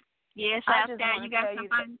 Yeah, Shy Sky, you got some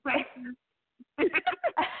final questions?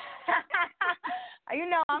 You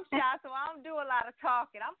know I'm shy, so I don't do a lot of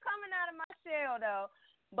talking. I'm coming out of my shell, though.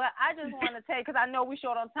 But I just want to tell you, because I know we're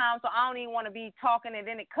short on time, so I don't even want to be talking and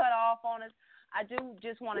then it cut off on us. I do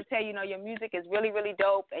just want to tell you, your music is really, really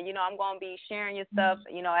dope. And, I'm going to be sharing your stuff,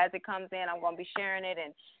 as it comes in. I'm going to be sharing it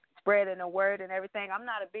and spreading the word and everything. I'm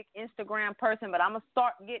not a big Instagram person, but I'm going to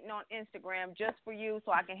start getting on Instagram just for you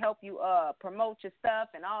so I can help you promote your stuff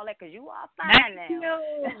and all that, because you are fine now.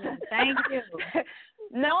 Thank you.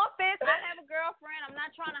 No offense. I have a girlfriend. I'm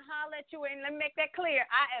not trying to holler at you, and let me make that clear.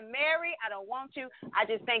 I am married. I don't want you. I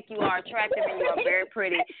just think you are attractive and you are very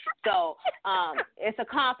pretty. So it's a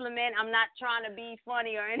compliment. I'm not trying to be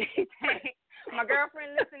funny or anything. My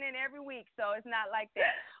girlfriend listening every week, so it's not like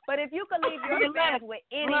that. But if you could leave your fans with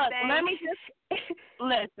anything. Look, let me just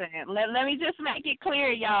listen. Let me just make it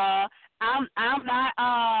clear, y'all. I'm not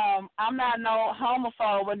no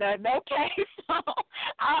homophobe or no case.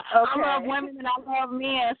 I love women and I love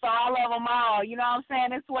men, so I love them all. You know what I'm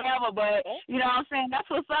saying? It's whatever, but you know what I'm saying? That's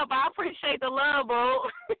what's up. I appreciate the love, bro.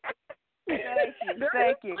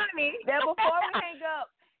 Thank you. Now, before we hang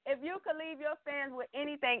up, if you could leave your fans with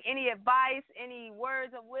anything, any advice, any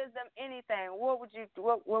words of wisdom, anything, what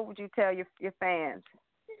would you tell your fans?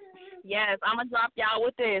 Yes, I'm going to drop y'all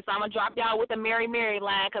with this. I'm going to drop y'all with the Mary Mary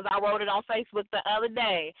line because I wrote it on Facebook the other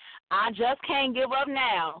day. I just can't give up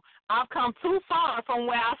now. I've come too far from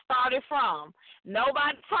where I started from.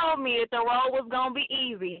 Nobody told me that the road was going to be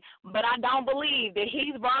easy, but I don't believe that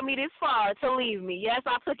he's brought me this far to leave me. Yes,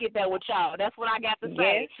 I took it there with y'all. That's what I got to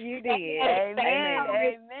say. Yes, you did. Amen.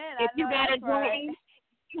 If you got a dream,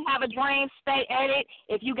 you have a dream, stay at it.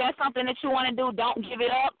 If you got something that you want to do, don't give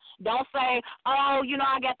it up. Don't say, oh,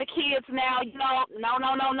 I got the kids now. No.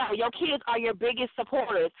 Your kids are your biggest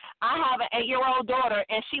supporters. I have an 8-year-old daughter,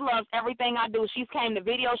 and she loves everything I do. She's came to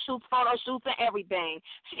video shoots, photo shoots, and everything.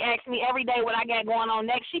 She asks me every day what I got going on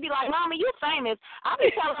next. She be like, Mama, you famous. I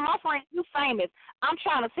be telling my friends, you famous. I'm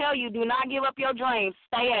trying to tell you, do not give up your dreams.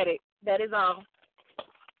 Stay at it. That is all.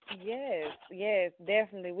 Yes,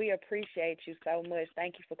 definitely. We appreciate you so much.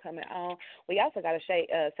 Thank you for coming on. We also got to say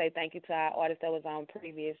thank you to our artist that was on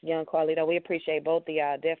previous, Young Carlito. We appreciate both of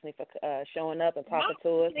y'all definitely for showing up and talking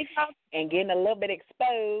to us and getting a little bit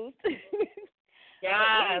exposed.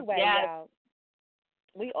 Anyway, y'all,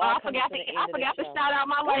 we are I forgot to shout out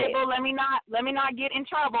my label. Let me not get in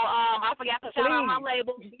trouble. I forgot to shout out my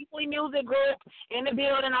label, Beasley Music Group, in the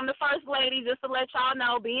building. I'm the first lady, just to let y'all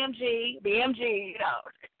know. BMG.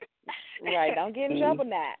 Right, don't get in trouble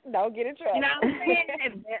now. Don't get in trouble. You know what I'm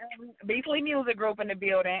saying? Beasley Music Group in the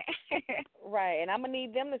building. Right, and I'm going to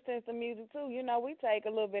need them to send some music, too. We take a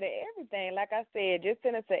little bit of everything. Like I said, just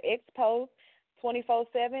send us to Xpose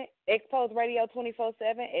 24/7, Xpose Radio 24/7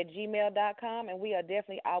 @gmail.com, and we are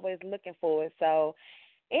definitely always looking for it. So,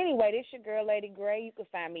 anyway, this your girl, Lady Gray. You can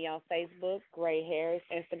find me on Facebook, Gray Harris,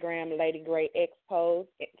 Instagram, Lady Gray Xpose,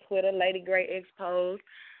 Twitter, Lady Gray Xpose.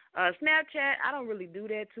 Snapchat, I don't really do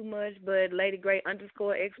that too much, but Lady Gray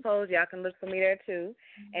 _Xpose, y'all can look for me there too.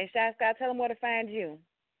 And Shy Sky, tell them where to find you.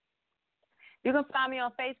 You can find me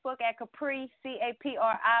on Facebook at Capri, CAPRI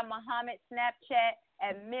Muhammad, Snapchat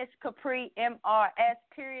at Miss Capri, MRS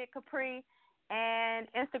Capri, and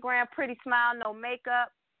Instagram, Pretty Smile, No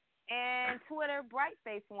Makeup, and Twitter,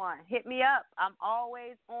 Brightface1. Hit me up. I'm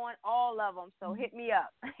always on all of them, so hit me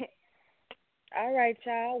up. All right,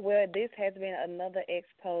 y'all. Well, this has been another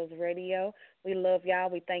Xpose Radio. We love y'all.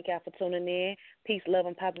 We thank y'all for tuning in. Peace, love,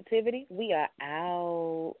 and positivity. We are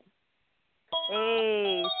out.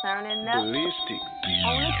 Hey, turning up Ballistic.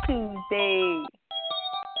 on a Tuesday.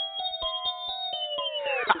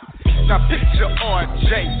 Now picture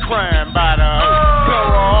RJ crying by the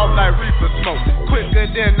blow her off like reefer smoke, quicker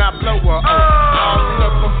than I blow her up. I don't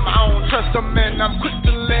love him, I don't trust him, and I'm quick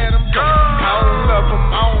to let him go. I don't love him,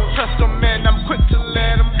 I don't trust him, and I'm quick to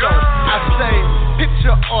let him go. I say,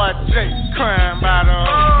 picture RJ crying by the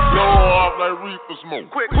blow her off like reefer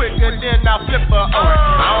smoke, quicker than I flip her up.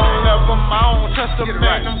 I don't love them, I don't trust them,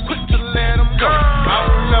 man, I'm quick to let them go. I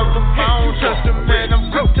don't love them, I don't trust them, man,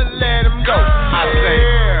 I'm quick to let them go. I say,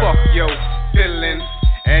 fuck your feelings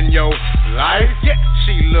and your life. Yeah,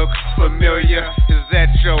 she look familiar. Is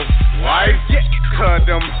that your wife? Yeah, cut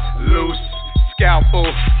them loose, scalpel,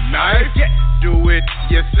 knife. Yeah, do it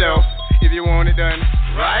yourself if you want it done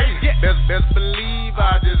right. Yeah, best believe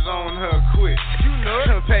I just on her quick. You know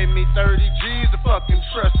it. Pay me 30 G's to fucking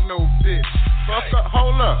trust no bitch. Fuck up,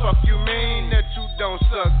 hold up. Fuck you mean that you don't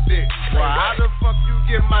suck dick? Why how the fuck you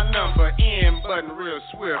get my number in button real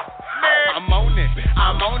swift? I'm on it,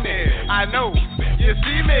 I know, you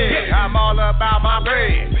see me. I'm all about my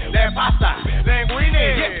bread, that pasta, linguine,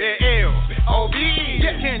 the L-O-B-E,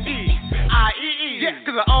 Candy-I-E-E.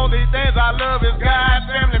 Cause the only things I love is God,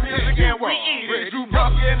 family, music, and we eat it. You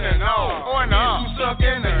bucking and all, or not, you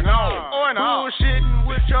sucking and all, or not. Bullshitting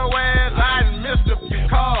with your ass, I done missed a few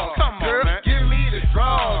calls. Come on, girl, man. Give me the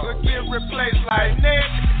draws, or get replaced like Nick.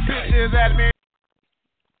 Bitches at me